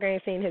motherfucker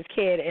ain't seen his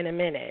kid in a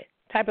minute.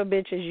 Type of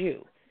bitch is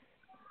you.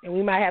 And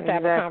we might have to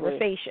have a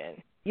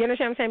conversation. You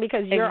understand what I'm saying?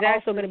 Because you're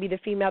also going to be the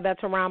female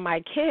that's around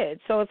my kids.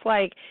 So it's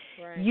like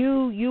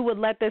you would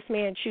let this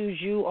man choose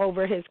you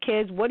over his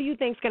kids. What do you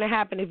think is going to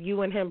happen if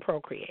you and him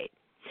procreate?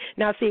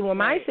 Now, see, when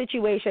my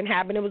situation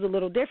happened, it was a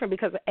little different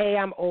because, A,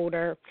 I'm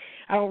older.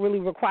 I don't really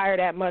require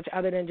that much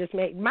other than just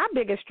my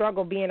biggest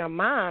struggle being a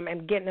mom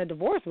and getting a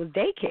divorce was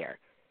daycare.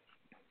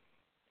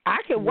 I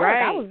could work.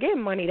 I was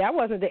getting money. That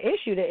wasn't the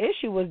issue. The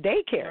issue was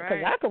daycare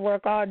because I could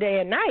work all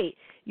day and night.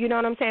 You know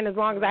what I'm saying? As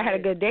long as I had a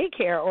good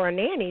daycare or a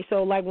nanny.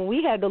 So, like, when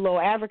we had the little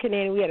African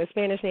nanny, we had a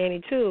Spanish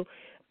nanny, too,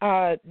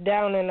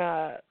 down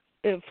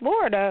in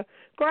Florida.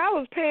 Girl, I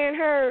was paying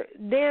her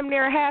damn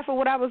near half of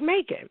what I was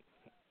making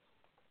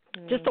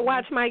just to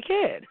watch my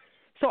kid.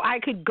 So I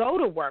could go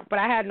to work, but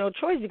I had no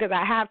choice because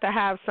I have to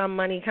have some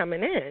money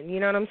coming in.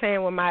 You know what I'm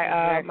saying? When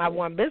my my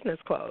one business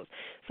closed.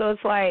 So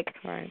it's like,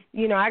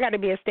 you know, I got to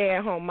be a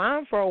stay-at-home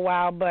mom for a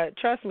while, but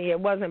trust me, it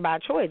wasn't by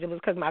choice. It was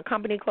because my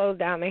company closed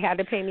down. They had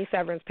to pay me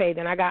severance pay.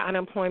 Then I got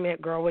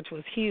unemployment, girl, which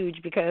was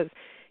huge because,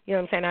 you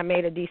know what I'm saying, I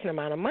made a decent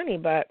amount of money,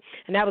 and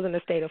that was in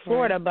the state of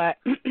Florida. But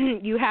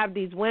you have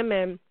these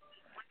women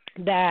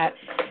that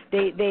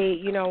they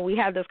you know, we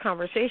have this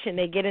conversation,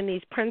 they get in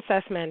these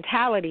princess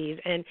mentalities,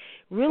 and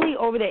really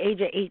over the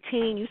age of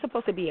 18, you're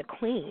supposed to be a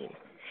queen.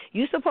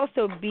 You're supposed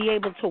to be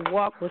able to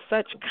walk with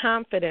such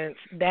confidence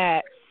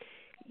that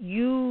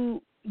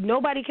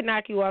nobody can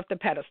knock you off the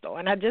pedestal.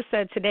 And I just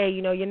said today,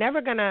 you know, you're never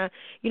going to,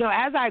 you know,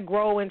 as I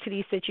grow into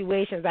these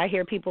situations, I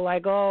hear people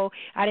like, oh,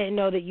 I didn't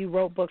know that you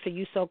wrote books or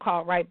you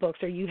so-called write books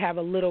or you have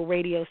a little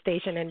radio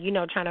station and, you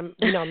know, trying to,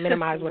 you know,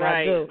 minimize what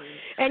I do.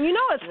 And, you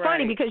know, it's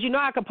funny because, you know,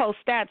 I could post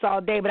stats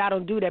all day, but I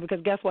don't do that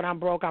because guess what? I'm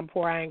broke, I'm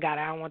poor, I ain't got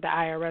it. I don't want the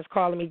IRS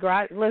calling me.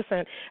 Girl,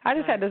 listen, I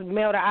just had to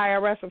mail the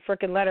IRS a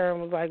freaking letter and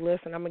was like,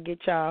 listen, I'm going to get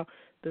y'all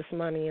this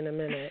money in a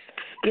minute.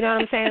 You know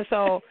what I'm saying?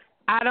 So,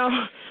 I don't,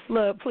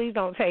 look, please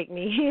don't take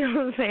me. You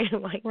know what I'm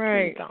saying? Like,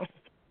 please don't.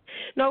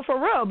 No,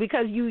 for real,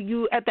 because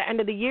you at the end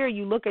of the year,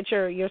 you look at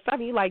your stuff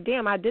and you're like,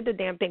 damn, I did the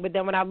damn thing. But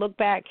then when I look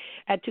back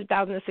at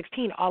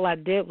 2016, all I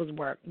did was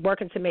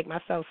working to make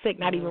myself sick,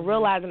 not even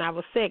realizing I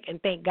was sick. And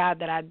thank God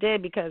that I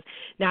did because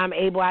now I'm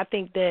able, I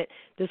think that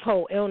this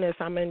whole illness,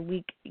 I'm in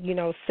week,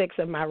 6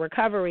 of my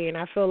recovery. And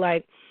I feel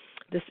like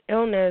this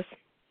illness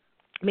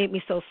made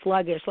me so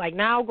sluggish. Like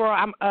now, girl,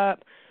 I'm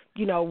up,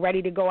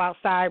 ready to go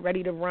outside,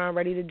 ready to run,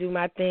 ready to do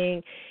my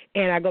thing.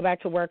 And I go back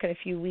to work in a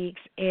few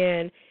weeks,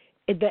 and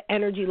the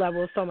energy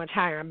level is so much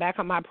higher. I'm back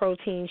on my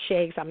protein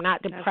shakes. I'm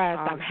not depressed.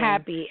 Awesome. I'm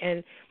happy.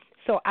 And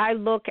so I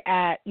look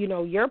at,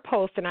 your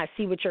post, and I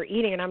see what you're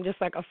eating, and I'm just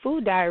like, a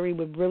food diary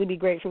would really be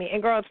great for me.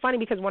 And, girl, it's funny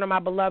because one of my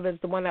beloveds,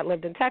 the one that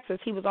lived in Texas,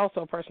 he was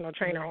also a personal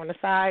trainer on the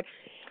side.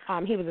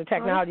 He was a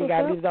technology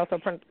guy, but he was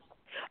also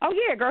Oh,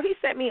 yeah, girl, he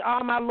sent me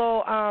all my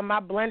little, my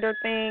blender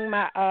thing,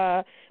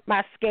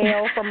 my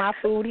scale for my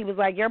food. He was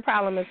like, your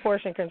problem is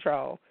portion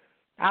control.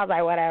 I was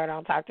like, whatever,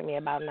 don't talk to me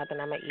about nothing.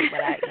 I'm going to eat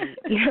what I eat.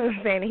 You know what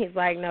I'm saying? And he's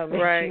like, no,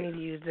 bitch, you need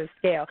to use this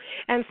scale.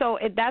 And so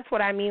that's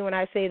what I mean when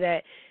I say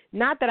that,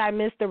 not that I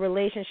miss the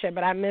relationship,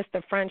 but I miss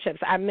the friendships.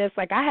 I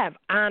have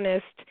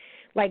honest,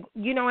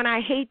 and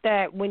I hate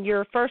that when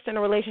you're first in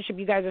a relationship,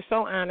 you guys are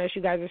so honest,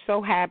 you guys are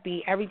so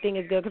happy, everything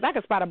is good, because I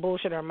can spot a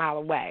bullshitter a mile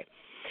away.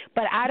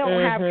 But I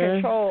don't have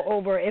control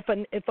over if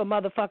a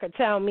motherfucker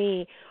tell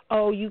me,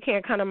 oh, you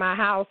can't come to my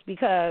house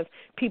because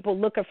people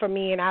looking for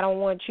me and I don't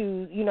want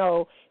you,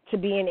 to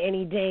be in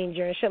any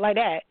danger and shit like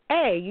that.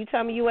 Hey, you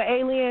tell me you an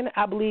alien,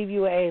 I believe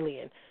you an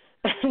alien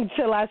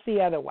until I see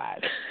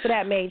otherwise. So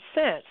that made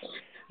sense.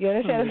 You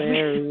understand?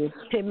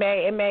 It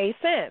made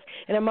sense.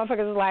 And the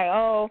motherfuckers was like,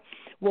 oh,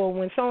 well,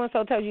 when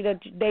so-and-so tells you that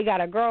they got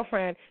a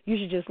girlfriend, you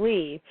should just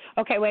leave.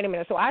 Okay, wait a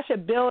minute. So I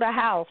should build a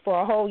house for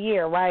a whole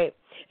year, right?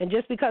 And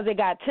just because it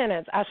got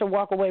tenants, I should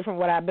walk away from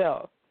what I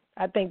built.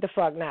 I think the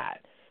fuck not.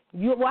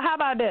 Well, how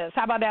about this?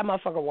 How about that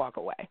motherfucker walk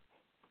away?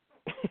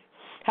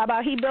 How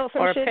about he built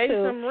some shit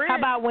too? How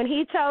about when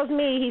he tells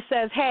me, he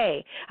says,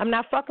 hey, I'm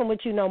not fucking with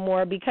you no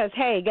more because,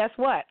 hey, guess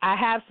what? I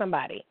have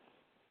somebody.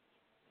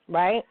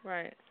 Right?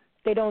 Right.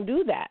 They don't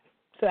do that.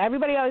 So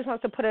everybody always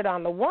wants to put it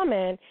on the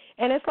woman,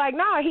 and it's like,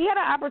 nah, he had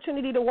an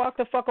opportunity to walk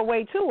the fuck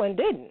away too and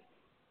didn't.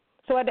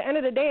 So at the end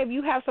of the day, if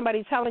you have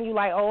somebody telling you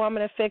like, oh, I'm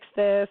going to fix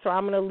this or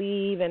I'm going to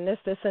leave and this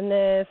and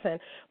this and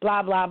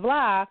blah, blah,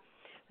 blah,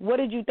 what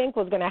did you think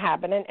was going to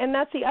happen? And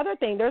that's the other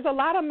thing. There's a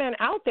lot of men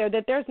out there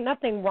that there's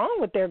nothing wrong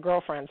with their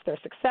girlfriends. They're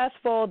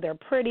successful, they're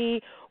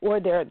pretty, or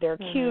they're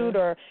cute,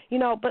 or,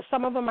 but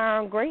some of them are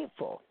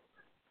ungrateful.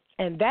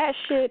 And that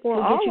shit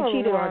will get you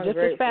cheated on just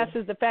as fast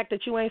as the fact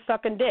that you ain't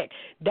sucking dick.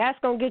 That's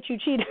going to get you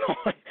cheated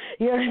on.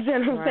 You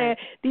understand what I'm saying?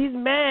 These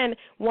men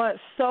want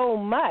so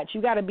much.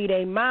 You got to be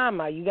their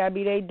mama. You got to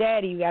be their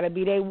daddy. You got to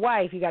be their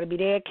wife. You got to be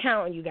their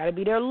accountant. You got to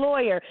be their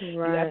lawyer. Right.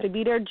 You have to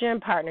be their gym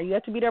partner. You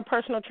have to be their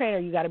personal trainer.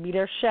 You got to be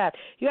their chef.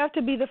 You have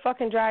to be the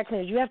fucking dry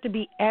cleaners. You have to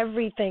be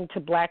everything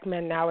to black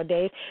men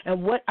nowadays.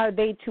 And what are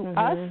they to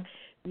us?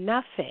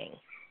 Nothing.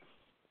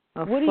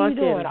 What are you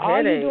doing? Headache.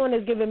 All you're doing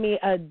is giving me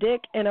a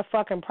dick and a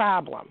fucking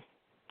problem.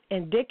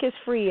 And dick is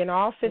free in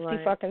all 50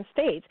 fucking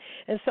states.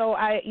 And so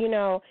I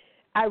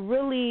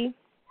really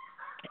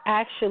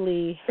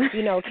actually,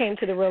 came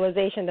to the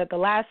realization that the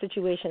last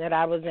situation that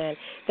I was in,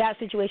 that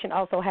situation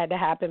also had to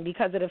happen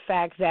because of the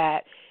fact that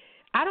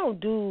I don't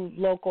do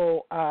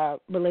local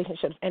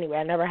relationships anyway.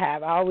 I never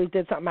have. I always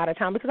did something out of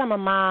town because I'm a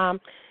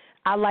mom.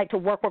 I like to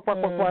work, and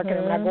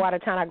then when I go out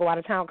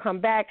of town,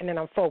 come back, and then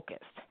I'm focused.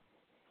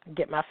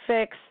 Get my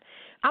fix.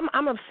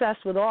 I'm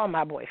obsessed with all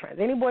my boyfriends.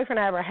 Any boyfriend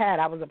I ever had,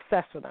 I was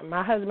obsessed with him.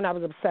 My husband, I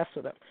was obsessed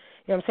with him.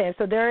 You know what I'm saying?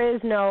 So there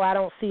is no, I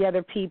don't see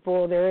other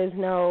people. There is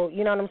no,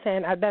 you know what I'm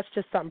saying? That's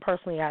just something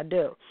personally I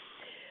do.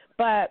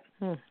 But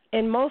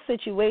in most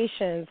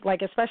situations,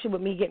 like especially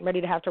with me getting ready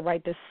to have to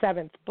write this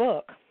 7th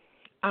book,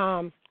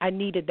 I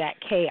needed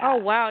that chaos. Oh,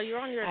 wow. You're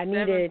on your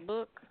 7th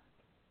book?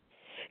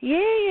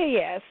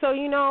 Yeah. So,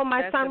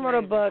 my That's son wrote a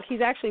amazing. book.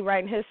 He's actually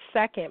writing his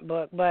 2nd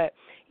book, but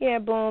yeah,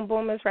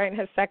 Boom is writing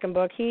his 2nd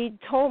book. He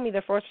told me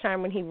the first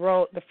time when he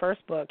wrote the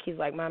first book, he's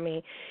like,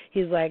 Mommy,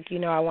 he's like,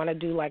 I want to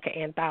do like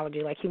an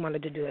anthology. Like he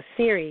wanted to do a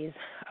series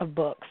of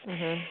books.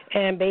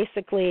 And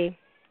basically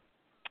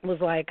was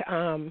like,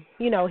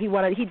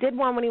 he did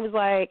one when he was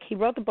like, he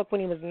wrote the book when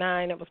he was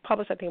 9. It was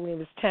published, I think, when he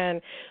was 10.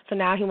 So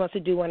now he wants to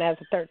do one as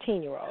a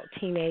 13-year-old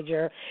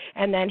teenager.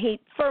 And then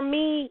for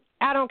me,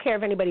 I don't care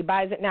if anybody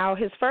buys it now.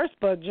 His first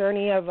book,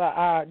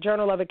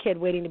 Journal of a Kid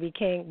Waiting to Be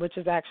King, which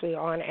is actually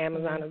on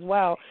Amazon as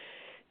well,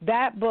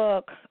 that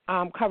book,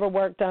 cover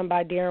work done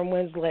by Darren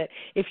Winslet.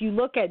 If you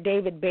look at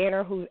David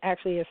Banner, who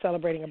actually is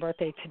celebrating a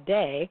birthday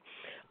today,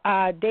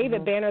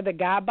 David Banner, the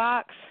God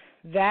Box,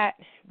 that,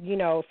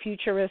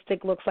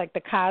 futuristic, looks like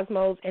the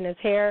cosmos in his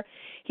hair,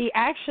 he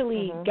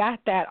actually got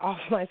that off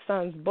my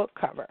son's book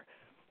cover.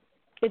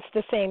 It's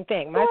the same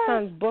thing. My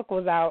son's book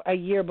was out a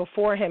year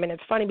before him, and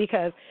it's funny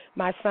because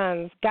my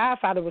son's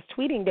godfather was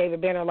tweeting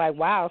David Banner like,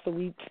 wow, so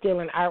we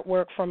stealing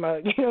artwork from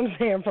a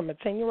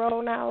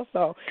 10-year-old now.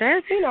 So,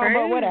 that's crazy.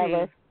 But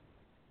whatever.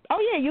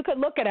 Oh, yeah, you could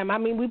look at him. I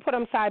mean, we put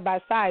them side by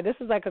side. This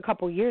is like a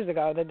couple years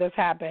ago that this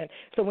happened.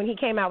 So when he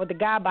came out with the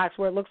God Box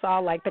where it looks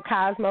all like the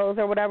cosmos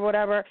or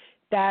whatever,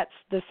 that's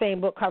the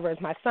same book cover as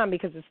my son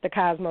because it's the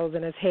cosmos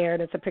in his hair,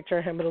 and it's a picture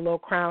of him with a little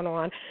crown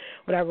on,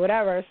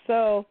 whatever.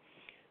 So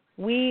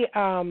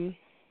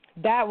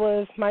that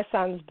was my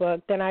son's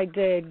book. Then I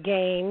did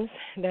Games.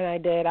 Then I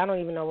don't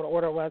even know what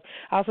order it was.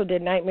 I also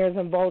did Nightmares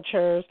and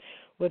Vultures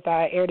with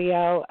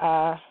Ariel,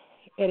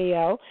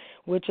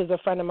 which is a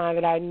friend of mine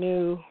that I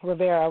knew,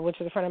 Rivera, which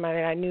is a friend of mine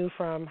that I knew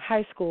from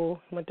high school,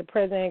 went to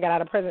prison, got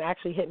out of prison,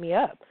 actually hit me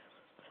up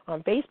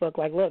on Facebook,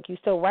 like, look, you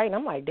still writing?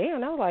 I'm like,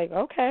 damn. I was like,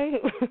 okay.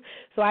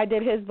 So I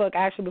did his book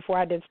actually before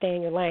I did Stay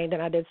in Your Lane.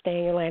 Then I did Stay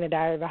in Your Lane, A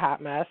Diary of a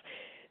Hot Mess.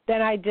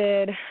 Then I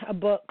did a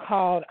book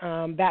called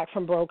Back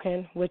from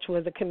Broken, which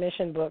was a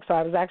commissioned book. So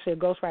I was actually a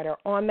ghostwriter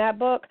on that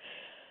book.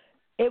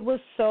 It was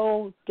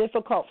so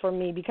difficult for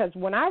me because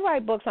when I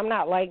write books, I'm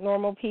not like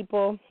normal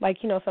people. Like,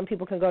 some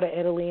people can go to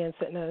Italy and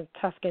sit in a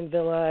Tuscan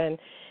villa. And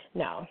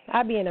no,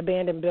 I'd be in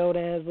abandoned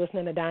buildings,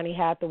 listening to Donny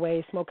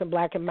Hathaway, smoking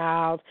Black and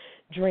Mild,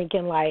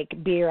 drinking like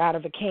beer out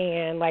of a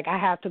can. Like I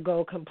have to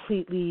go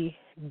completely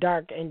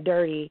dark and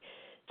dirty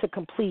to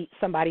complete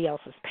somebody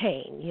else's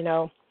pain,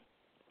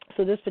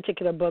 So this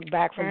particular book,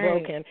 Back from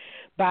Broken,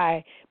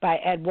 by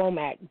Ed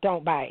Womack,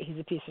 don't buy it. He's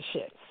a piece of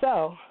shit.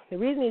 So the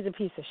reason he's a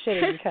piece of shit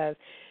is because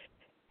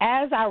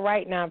as I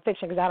write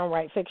nonfiction, because I don't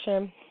write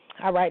fiction,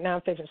 I write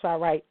nonfiction, so I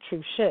write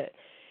true shit.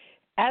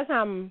 As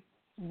I'm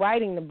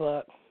writing the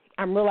book,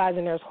 I'm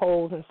realizing there's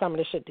holes in some of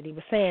the shit that he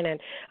was saying, and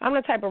I'm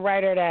the type of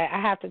writer that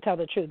I have to tell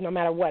the truth no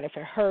matter what. If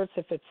it hurts,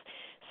 if it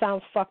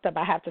sounds fucked up,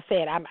 I have to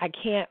say it. I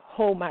can't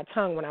hold my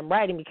tongue when I'm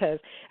writing because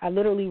I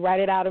literally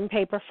write it out in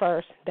paper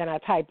first, then I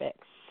type it.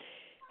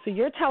 So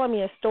you're telling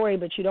me a story,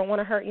 but you don't want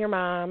to hurt your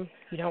mom,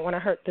 you don't want to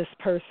hurt this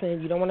person,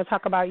 you don't want to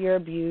talk about your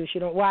abuse,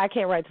 well, I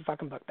can't write the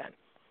fucking book then.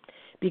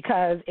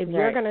 Because if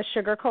you're going to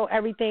sugarcoat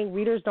everything,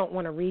 readers don't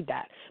want to read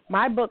that.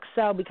 My books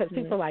sell because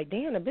people are like,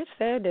 damn, the bitch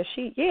said that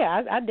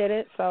I did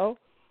it, so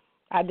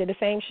I did the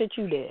same shit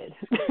you did.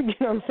 You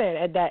know what I'm saying,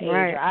 at that age.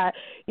 Or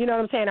you know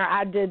what I'm saying, or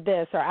I did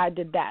this or I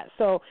did that.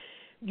 So,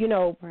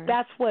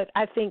 that's what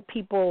I think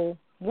people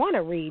want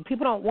to read.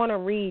 People don't want to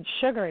read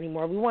sugar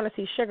anymore. We want to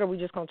see sugar, we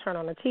just going to turn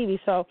on the TV.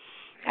 So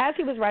as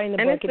he was writing the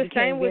book, it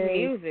became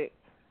very... And it's the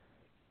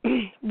same with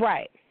music.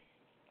 Right.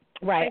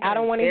 I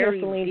don't want to hear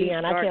Celine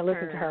Dion. I can't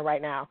listen to her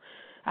right now.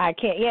 I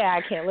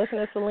can't listen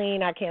to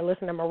Celine. I can't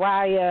listen to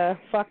Mariah.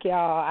 Fuck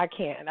y'all. I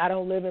can't. I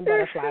don't live in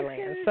butterfly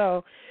land.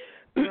 So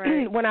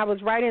when I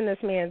was writing this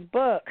man's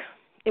book,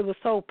 it was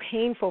so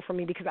painful for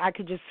me because I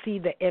could just see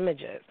the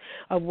images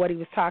of what he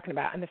was talking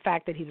about and the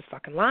fact that he was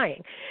fucking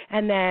lying.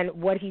 And then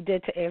what he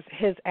did to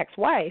his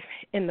ex-wife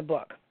in the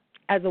book.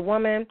 As a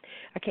woman,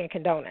 I can't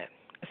condone it.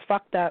 It's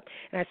fucked up.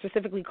 And I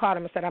specifically called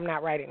him and said, I'm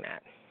not writing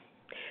that.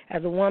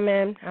 As a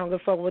woman, I don't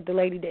give a fuck what the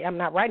lady did. I'm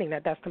not writing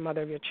that. That's the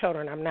mother of your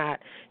children. I'm not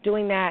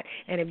doing that.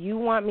 And if you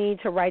want me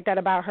to write that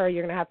about her,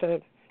 you're going to have to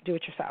do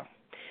it yourself.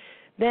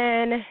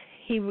 Then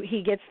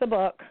he gets the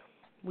book.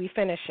 We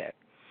finish it.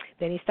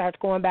 Then he starts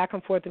going back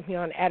and forth with me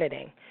on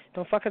editing.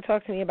 Don't fucking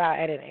talk to me about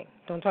editing.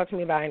 Don't talk to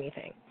me about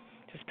anything.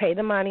 Just pay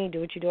the money, do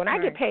what you do. And I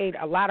get paid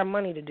a lot of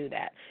money to do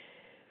that.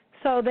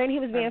 So then he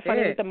was being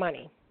funny with the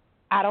money.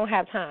 I don't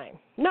have time.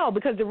 No,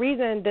 because the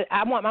reason that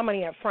I want my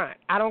money up front.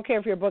 I don't care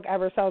if your book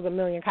ever sells 1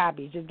 million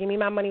copies. Just give me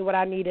my money what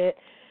I need it,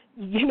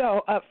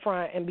 up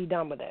front and be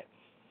done with it.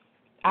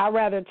 I'd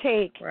rather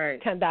take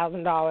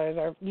 $10,000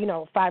 or,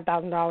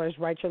 $5,000,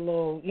 write your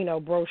little,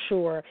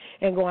 brochure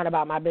and go on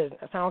about my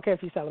business. I don't care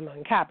if you sell 1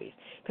 million copies.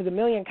 Because 1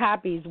 million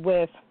copies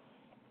with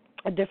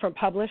a different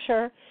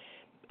publisher,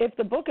 if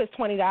the book is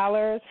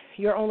 $20,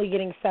 you're only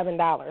getting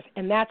 $7,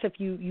 and that's if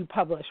you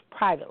publish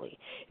privately.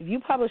 If you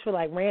publish with,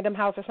 like, Random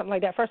House or something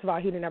like that, first of all,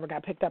 he never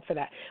got picked up for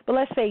that. But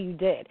let's say you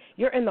did.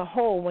 You're in the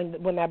hole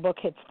when that book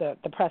hits the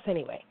press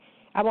anyway.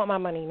 I want my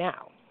money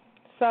now.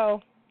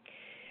 So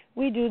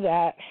we do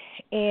that,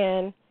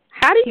 and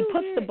he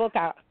puts the book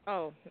out.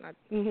 Oh,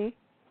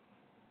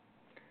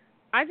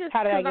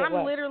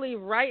 I'm literally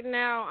right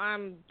now.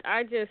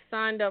 I just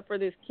signed up for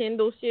this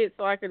Kindle shit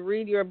so I could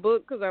read your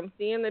book because I'm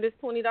seeing that it's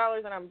 $20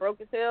 and I'm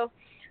broke as hell.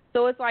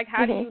 So it's like,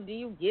 how do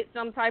you get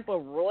some type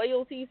of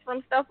royalties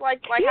from stuff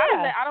like how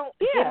does that? I don't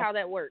get how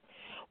that works.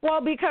 Well,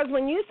 because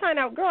when you sign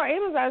up, girl,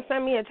 Amazon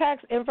sent me a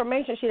tax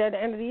information sheet at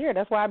the end of the year.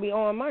 That's why I be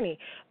owing money.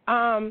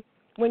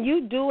 When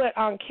you do it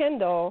on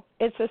Kindle,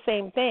 it's the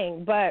same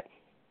thing,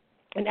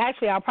 and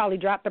actually, I'll probably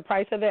drop the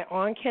price of it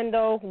on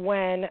Kindle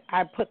when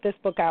I put this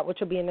book out, which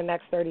will be in the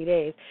next 30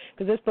 days,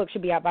 because this book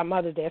should be out by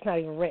Mother's Day. It's not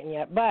even written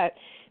yet, but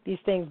these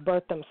things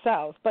birth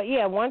themselves. But,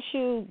 once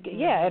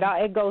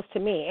it goes to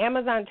me.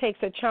 Amazon takes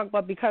a chunk,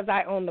 but because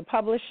I own the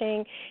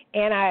publishing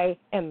and I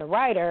am the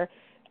writer,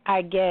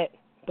 I get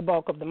the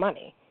bulk of the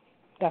money.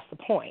 That's the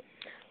point.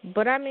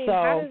 But, I mean,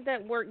 how does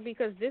that work?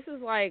 Because this is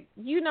like,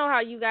 how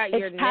you got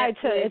your Netflix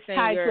it's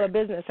tied to a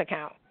business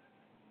account.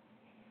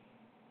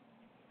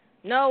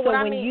 No, so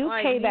when you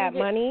pay that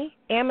money,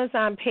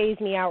 Amazon pays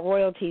me out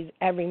royalties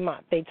every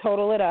month. They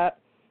total it up.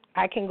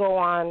 I can go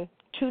on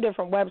 2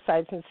 different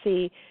websites and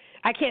see.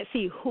 I can't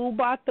see who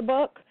bought the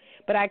book,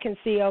 but I can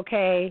see,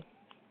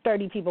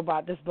 30 people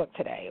bought this book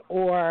today.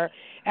 Or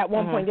at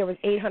one point there was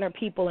 800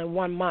 people in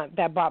 1 month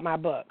that bought my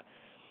book.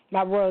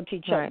 My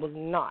royalty check was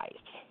nice.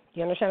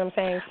 You understand what I'm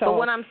saying? So, but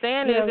what I'm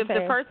saying is if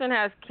the person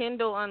has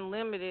Kindle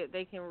Unlimited,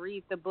 they can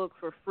read the book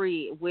for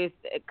free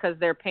because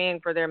they're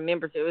paying for their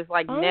membership. It's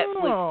like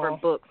Netflix for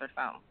books or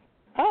something.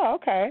 Oh,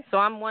 okay. So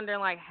I'm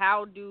wondering,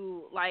 how do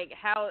you get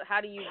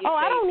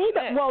I don't need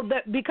that? Well,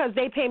 because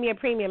they pay me a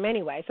premium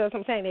anyway. So that's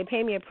what I'm saying. They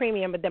pay me a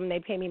premium, but then they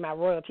pay me my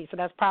royalty. So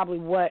that's probably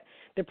what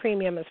the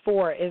premium is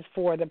for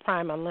the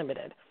Prime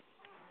Unlimited.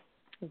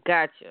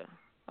 Gotcha.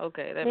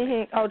 Okay, that makes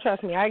sense. Oh,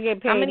 trust me, I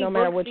get paid no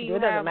matter what you do. It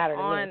doesn't matter to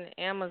me. On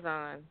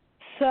Amazon?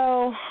 So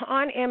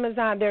on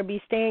Amazon, there would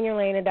be Stay in Your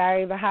Lane, A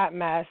Diary of a Hot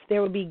Mess.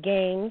 There would be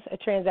games, a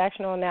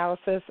transactional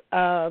analysis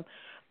of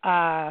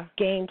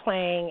game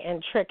playing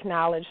and trick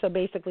knowledge. So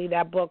basically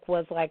that book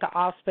was like an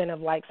offspin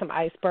of like some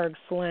Iceberg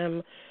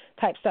Slim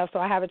type stuff. So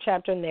I have a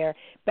chapter in there.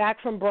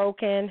 Back from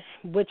Broken,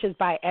 which is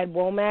by Ed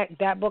Womack.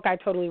 That book I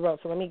totally wrote.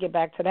 So let me get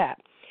back to that.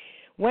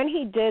 When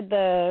he did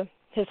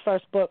his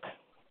first book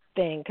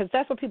thing, because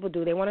that's what people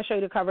do. They want to show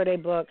you the cover of their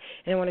book,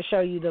 and they want to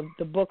show you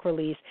the book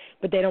release,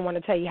 but they don't want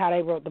to tell you how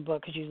they wrote the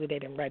book because usually they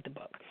didn't write the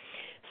book.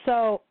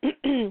 So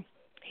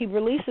he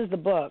releases the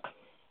book,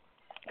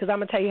 because I'm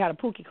going to tell you how the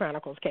Pookie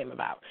Chronicles came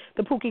about.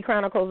 The Pookie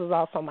Chronicles is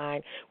also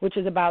mine, which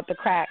is about the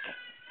crack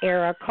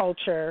era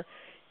culture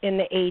in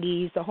the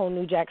 80s, the whole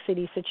New Jack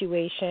City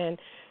situation,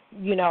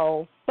 you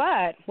know.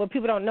 But what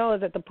people don't know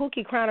is that the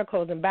Pookie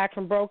Chronicles and Back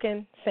from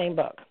Broken, same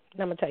book.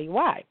 And I'm going to tell you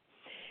why.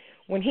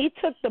 When he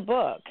took the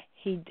book,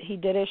 he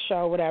did his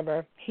show,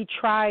 whatever, he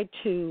tried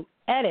to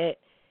edit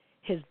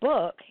his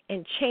book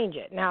and change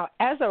it. Now,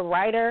 as a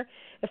writer,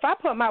 if I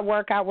put my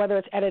work out, whether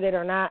it's edited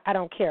or not, I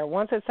don't care.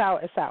 Once it's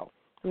out, it's out.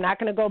 I'm not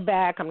going to go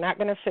back. I'm not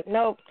going to fit.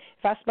 Nope.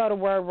 If I spelled a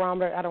word wrong,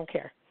 but I don't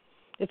care.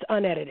 It's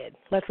unedited.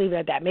 Let's leave it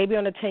at that. Maybe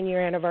on the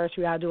 10-year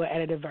anniversary, I'll do an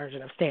edited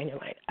version of Stay in Your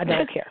Lane. I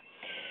don't care.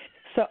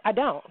 So I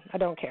don't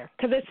care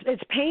because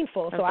it's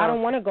painful. So I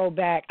don't want to go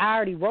back. I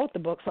already wrote the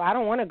book, so I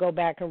don't want to go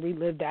back and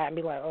relive that and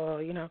be like, oh,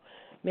 you know,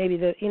 maybe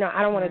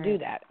I don't want to do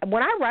that.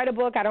 When I write a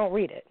book, I don't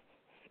read it.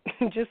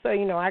 Just so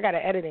you know, I got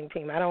an editing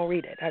team. I don't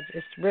read it.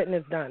 It's written,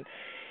 it's done.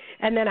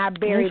 And then I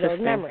bury those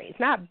memories.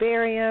 Not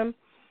bury them.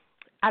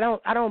 I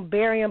don't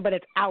bury them, but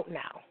it's out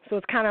now. So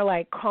it's kind of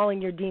like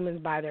calling your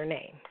demons by their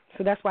name.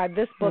 So that's why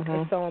this book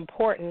is so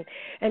important.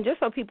 And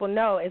just so people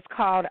know, it's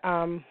called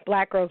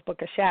Black Girl's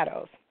Book of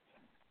Shadows.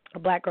 A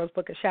Black Girl's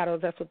Book of Shadows,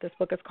 that's what this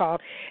book is called.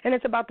 And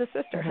it's about the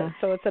sisterhood.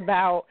 So it's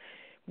about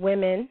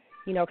women,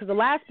 you know, because the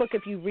last book,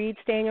 if you read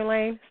Stay in Your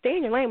Lane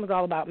was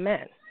all about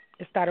men.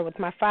 It started with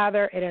my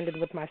father. It ended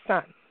with my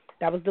son.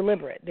 That was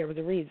deliberate. There was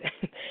a reason.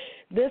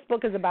 This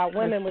book is about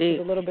women, which is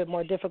a little bit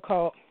more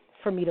difficult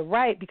for me to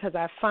write because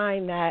I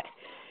find that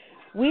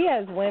we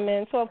as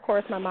women, so of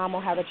course my mom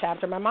will have a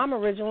chapter. My mom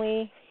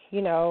originally,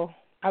 you know,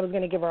 I was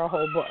going to give her a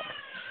whole book.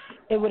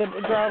 The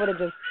girl would have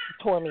just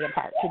tore me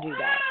apart to do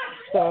that.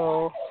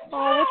 So,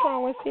 what's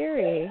wrong with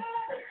Siri?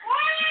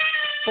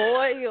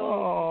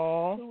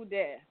 Spoiled to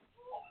death.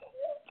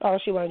 Oh,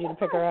 she wanted you to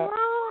pick her up.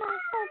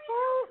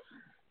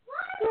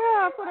 Yeah,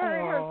 I put her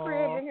in her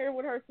crib in here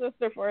with her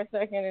sister for a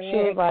second, and she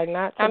was like,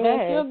 "Not today." I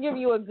mean, she'll give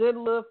you a good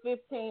little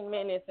 15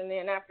 minutes, and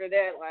then after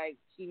that, like,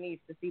 she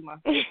needs to see my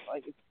face.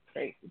 Like, it's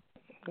crazy.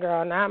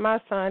 Girl, not my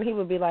son. He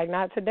would be like,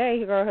 "Not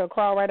today." Girl, he'll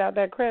crawl right out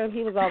that crib.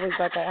 He was always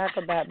like an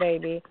acrobat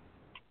baby.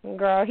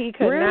 Girl, he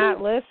could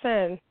not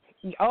listen.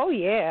 Oh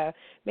yeah,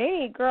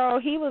 me, girl.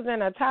 He was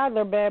in a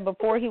toddler bed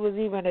before he was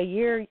even a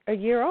year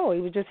old.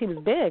 He was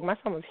big. My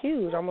son was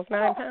huge, almost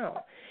 9 pounds.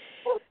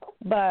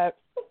 But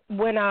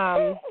when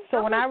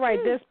when I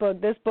write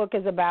this book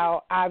is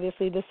about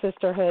obviously the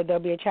sisterhood.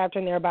 There'll be a chapter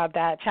in there about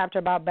that, chapter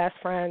about best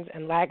friends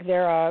and lack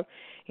thereof.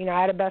 You know,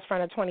 I had a best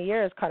friend of 20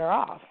 years, cut her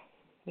off.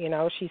 You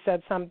know, she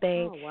said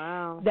something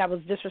that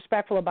was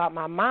disrespectful about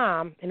my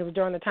mom, and it was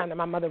during the time that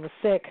my mother was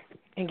sick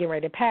and getting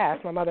ready to pass.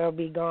 My mother will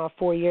be gone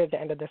 4 years at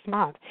the end of this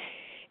month.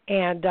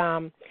 And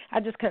I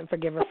just couldn't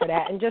forgive her for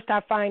that. And just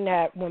I find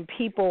that when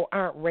people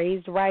aren't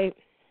raised right,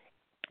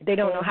 they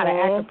don't know how to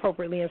act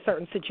appropriately in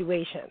certain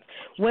situations,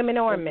 women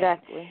or men.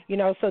 You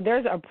know, so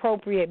there's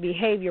appropriate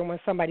behavior when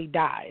somebody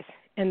dies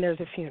and there's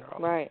a funeral.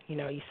 Right. You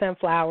know, you send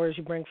flowers,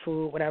 you bring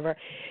food, whatever.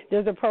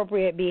 There's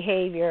appropriate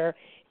behavior.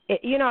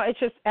 You know, it's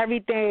just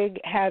everything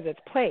has its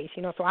place.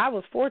 You know, so I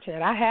was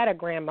fortunate. I had a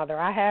grandmother.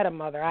 I had a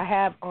mother. I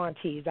have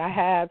aunties. I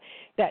have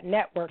that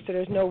network, so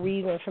there's no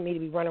reason for me to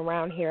be running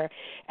around here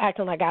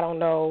acting like I don't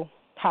know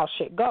how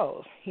shit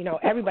goes. You know,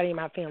 everybody in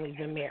my family's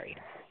been married.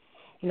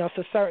 You know,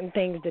 so certain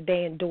things that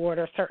they endured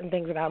or certain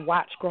things that I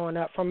watched growing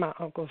up from my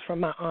uncles,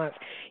 from my aunts,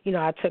 you know,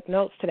 I took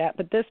notes to that.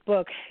 But this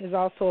book is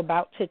also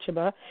about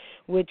Tituba,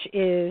 which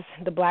is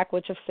the Black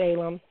Witch of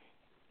Salem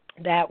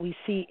that we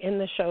see in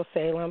the show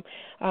Salem.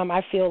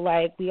 I feel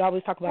like we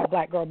always talk about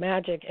black girl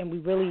magic, and we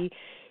really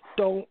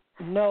don't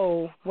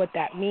know what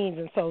that means.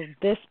 And so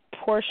this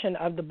portion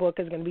of the book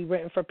is going to be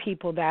written for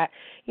people that,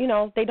 you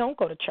know, they don't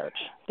go to church.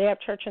 They have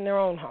church in their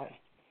own home.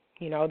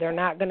 You know, they're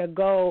not going to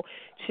go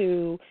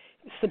to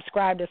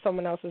subscribe to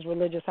someone else's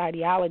religious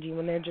ideology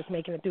when they're just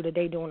making it through the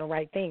day doing the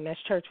right thing. That's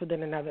church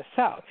within and of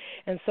itself.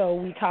 And so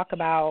we talk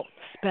about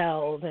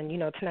spells and, you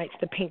know, tonight's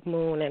the pink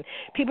moon, and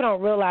people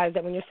don't realize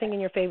that when you're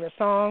singing your favorite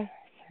song,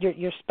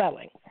 you're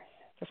spelling.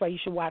 That's why you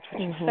should watch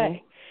what you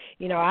say.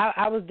 You know,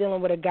 I was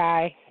dealing with a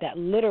guy that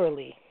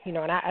literally, you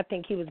know, and I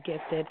think he was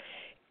gifted.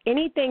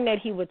 Anything that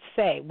he would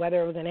say,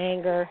 whether it was in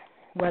anger,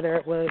 whether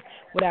it was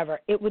whatever,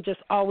 it would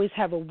just always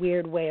have a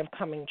weird way of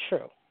coming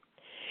true.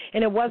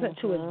 And it wasn't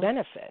to his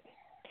benefit.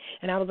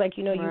 And I was like,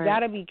 you know, you got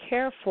to be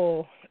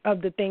careful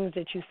of the things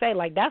that you say.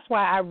 Like, that's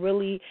why I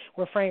really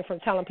refrain from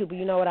telling people,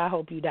 you know what, I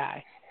hope you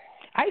die.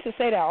 I used to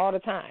say that all the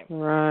time.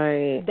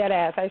 Right. Dead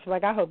ass. I used to be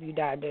like, I hope you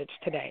die, bitch,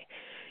 today.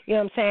 You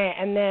know what I'm saying?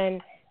 And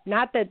then,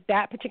 not that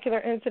that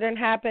particular incident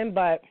happened,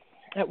 but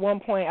at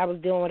one point I was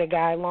dealing with a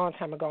guy a long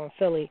time ago in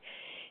Philly.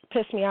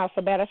 Pissed me off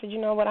so bad. I said,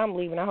 you know what, I'm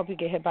leaving. I hope you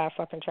get hit by a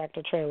fucking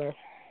tractor trailer.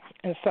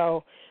 And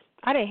so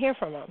I didn't hear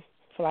from him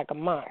for like a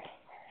month.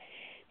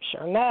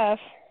 Sure enough,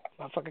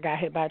 motherfucker got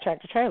hit by a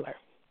tractor trailer.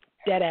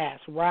 dead ass,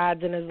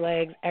 rods in his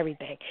legs,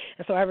 everything.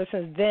 And so ever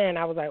since then,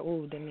 I was like,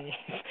 ooh, Denise.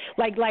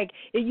 like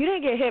you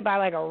didn't get hit by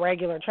like a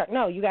regular truck.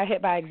 No, you got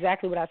hit by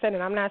exactly what I said.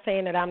 And I'm not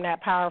saying that I'm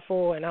that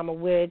powerful and I'm a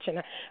witch,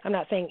 and I'm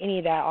not saying any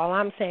of that. All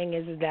I'm saying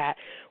is that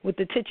with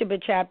the Tituba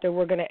chapter,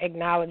 we're going to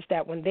acknowledge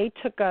that when they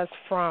took us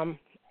from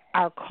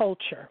our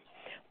culture,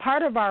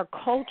 part of our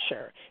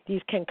culture,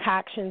 these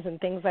concoctions and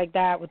things like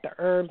that with the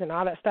herbs and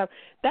all that stuff,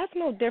 that's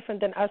no different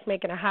than us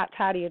making a hot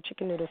toddy or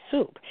chicken noodle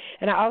soup.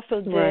 And I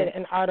also did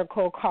an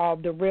article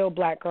called The Real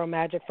Black Girl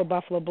Magic for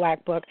Buffalo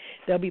Black Book.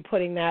 They'll be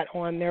putting that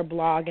on their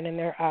blog and in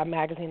their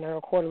magazine. They're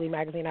a quarterly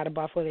magazine out of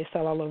Buffalo. They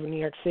sell all over New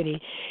York City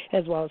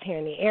as well as here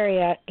in the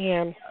area.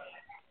 And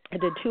I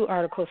did 2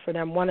 articles for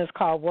them. One is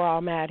called We're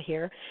All Mad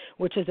Here,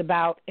 which is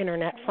about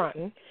internet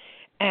fronting.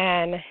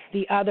 And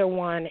the other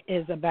one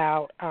is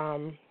about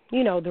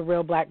the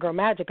real black girl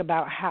magic,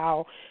 about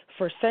how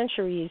for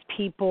centuries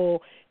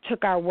people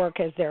took our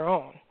work as their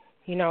own,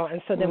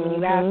 and so then when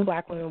you ask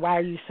black women, why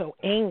are you so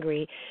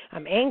angry?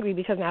 I'm angry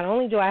because not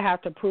only do I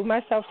have to prove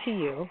myself to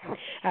you,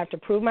 I have to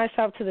prove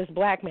myself to this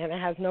black man that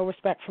has no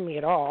respect for me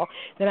at all,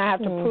 then I have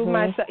to prove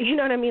myself, you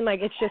know what I mean?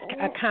 Like, it's just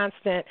a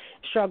constant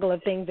struggle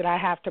of things that I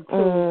have to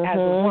prove as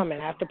a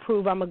woman. I have to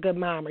prove I'm a good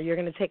mom, or you're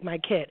going to take my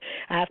kid.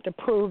 I have to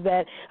prove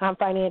that I'm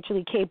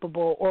financially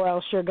capable, or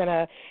else you're going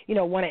to,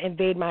 want to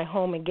invade my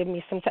home and give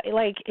me some,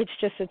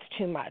 it's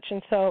too much.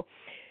 And so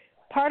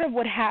part of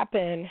what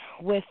happened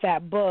with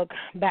that book,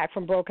 Back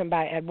from Broken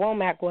by Ed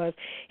Womack, was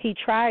he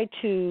tried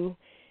to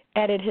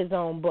edit his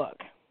own book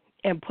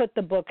and put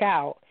the book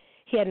out.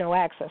 He had no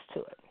access to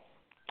it.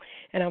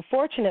 And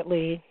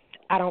unfortunately,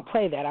 I don't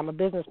play that. I'm a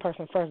business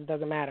person first. It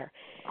doesned matter.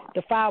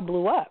 The file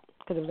blew up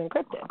because it was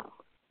encrypted.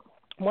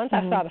 Once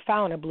I saw the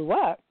file and it blew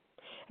up,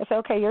 I said,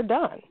 okay, you're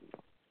done.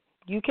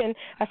 You can,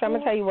 I said, I'm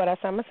going to tell you what, I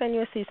said, I'm going to send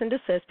you a cease and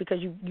desist because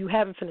you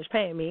haven't finished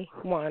paying me,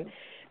 1.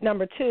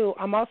 Number 2,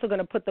 I'm also going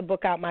to put the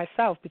book out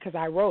myself because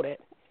I wrote it.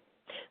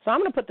 So I'm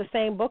going to put the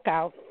same book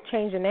out,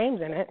 change the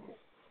names in it,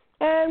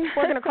 and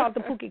we're going to call it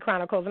the Pookie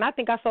Chronicles. And I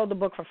think I sold the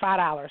book for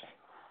 $5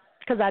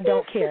 because I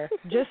don't care.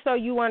 Just so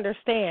you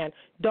understand,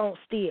 don't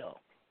steal.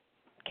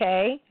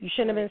 Okay, you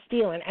shouldn't have been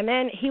stealing. And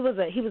then he was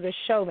a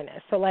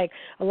chauvinist. So like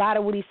a lot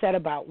of what he said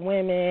about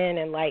women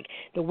and like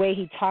the way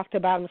he talked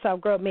about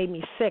himself, girl, it made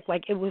me sick.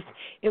 Like it was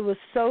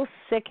so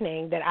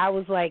sickening that I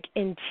was like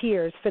in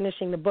tears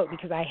finishing the book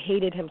because I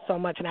hated him so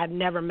much and I'd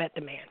never met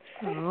the man.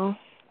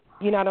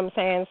 Mm-hmm. You know what I'm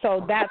saying?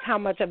 So that's how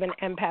much of an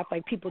empath,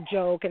 like people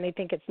joke and they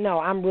think it's, no,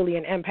 I'm really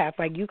an empath.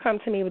 Like you come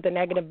to me with the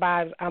negative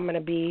vibes, I'm going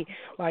to be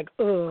like,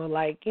 ugh,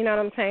 like, you know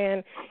what I'm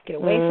saying? Get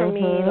away from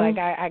me. Like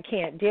I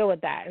can't deal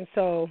with that. And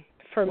so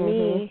for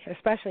me,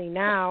 especially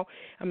now,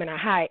 I'm in a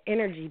high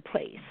energy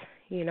place,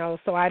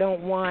 so I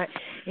don't want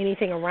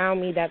anything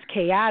around me that's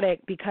chaotic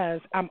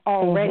because I'm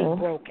already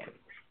broken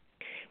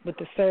with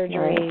the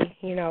surgery.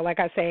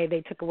 Like I say,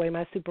 they took away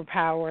my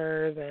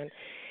superpowers and,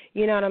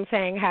 you know what I'm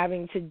saying,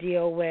 having to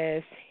deal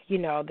with,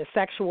 the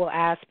sexual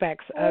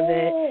aspects of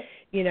it,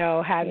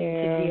 having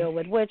to deal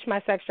with, which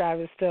my sex drive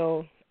is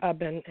still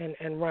up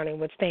and running,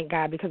 which thank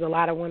God, because a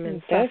lot of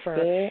women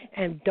suffer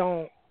and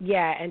don't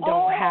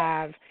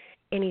have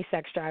any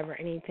sex drive or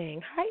anything.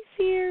 Hi,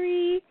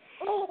 Siri.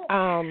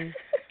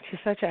 She's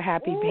such a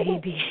happy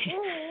baby.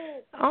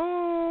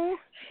 Oh,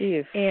 she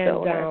is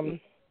so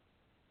happy.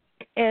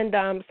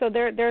 So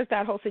there's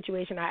that whole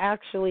situation. I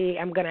actually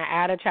am going to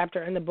add a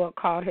chapter in the book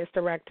called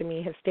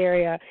Hysterectomy,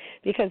 Hysteria,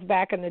 because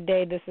back in the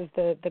day, this is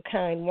the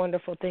kind,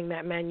 wonderful thing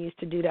that men used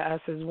to do to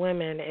us as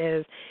women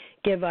is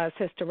give us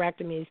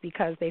hysterectomies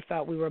because they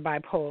felt we were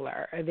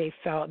bipolar, or they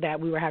felt that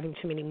we were having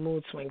too many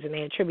mood swings, and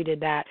they attributed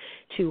that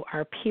to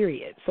our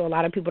period. So a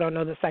lot of people don't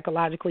know that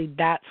psychologically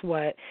that's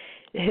what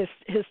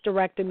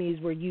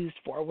hysterectomies were used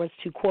for, was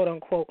to,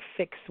 quote-unquote,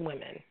 fix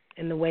women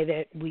in the way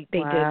that they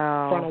did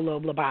frontal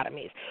lobe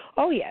lobotomies.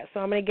 Oh, yeah. So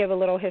I'm going to give a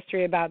little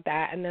history about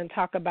that and then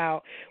talk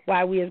about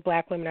why we as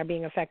black women are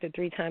being affected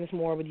 3 times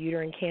more with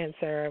uterine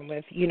cancer and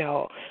with,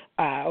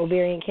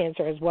 ovarian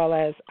cancer, as well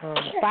as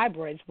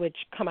fibroids, which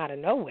come out of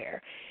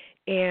nowhere.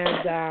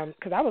 And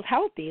because I was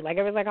healthy. Like,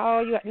 it was like,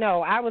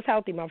 I was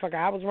healthy, motherfucker.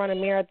 I was running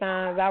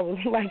marathons. I was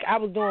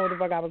doing what the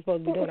fuck I was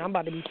supposed to be doing. I'm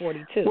about to be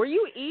 42. Were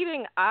you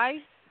eating ice?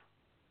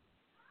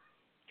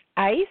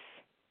 Ice?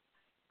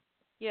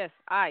 Yes,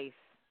 ice.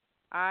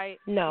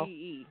 No.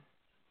 I-C-E.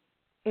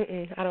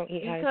 I don't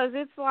eat ice. Because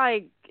it's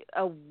like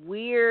a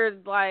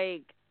weird,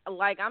 like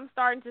I'm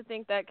starting to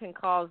think that can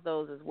cause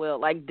those as well.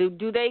 Like,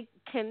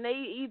 can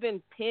they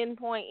even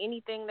pinpoint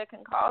anything that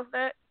can cause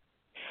that?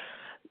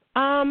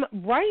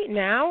 Right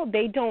now,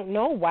 they don't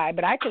know why,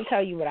 but I can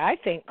tell you what I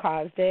think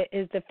caused it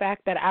is the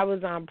fact that I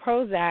was on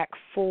Prozac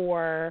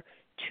for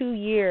 2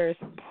 years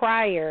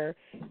prior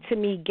to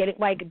me getting,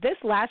 like, this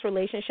last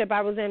relationship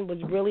I was in was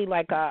really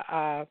like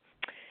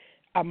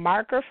a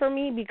marker for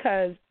me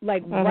because,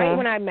 like, right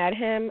when I met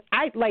him,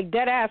 I, like,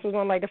 dead ass was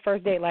on, like, the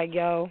first date, like,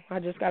 yo, I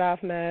just got off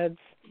meds.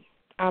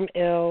 I'm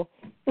ill.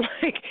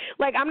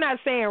 like, I'm not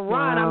saying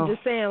run. I'm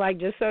just saying, like,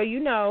 just so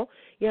you know,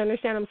 you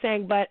understand what I'm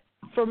saying? But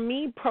for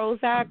me,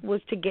 Prozac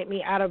was to get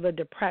me out of a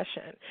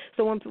depression.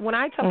 So when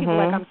I tell people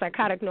like I'm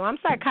psychotic, no, I'm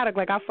psychotic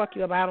like I'll fuck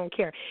you up, I don't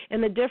care.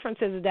 And the difference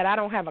is that I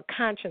don't have a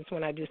conscience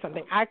when I do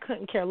something. I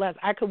couldn't care less.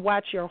 I could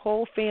watch your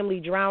whole family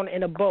drown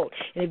in a boat.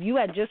 And if you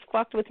had just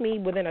fucked with me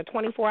within a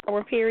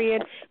 24-hour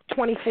period,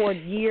 24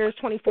 years,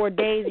 24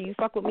 days, and you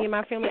fuck with me and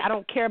my family, I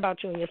don't care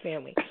about you and your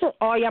family.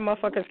 All y'all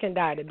motherfuckers can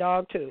die. The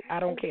dog, too. I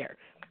don't care.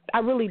 I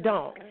really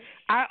don't.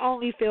 I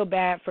only feel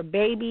bad for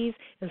babies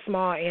and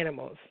small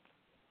animals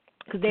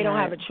because they don't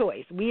have a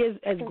choice. We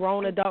as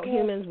grown adult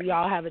humans, we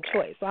all have a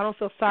choice. So I don't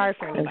feel sorry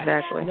for anybody.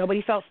 Exactly.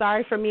 Nobody felt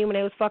sorry for me when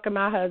they was fucking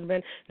my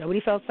husband.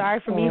 Nobody felt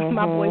sorry for me when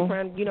my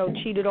boyfriend,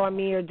 cheated on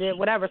me or did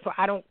whatever. So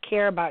I don't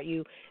care about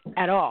you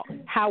at all.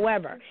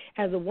 However,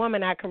 as a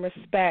woman, I can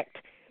respect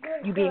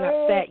you being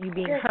upset, you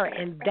being hurt,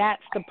 and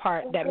that's the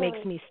part that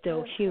makes me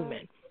still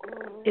human.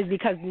 Is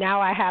because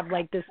now I have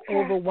like this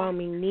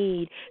overwhelming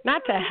need,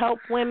 not to help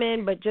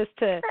women, but just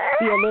to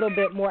be a little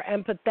bit more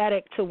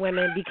empathetic to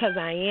women because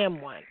I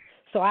am one.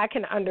 So I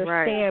can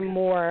understand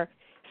more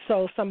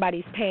so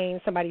somebody's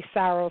pain, somebody's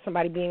sorrow,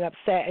 somebody being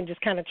upset, and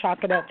just kind of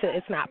chalk it up to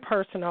it's not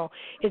personal,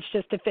 it's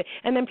just a fit.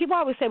 And then people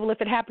always say, well,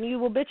 if it happened to you,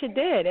 well, bitch, it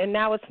did, and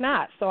now it's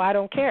not, so I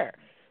don't care.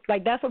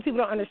 Like, that's what people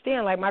don't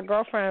understand. Like, my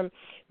girlfriend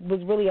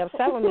was really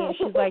upset with me, and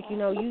she's like, you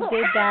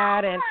did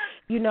that, and,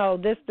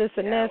 this,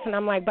 and this. And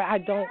I'm like, but I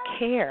don't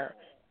care.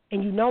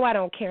 And I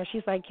don't care.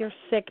 She's like, you're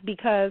sick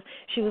because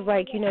she was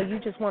like, you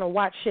just want to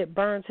watch shit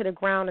burn to the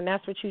ground, and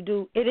that's what you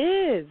do. It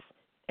is.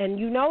 And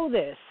you know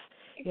this.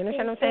 You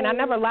understand what I'm saying? I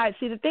never lied.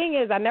 See, the thing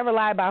is, I never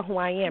lie about who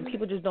I am.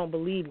 People just don't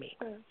believe me.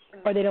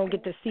 Or they don't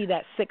get to see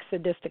that sick,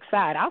 sadistic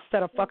side. I'll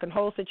set a fucking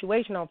whole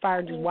situation on fire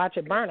and just watch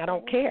it burn. I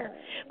don't care.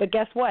 But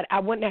guess what? I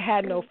wouldn't have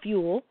had no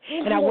fuel,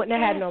 and I wouldn't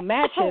have had no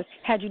matches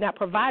had you not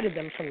provided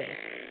them for me.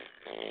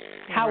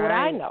 How would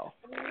I know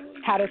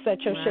how to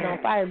set your shit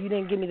on fire if you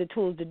didn't give me the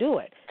tools to do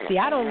it? See,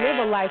 I don't live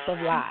a life of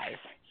lies.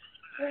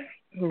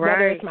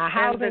 Whether it's my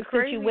housing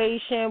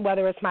situation,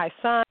 whether it's my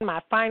son, my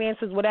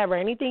finances, whatever,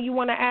 anything you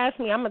want to ask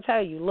me, I'm going to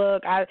tell you,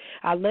 look,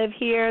 I live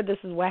here, this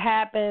is what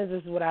happens,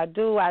 this is what I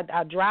do,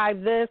 I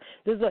drive this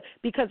is what,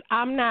 because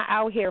I'm not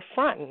out here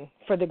fronting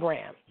for the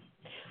gram.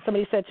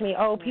 Somebody said to me,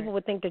 people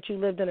would think that you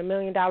lived in $1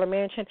 million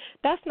mansion.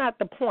 That's not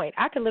the point.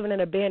 I could live in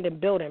an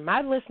abandoned building.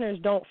 My listeners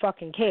don't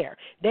fucking care.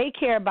 They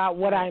care about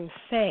what I'm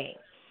saying.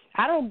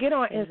 I don't get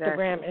on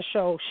Instagram and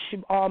show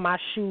all my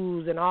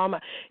shoes and all my,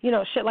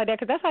 shit like that,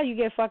 because that's how you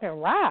get fucking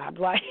robbed.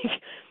 Like, you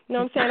know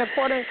what I'm saying?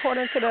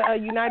 According to the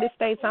United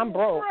States, I'm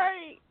broke.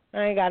 Right.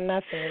 I ain't got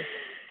nothing.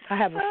 I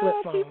have a flip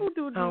phone. People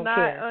do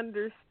not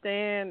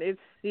understand. It's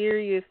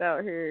serious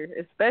out here,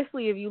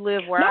 especially if you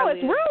live where I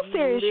live. No, it's real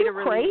serious. You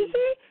crazy?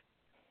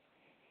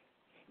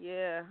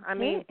 Yeah, I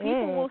mean,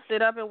 people will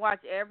sit up and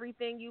watch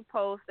everything you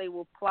post. They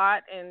will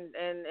plot, and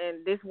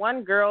this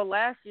one girl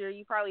last year,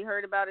 you probably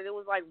heard about it. It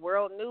was like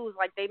world news.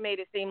 Like, they made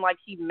it seem like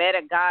she met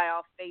a guy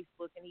off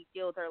Facebook and he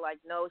killed her. Like,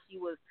 no, she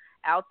was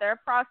out there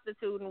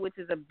prostituting, which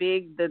is a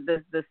big,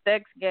 the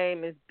sex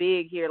game is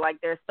big here. Like,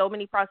 there's so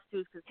many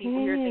prostitutes because people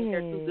here think they're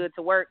too good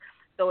to work.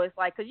 So it's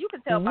like, because you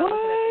can tell by looking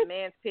at the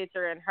man's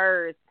picture and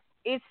hers,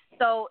 it's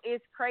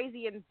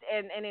crazy,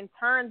 and in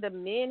turn the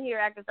men here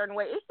act a certain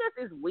way.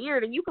 It's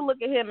weird, and you can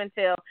look at him and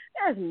tell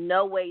there's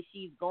no way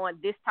she's going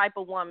this type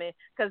of woman,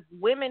 because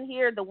women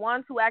here, the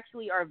ones who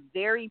actually are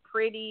very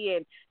pretty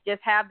and just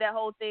have that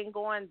whole thing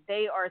going,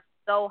 they are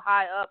so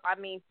high up. I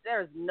mean,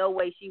 there's no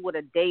way she would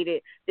have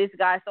dated this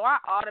guy. So I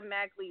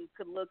automatically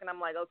could look and I'm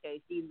like, okay,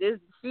 she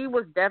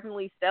was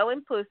definitely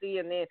selling pussy,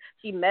 and then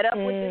she met up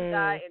with this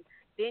guy, and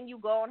then you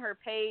go on her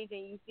page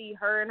and you see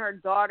her and her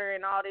daughter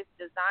and all this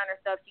designer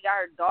stuff. She got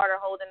her daughter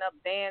holding up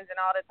bands and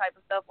all that type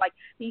of stuff. Like,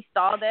 he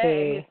saw that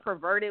and his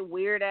perverted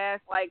weird ass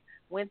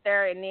went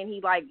there, and then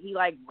he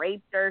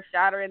raped her,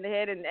 shot her in the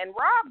head, and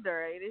robbed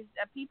her. It is,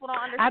 people don't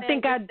understand. I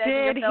think I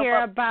did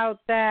hear about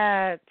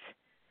that.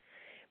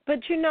 But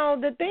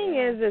the thing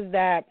is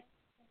that,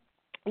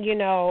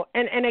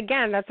 and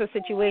again, that's a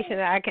situation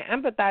that I can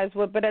empathize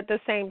with, but at the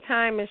same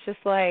time, it's just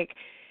like,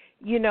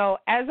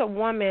 as a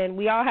woman,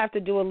 we all have to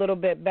do a little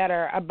bit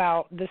better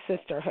about the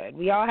sisterhood.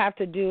 We all have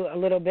to do a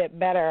little bit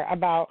better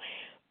about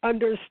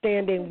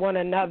understanding one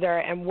another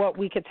and what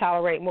we could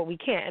tolerate and what we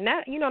can't. And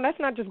that, that's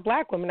not just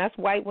black women. That's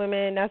white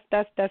women.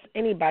 That's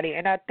anybody.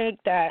 And I think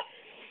that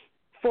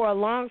for a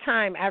long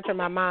time after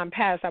my mom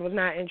passed, I was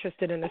not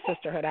interested in the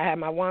sisterhood. I had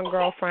my one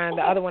girlfriend,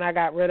 the other one I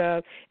got rid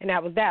of, and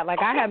that was that. Like,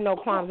 I have no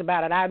qualms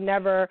about it. I've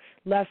never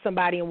left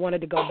somebody and wanted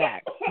to go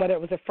back, whether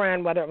it was a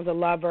friend, whether it was a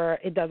lover.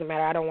 It doesn't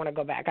matter. I don't want to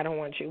go back. I don't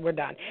want you. We're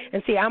done.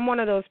 And see, I'm one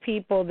of those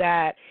people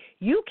that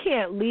you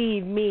can't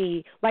leave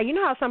me. Like, you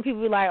know how some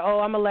people be like,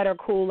 oh, I'm going to let her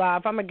cool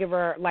off. I'm going to give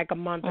her like a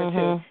month or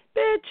two.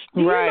 Bitch,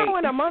 do you know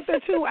in a month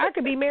or two I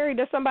could be married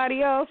to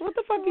somebody else? What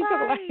the fuck you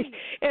talking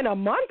like? In a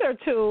month or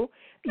two,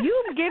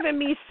 you've given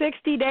me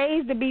 60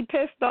 days to be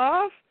pissed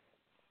off?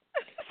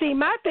 See,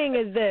 my thing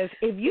is this.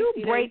 If you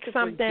break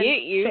something,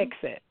 fix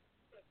it.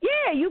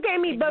 Yeah, you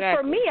gave me, but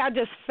for me, I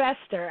just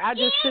fester. I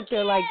just sit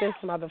there like this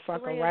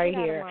motherfucker right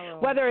here,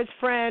 whether it's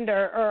friend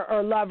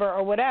or lover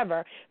or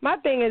whatever. My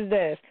thing is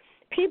this.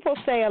 people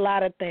say a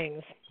lot of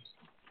things.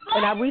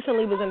 And I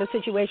recently was in a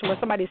situation where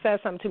somebody said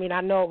something to me and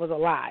I know it was a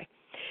lie.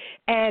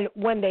 And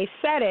when they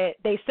said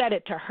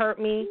it to hurt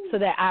me so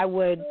that I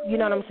would, you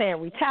know what I'm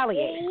saying,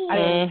 retaliate. I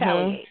didn't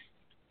retaliate.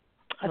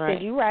 I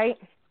said, you're right.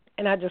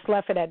 And I just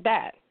left it at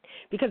that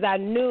because I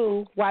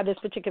knew why this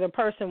particular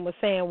person was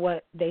saying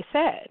what they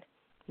said,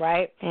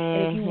 right?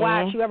 And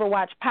if you ever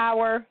watch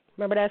Power,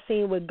 remember that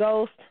scene with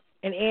Ghost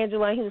and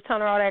Angela, and he was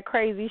telling her all that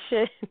crazy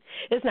shit.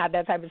 It's not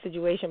that type of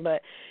situation,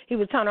 but he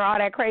was telling her all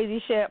that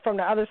crazy shit from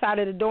the other side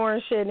of the door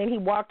and shit, and then he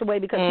walked away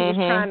because he was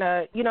trying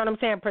to, you know what I'm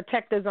saying,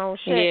 protect his own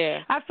shit.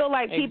 Yeah, I feel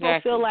like people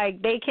feel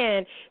like they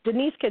can,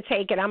 Denise could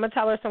take it. I'm going to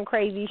tell her some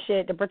crazy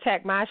shit to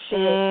protect my shit,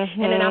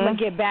 and then I'm going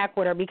to get back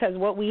with her because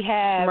what we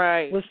have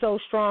was so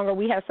strong, or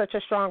we have such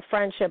a strong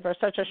friendship or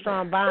such a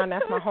strong bond,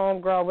 that's my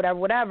homegirl,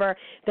 whatever,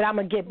 that I'm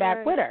going to get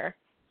back with her.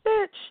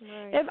 Bitch,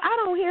 if I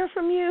don't hear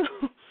from you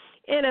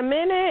in a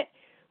minute,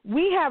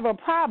 we have a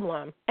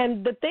problem.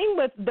 And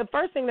the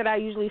first thing that I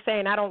usually say,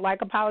 and I don't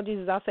like apologies,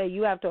 is I'll say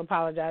you have to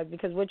apologize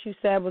because what you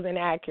said was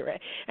inaccurate.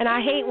 And I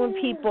hate when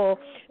people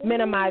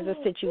minimize a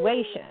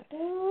situation.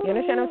 You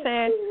understand what I'm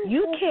saying?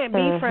 You can't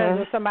be friends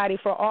with somebody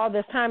for all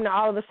this time, and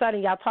all of a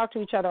sudden y'all talk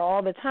to each other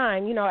all the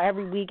time, you know,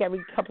 every week,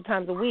 every couple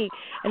times a week,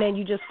 and then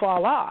you just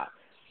fall off.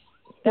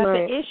 That's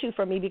an issue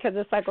for me because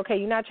it's like, okay,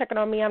 you're not checking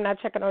on me, I'm not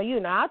checking on you.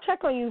 Now, I'll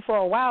check on you for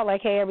a while,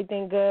 like, hey,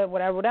 everything good,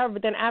 whatever.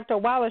 But then after a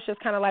while, it's just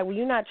kind of like, well,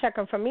 you're not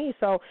checking for me,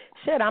 so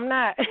shit, I'm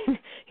not, you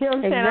know what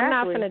I'm saying? I'm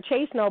not going to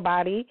chase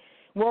nobody.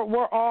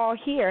 We're all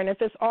here, and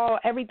if it's all,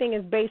 everything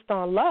is based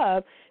on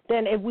love,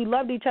 then if we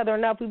loved each other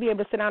enough, we'd be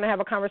able to sit down and have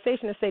a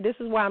conversation and say, this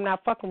is why I'm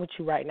not fucking with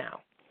you right now.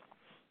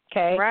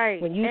 Okay?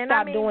 Right. When you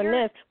stop doing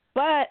this.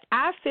 But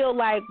I feel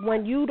like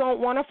when you don't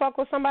want to fuck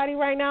with somebody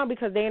right now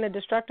because they're in a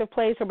destructive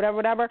place or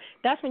whatever,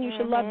 that's when you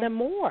should love them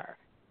more.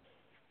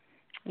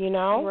 You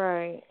know?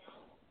 Right.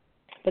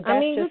 But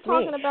that's you're just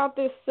talking about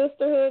this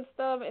sisterhood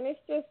stuff, and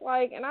it's just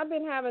like, and I've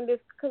been having this,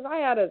 because I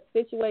had a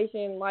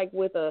situation like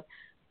with a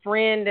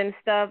friend and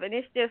stuff, and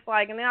it's just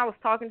like, and then I was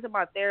talking to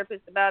my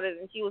therapist about it,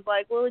 and she was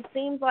like, well, it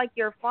seems like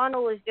your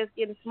funnel is just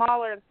getting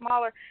smaller and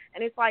smaller,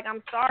 and it's like,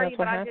 I'm sorry,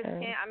 but I just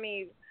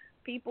can't,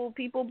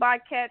 People buy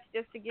cats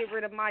just to get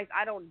rid of mice.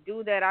 I don't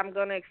do that. I'm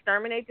gonna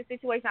exterminate the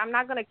situation. I'm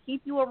not gonna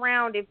keep you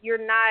around if you're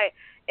not.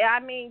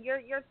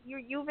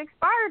 You've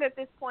expired at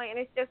this point, and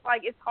it's just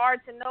like it's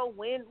hard to know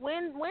when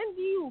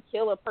do you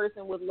kill a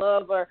person with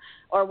love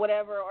or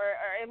whatever, or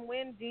and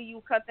when do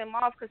you cut them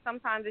off? Because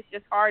sometimes it's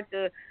just hard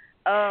to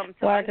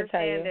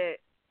understand it.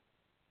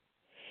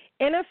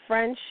 In a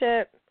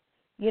friendship,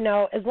 you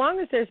know, as long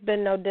as there's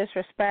been no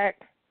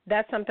disrespect,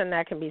 that's something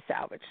that can be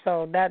salvaged.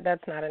 So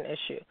that's not an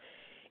issue.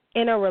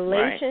 In a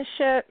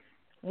relationship,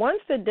 once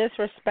the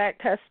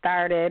disrespect has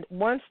started,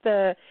 once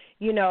the,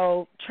 you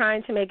know,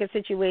 trying to make a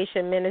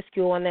situation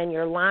minuscule and then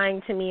you're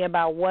lying to me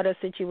about what a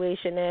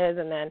situation is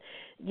and then,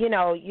 you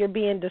know, you're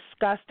being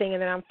disgusting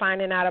and then I'm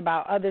finding out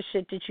about other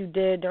shit that you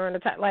did during the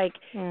time. Like,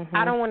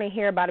 I don't want to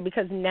hear about it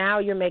because now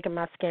you're making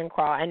my skin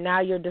crawl and now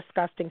you're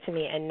disgusting to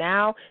me. And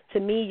now, to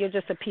me, you're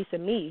just a piece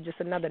of meat. You're just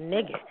another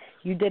nigga.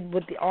 You did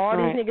what all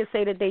these niggas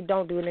say that they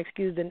don't do and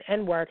excuse the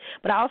N-word.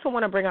 But I also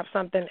want to bring up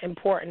something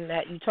important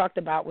that you talked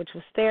about, which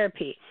was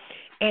therapy.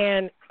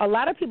 And a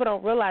lot of people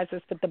don't realize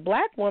this, but the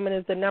black woman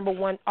is the number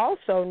one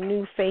also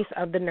new face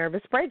of the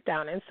nervous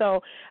breakdown. And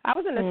so I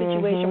was in a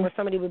situation where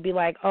somebody would be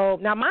like, oh,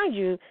 now mind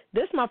you,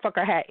 this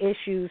motherfucker had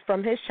issues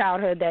from his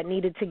childhood that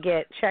needed to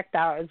get checked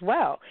out as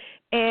well.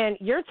 And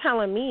you're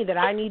telling me that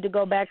I need to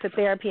go back to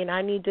therapy and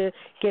I need to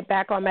get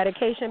back on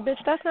medication. Bitch,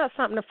 that's not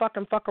something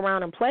to fuck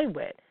around and play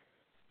with.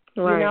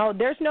 Right. You know,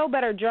 there's no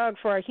better drug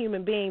for a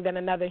human being than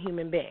another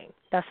human being.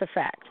 That's a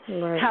fact.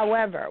 Right.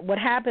 However, what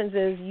happens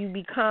is you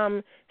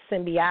become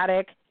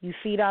symbiotic, you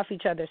feed off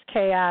each other's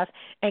chaos,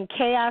 and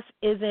chaos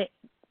isn't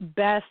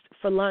best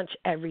for lunch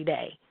every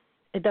day.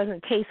 It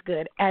doesn't taste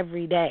good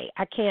every day.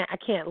 I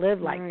can't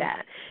live like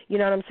that. You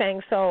know what I'm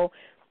saying? So,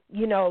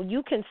 you know,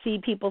 you can see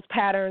people's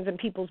patterns and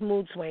people's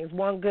mood swings,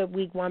 one good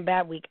week, one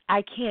bad week.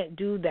 I can't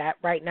do that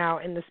right now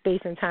in the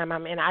space and time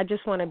I'm in. I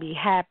just want to be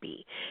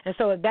happy. And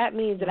so if that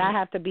means that I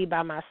have to be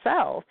by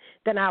myself,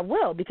 then I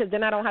will, because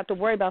then I don't have to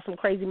worry about some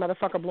crazy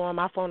motherfucker blowing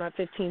my phone up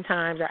 15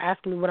 times or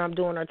asking me what I'm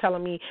doing or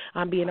telling me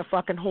I'm being a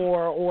fucking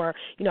whore or,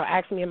 you know,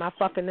 asking me am I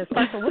fucking this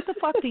person. What the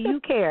fuck do you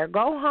care?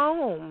 Go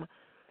home.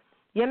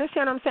 You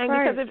understand what I'm saying?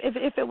 Right. Because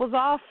if it was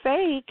all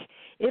fake,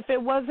 if it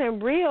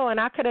wasn't real and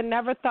I could have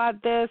never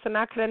thought this and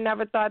I could have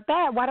never thought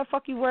that, why the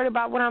fuck you worried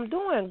about what I'm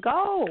doing?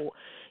 Go.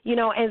 You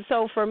know, and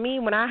so for me,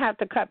 when I have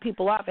to cut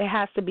people off, it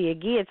has to be a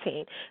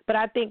guillotine. But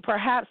I think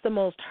perhaps the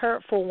most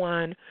hurtful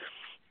one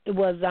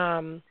was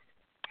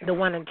the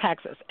one in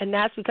Texas. And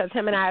that's because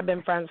him and I have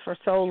been friends for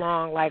so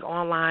long, like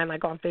online,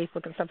 like on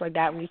Facebook and stuff like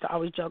that. We used to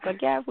always joke,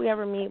 like, yeah, if we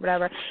ever meet,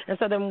 whatever. And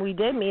so then when we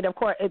did meet, of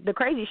course, the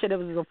crazy shit, it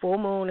was a full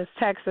moon, it's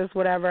Texas,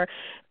 whatever.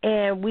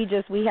 And we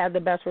had the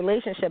best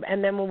relationship.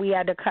 And then when we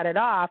had to cut it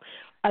off,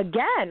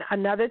 again,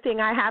 another thing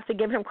I have to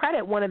give him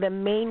credit, one of the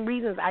main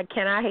reasons I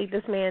cannot hate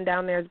this man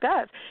down there's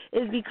guts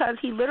is because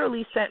he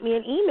literally sent me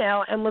an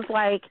email and was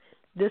like,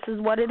 this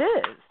is what it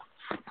is.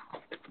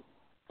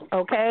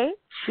 okay?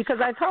 Because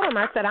I told him,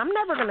 I said, I'm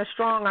never going to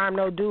strong-arm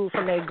no dude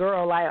from a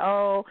girl like,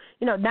 oh,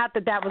 not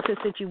that was his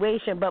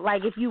situation, but,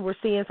 like, if you were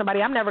seeing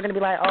somebody, I'm never going to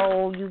be like,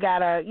 oh, you got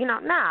to,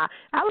 nah.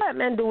 I let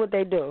men do what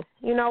they do.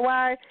 You know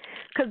why?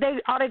 Because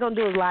all they're going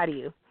to do is lie to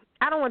you.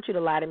 I don't want you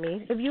to lie to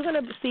me. If you're going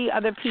to see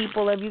other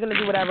people, if you're going to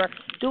do whatever,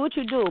 do what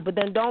you do. But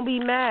then don't be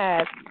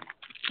mad,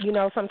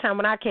 sometime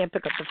when I can't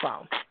pick up the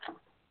phone.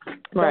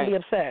 Don't be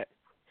upset.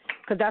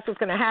 Because that's what's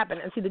going to happen.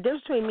 And see, the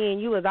difference between me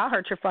and you is I'll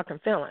hurt your fucking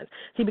feelings.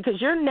 See,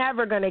 because you're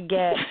never going to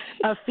get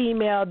a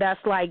female that's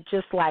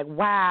just like,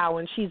 wow,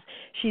 and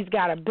she's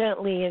got a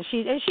Bentley, and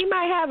she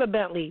might have a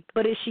Bentley,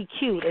 but is she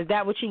cute? Is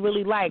that what you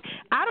really like?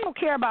 I don't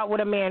care about what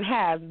a man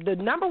has. The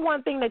number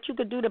one thing that you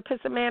could do to piss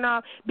a man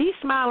off, be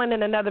smiling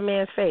in another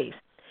man's face.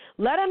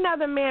 Let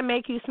another man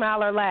make you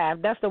smile or laugh.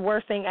 That's the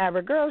worst thing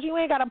ever. Girls, you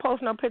ain't got to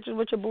post no pictures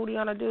with your booty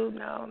on a dude.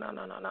 No.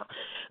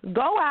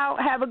 Go out,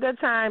 have a good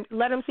time.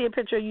 Let him see a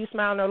picture of you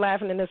smiling or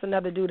laughing, and there's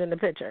another dude in the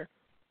picture.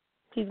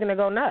 He's going to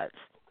go nuts,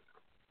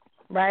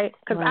 right?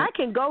 Because I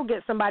can go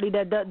get somebody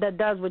that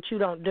does what you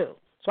don't do.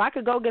 So I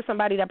could go get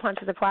somebody that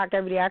punches the clock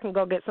every day. I can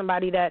go get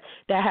somebody that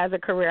has a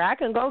career. I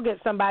can go get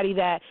somebody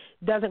that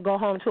doesn't go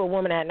home to a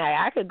woman at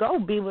night. I could go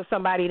be with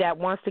somebody that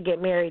wants to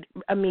get married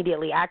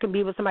immediately. I can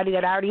be with somebody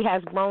that already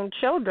has grown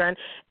children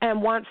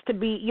and wants to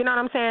be, you know what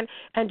I'm saying,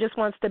 and just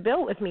wants to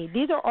build with me.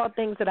 These are all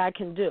things that I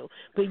can do.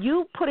 But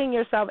you putting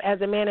yourself as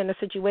a man in a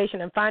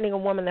situation and finding a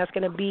woman that's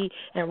going to be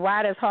and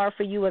ride as hard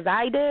for you as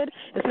I did,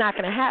 it's not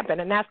going to happen,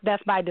 and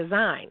that's by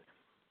design.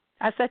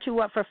 I set you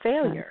up for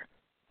failure.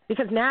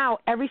 Because now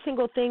every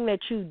single thing that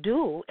you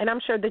do, and I'm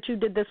sure that you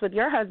did this with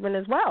your husband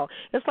as well,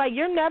 it's like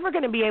you're never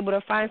going to be able to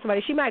find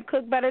somebody. She might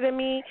cook better than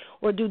me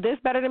or do this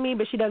better than me,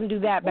 but she doesn't do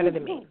that better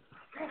than me.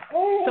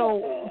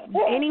 So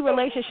any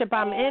relationship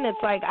I'm in, it's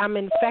like I'm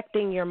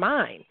infecting your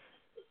mind.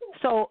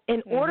 So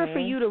in order for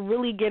you to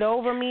really get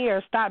over me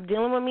or stop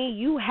dealing with me,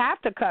 you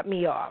have to cut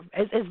me off.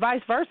 It's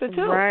vice versa,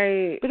 too.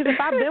 Right. Because if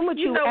I've been with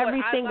you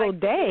every single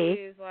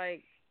day.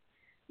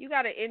 You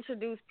got to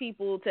introduce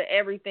people to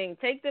everything.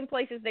 Take them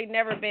places they've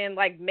never been.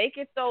 Make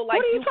it so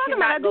you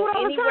cannot go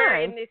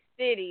anywhere in this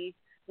city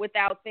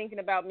without thinking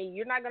about me.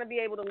 You're not going to be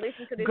able to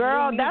listen to this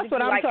Girl, new that's music.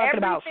 what I'm talking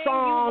about.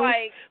 Songs.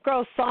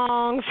 Girl,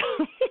 songs.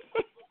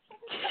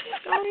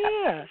 Oh,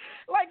 yeah.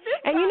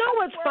 And you know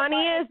what's funny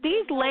is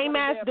these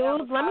lame-ass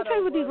dudes, let me tell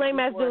you what these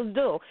lame-ass dudes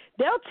do.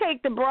 They'll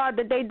take the broad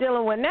that they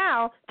dealing with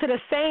now to the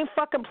same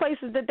fucking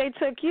places that they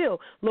took you.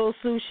 Little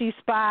sushi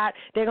spot.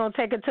 They're going to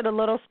take it to the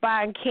little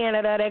spot in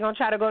Canada. They're going to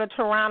try to go to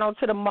Toronto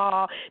to the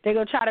mall. They're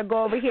going to try to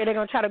go over here. They're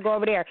going to try to go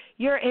over there.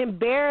 You're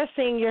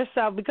embarrassing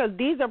yourself because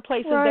these are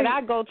places that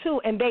I go to,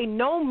 and they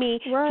know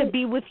me to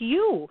be with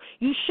you.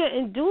 You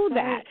shouldn't do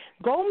that.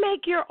 Go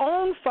make your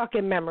own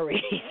fucking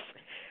memories.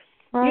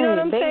 Right. You know what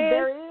I'm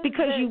saying?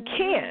 Because you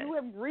can't. You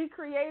have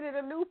recreated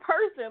a new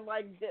person.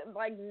 Like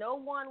no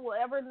one will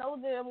ever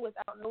know them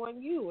without knowing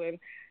you, and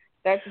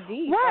that's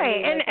deep.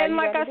 Right, and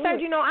like I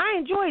said, I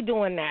enjoy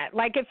doing that.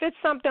 Like if it's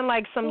something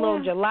like some little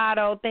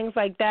gelato, things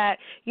like that.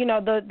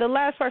 The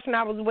last person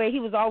I was with, he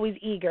was always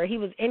eager. He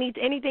was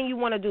anything you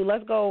want to do.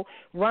 Let's go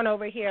run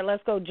over here.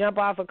 Let's go jump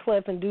off a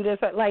cliff and do this.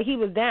 Like he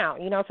was down.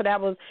 So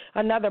that was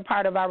another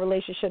part of our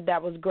relationship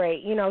that was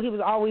great. He was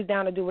always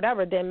down to do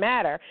whatever. It didn't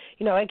matter.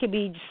 It could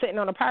be sitting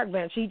on a park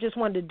bench. He just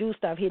wanted to do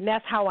stuff. And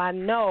that's how I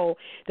know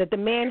that the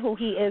man who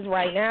he is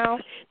right now,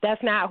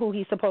 that's not who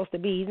he's supposed to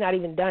be. He's not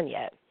even done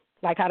yet.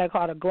 Like how they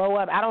call it a glow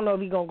up. I don't know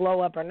if he's going to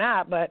glow up or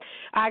not, but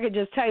I could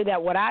just tell you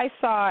that what I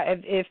saw,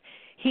 if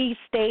he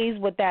stays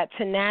with that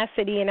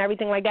tenacity and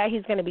everything like that,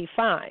 he's going to be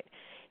fine.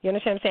 You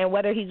understand what I'm saying?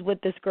 Whether he's with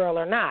this girl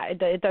or not,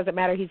 it doesn't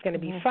matter. He's going to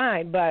be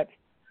fine. But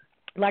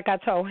like I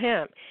told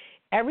him,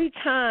 every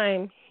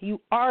time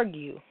you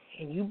argue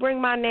and you bring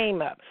my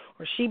name up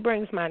or she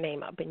brings my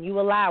name up and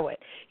you allow it,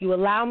 you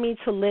allow me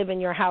to live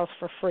in your house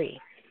for free.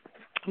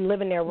 I'm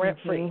living there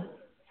rent-free.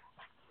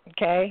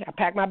 Okay, I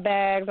pack my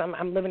bags.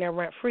 I'm living there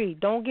rent free.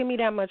 Don't give me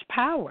that much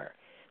power.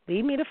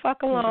 Leave me the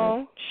fuck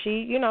alone.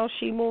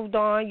 She moved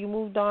on. You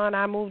moved on.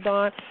 I moved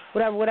on.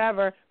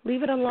 Whatever.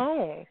 Leave it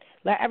alone.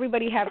 Let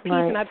everybody have peace.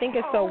 And I think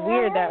it's so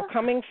weird that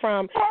coming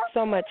from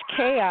so much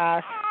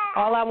chaos,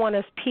 all I want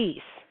is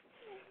peace.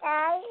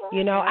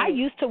 I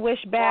used to wish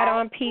bad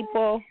on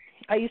people.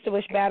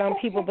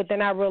 But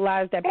then I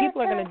realized that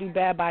people are going to do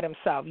bad by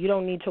themselves. You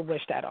don't need to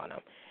wish that on them.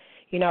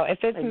 If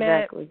it's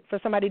meant for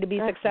somebody to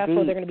be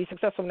successful, they're going to be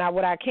successful. Now,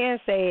 what I can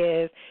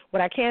say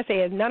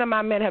is none of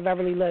my men have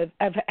ever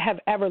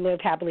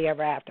lived happily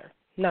ever after.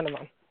 None of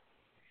them.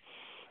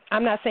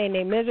 I'm not saying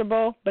they're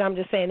miserable, but I'm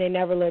just saying they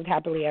never lived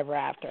happily ever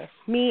after.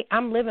 Me,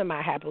 I'm living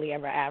my happily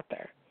ever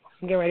after.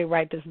 I'm getting ready to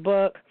write this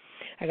book.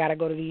 I got to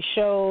go to these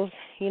shows,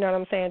 you know what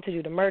I'm saying, to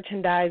do the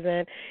merchandising.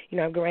 I'm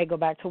getting ready to go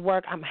back to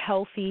work. I'm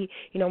healthy.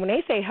 When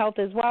they say health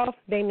is wealth,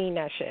 they mean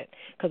that shit.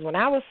 Because when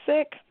I was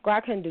sick, girl,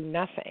 I couldn't do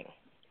nothing.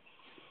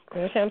 You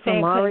know what I'm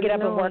saying? Couldn't get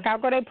up and work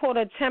out. Girl, they pulled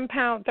a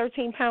 10-pound,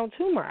 13-pound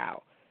tumor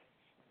out.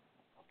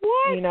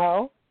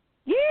 What?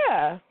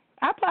 Yeah.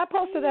 I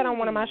posted that on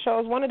one of my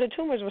shows. One of the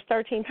tumors was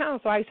 13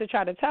 pounds, so I used to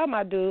try to tell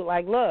my dude,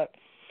 like, look,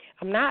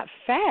 I'm not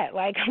fat.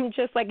 Like, I'm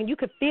just like, and you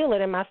could feel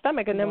it in my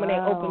stomach. And then when they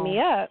opened me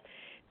up,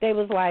 they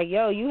was like,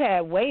 yo, you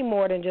had way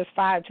more than just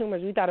 5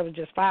 tumors. We thought it was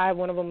just 5.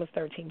 One of them was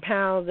 13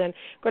 pounds. And,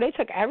 girl, they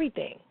took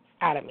everything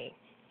out of me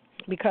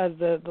because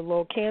the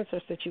little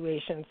cancer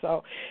situation.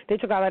 So they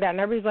took all of that. And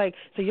everybody's like,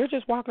 so you're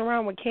just walking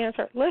around with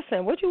cancer?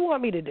 Listen, what do you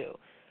want me to do?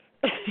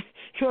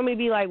 You want me to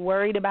be, like,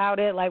 worried about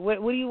it? Like, what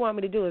do you want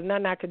me to do? There's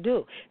nothing I could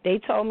do. They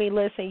told me,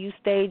 listen, you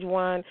stage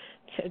 1,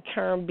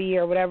 term B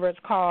or whatever it's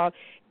called,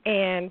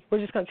 and we're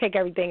just going to take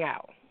everything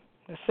out.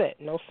 That's it.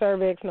 No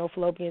cervix, no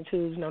fallopian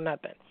tubes, no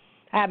nothing.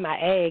 I have my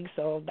eggs,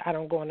 so I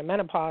don't go into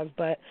menopause,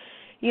 but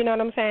you know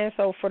what I'm saying?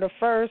 So for the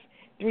first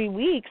 3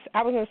 weeks,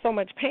 I was in so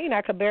much pain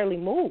I could barely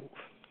move,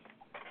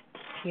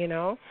 you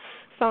know?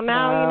 So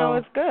now, you know,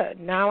 it's good.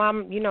 Now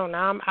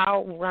I'm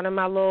out running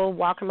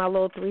walking my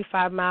little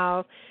 3-5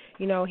 miles,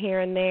 you know, here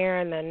and there.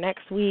 And then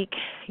next week,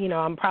 you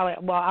know,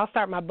 I'll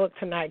start my book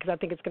tonight because I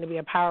think it's going to be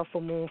a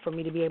powerful moon for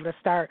me to be able to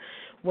start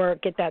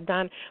work, get that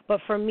done. But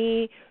for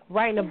me,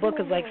 writing a book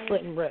is like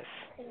slitting wrists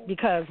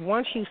because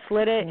once you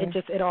slit it,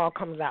 it all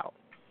comes out.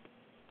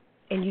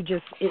 And you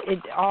just,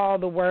 all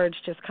the words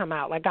just come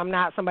out. Like, I'm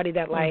not somebody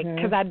that, like,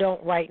 because I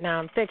don't write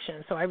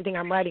nonfiction, so everything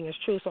I'm writing is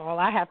true, so all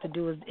I have to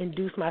do is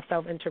induce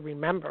myself into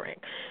remembering.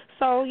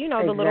 So, you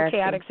know, the little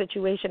chaotic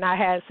situation I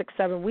had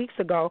 6-7 weeks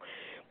ago,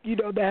 you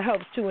know, that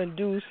helps to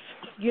induce,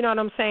 you know what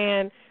I'm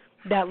saying,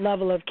 that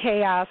level of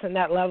chaos and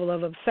that level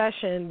of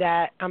obsession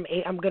that I'm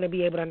going to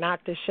be able to knock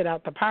this shit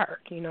out the park,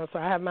 you know. So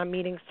I have my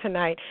meetings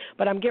tonight,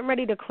 but I'm getting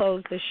ready to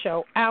close this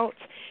show out.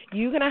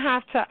 You're going to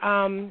have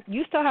to,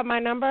 you still have my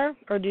number,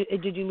 or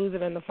did you lose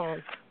it in the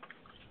phone?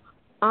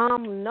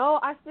 No,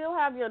 I still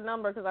have your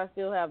number because I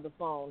still have the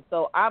phone.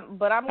 So I'll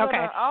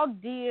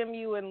DM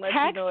you and let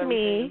you know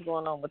everything that's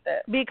going on with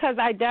that. Because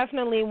I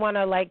definitely want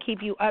to like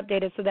keep you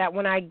updated so that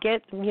when I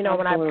get, you know,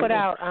 when I put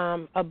out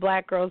a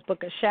Black Girl's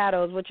Book of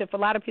Shadows, which if a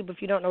lot of people,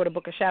 if you don't know what a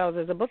Book of Shadows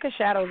is, a Book of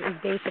Shadows is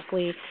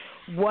basically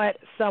what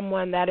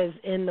someone that is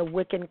in the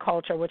Wiccan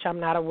culture, which I'm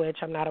not a witch,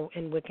 I'm not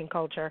in Wiccan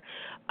culture,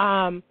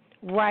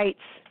 writes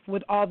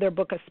with all their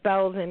book of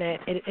spells in it.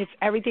 It's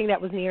everything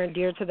that was near and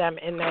dear to them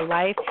in their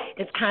life.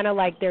 It's kind of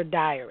like their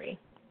diary,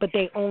 but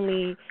they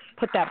only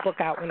put that book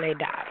out when they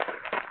die.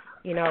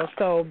 You know,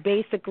 so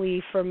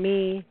basically for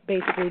me,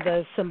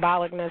 the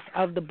symbolicness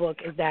of the book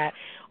is that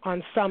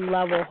on some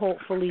level,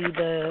 hopefully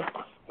the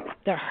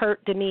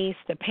hurt Denise,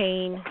 the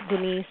pain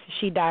Denise,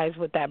 she dies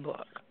with that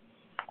book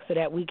so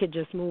that we could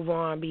just move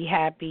on, be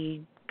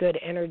happy, good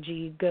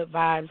energy, good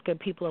vibes, good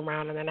people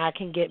around, and then I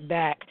can get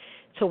back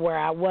to where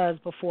I was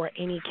before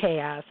any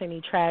chaos,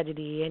 any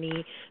tragedy,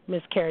 any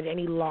miscarriage,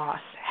 any loss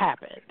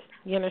happened.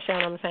 You understand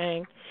what I'm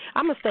saying?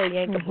 I'm going to stay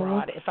yank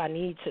abroad if I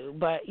need to,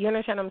 but you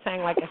understand what I'm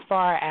saying? Like, as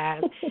far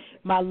as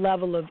my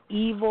level of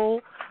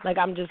evil, like,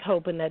 I'm just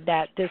hoping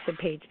that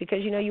dissipates because,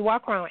 you know, you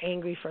walk around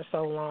angry for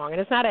so long,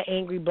 and it's not an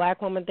angry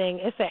black woman thing.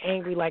 It's an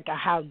angry, like, a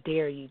how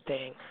dare you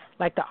thing,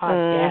 like the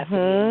audacity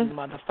of you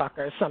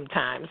motherfuckers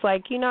sometimes.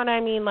 Like, you know what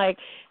I mean? Like,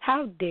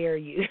 how dare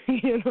you?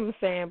 You know what I'm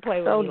saying?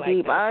 Play with me like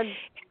deep. that.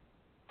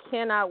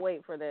 Cannot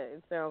wait for that.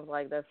 It sounds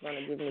like that's going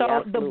to give me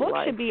the book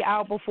life. should be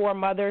out before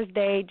Mother's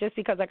Day just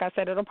because, like I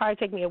said, it'll probably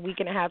take me a week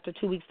and a half to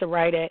 2 weeks to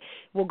write it.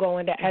 We'll go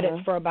into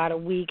edits for about a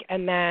week,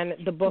 and then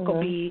the book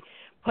will be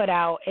put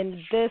out, and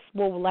this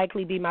will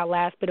likely be my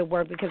last bit of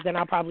work because then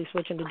I'll probably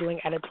switch into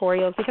doing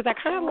editorials because I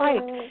kind of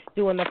like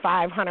doing the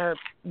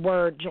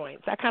 500-word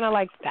joints. I kind of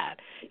liked that.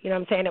 You know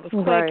what I'm saying? It was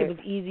quick. It was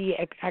easy.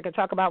 I could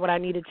talk about what I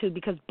needed to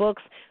because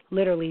books,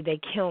 literally, they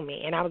kill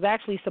me. And I was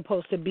actually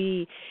supposed to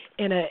be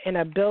in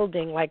a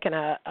building, like in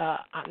a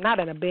not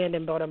an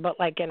abandoned building, but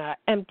like in an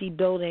empty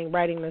building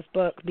writing this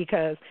book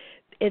because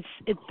it's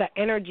the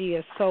energy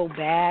is so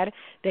bad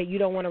that you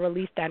don't want to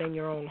release that in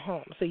your own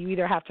home. So you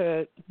either have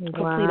to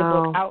complete a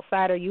book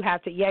outside or you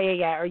have to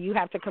or you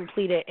have to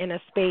complete it in a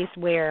space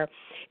where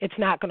it's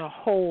not going to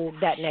hold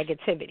that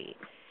negativity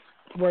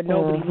where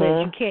nobody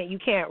lives. You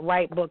can't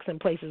write books in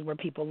places where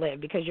people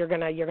live because you're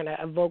gonna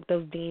evoke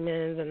those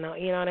demons and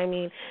you know what I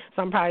mean.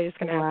 So I'm probably just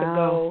gonna have to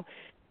go.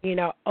 You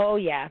know,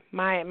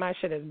 my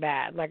shit is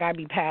bad. Like I'd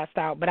be passed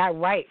out, but I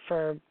write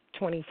for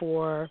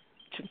 24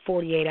 to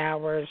 48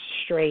 hours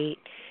straight.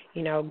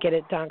 You know, get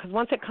it done. Because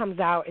once it comes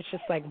out, it's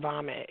just like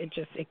vomit.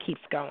 It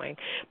keeps going.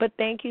 But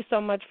thank you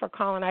so much for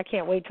calling. I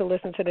can't wait to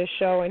listen to this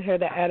show and hear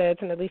the edits,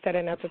 and at least I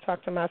didn't have to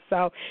talk to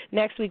myself.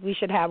 Next week we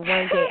should have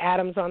Wednesday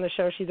Adams on the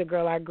show. She's a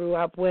girl I grew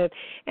up with.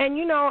 And,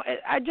 you know,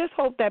 I just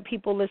hope that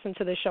people listen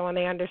to the show and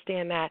they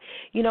understand that,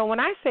 you know, when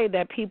I say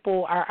that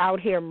people are out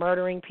here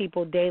murdering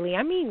people daily,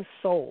 I mean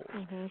souls.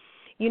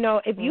 You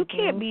know, if you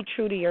can't be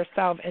true to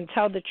yourself and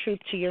tell the truth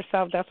to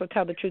yourself, that's what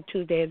Tell the Truth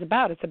Tuesday is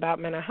about. It's about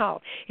mental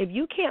health. If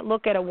you can't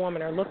look at a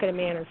woman or look at a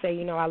man and say,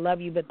 you know, I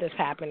love you, but this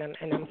happened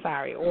and I'm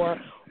sorry, or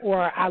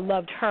I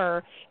loved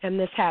her and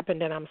this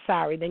happened and I'm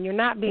sorry, then you're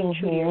not being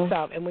true to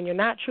yourself. And when you're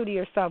not true to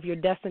yourself, you're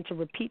destined to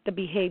repeat the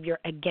behavior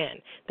again.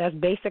 That's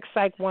basic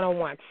psych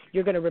 101.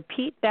 You're going to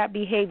repeat that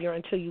behavior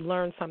until you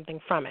learn something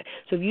from it.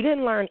 So if you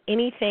didn't learn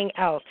anything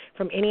else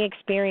from any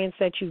experience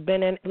that you've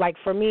been in, like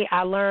for me,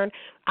 I learned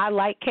I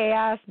like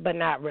chaos, but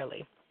not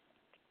really.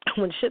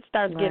 When shit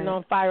starts getting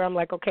on fire, I'm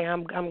like, okay,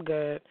 I'm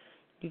good.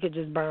 You could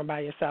just burn by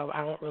yourself.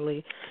 I don't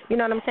really, you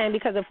know what I'm saying?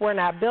 Because if we're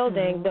not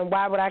building, then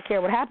why would I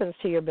care what happens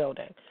to your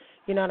building?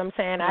 You know what I'm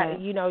saying?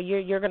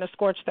 You're going to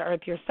scorch the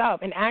earth yourself.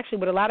 And actually,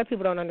 what a lot of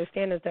people don't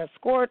understand is that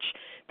scorch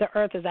the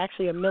earth is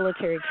actually a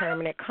military term,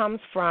 and it comes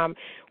from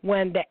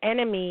when the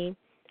enemy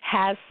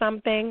has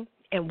something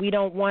and we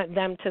don't want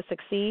them to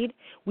succeed,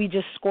 we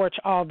just scorch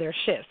all their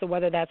shit. So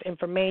whether that's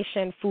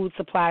information, food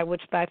supply,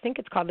 which I think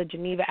it's called the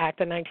Geneva Act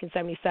of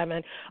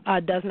 1977,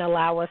 doesn't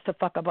allow us to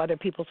fuck up other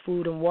people's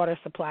food and water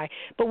supply,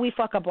 but we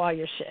fuck up all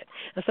your shit.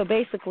 And so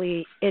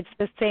basically it's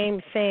the same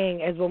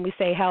thing as when we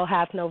say hell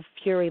hath no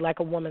fury like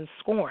a woman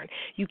scorned.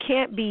 You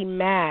can't be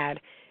mad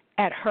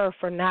at her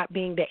for not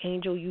being the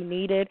angel you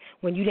needed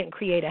when you didn't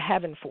create a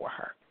heaven for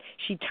her.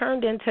 She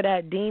turned into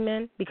that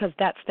demon because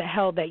that's the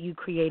hell that you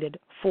created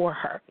for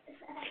her.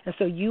 And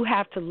so you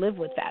have to live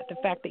with that. The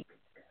fact that,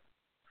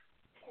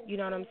 you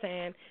know what I'm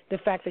saying? The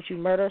fact that you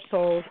murder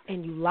souls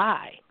and you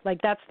lie. Like,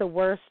 that's the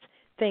worst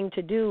thing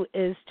to do,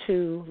 is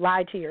to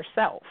lie to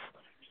yourself.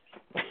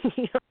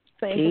 You know what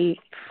I'm saying?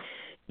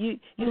 You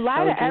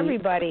lie to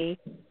everybody,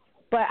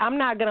 but I'm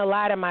not going to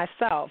lie to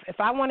myself. If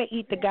I want to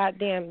eat the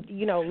goddamn,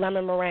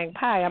 lemon meringue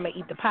pie, I'm going to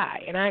eat the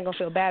pie, and I ain't going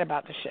to feel bad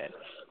about the shit.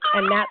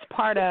 And that's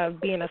part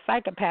of being a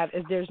psychopath,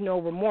 is there's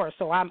no remorse.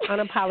 So I'm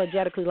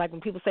unapologetically, like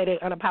when people say they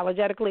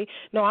unapologetically,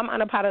 no, I'm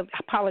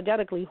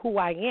unapologetically who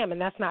I am, and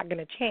that's not going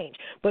to change.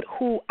 But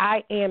who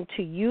I am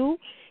to you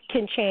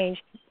can change,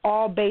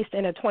 all based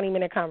in a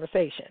 20-minute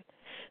conversation.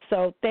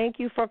 So thank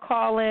you for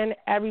calling.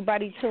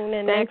 Everybody tune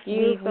in next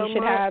week.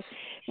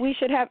 We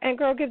should have, and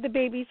girl, give the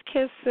babies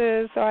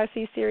kisses. So I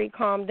see Siri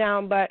calm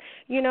down. But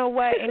you know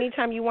what?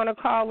 Anytime you want to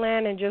call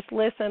in and just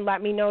listen,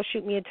 let me know,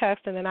 shoot me a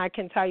text, and then I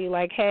can tell you,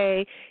 like,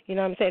 hey, you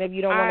know what I'm saying? If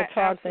you don't want to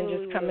talk, then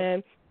just come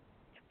in.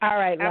 All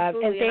right, love.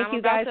 Absolutely. And thank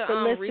you guys for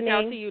listening. Reach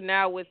out to you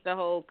now with the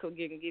whole,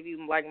 give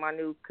you like my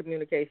new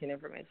communication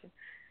information.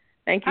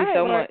 Thank you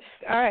so much.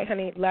 All right,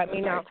 honey. Let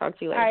me know. Talk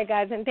to you later. All right,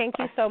 guys, and thank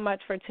you so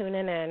much for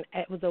tuning in.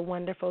 It was a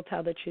wonderful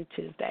Tell the Truth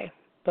Tuesday.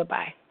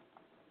 Bye-bye.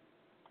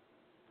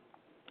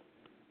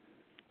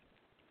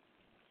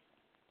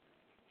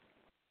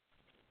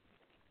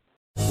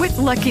 With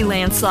Lucky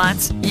Land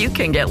Slots, you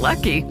can get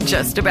lucky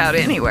just about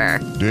anywhere.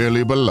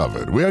 Dearly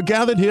beloved, we are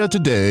gathered here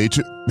today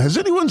to... Has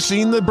anyone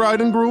seen the bride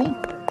and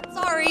groom?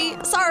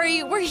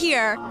 Sorry, we're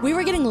here. We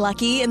were getting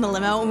lucky in the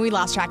limo and we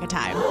lost track of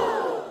time.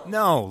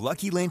 No,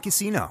 Lucky Land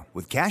Casino,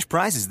 with cash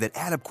prizes that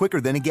add up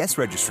quicker than a guest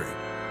registry.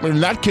 In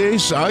that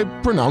case, I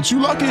pronounce you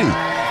lucky.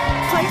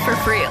 Play for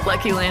free at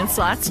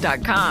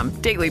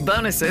LuckyLandSlots.com. Daily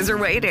bonuses are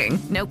waiting.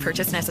 No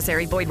purchase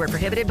necessary. Void where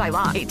prohibited by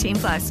law.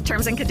 18+.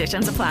 Terms and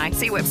conditions apply.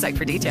 See website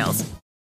for details.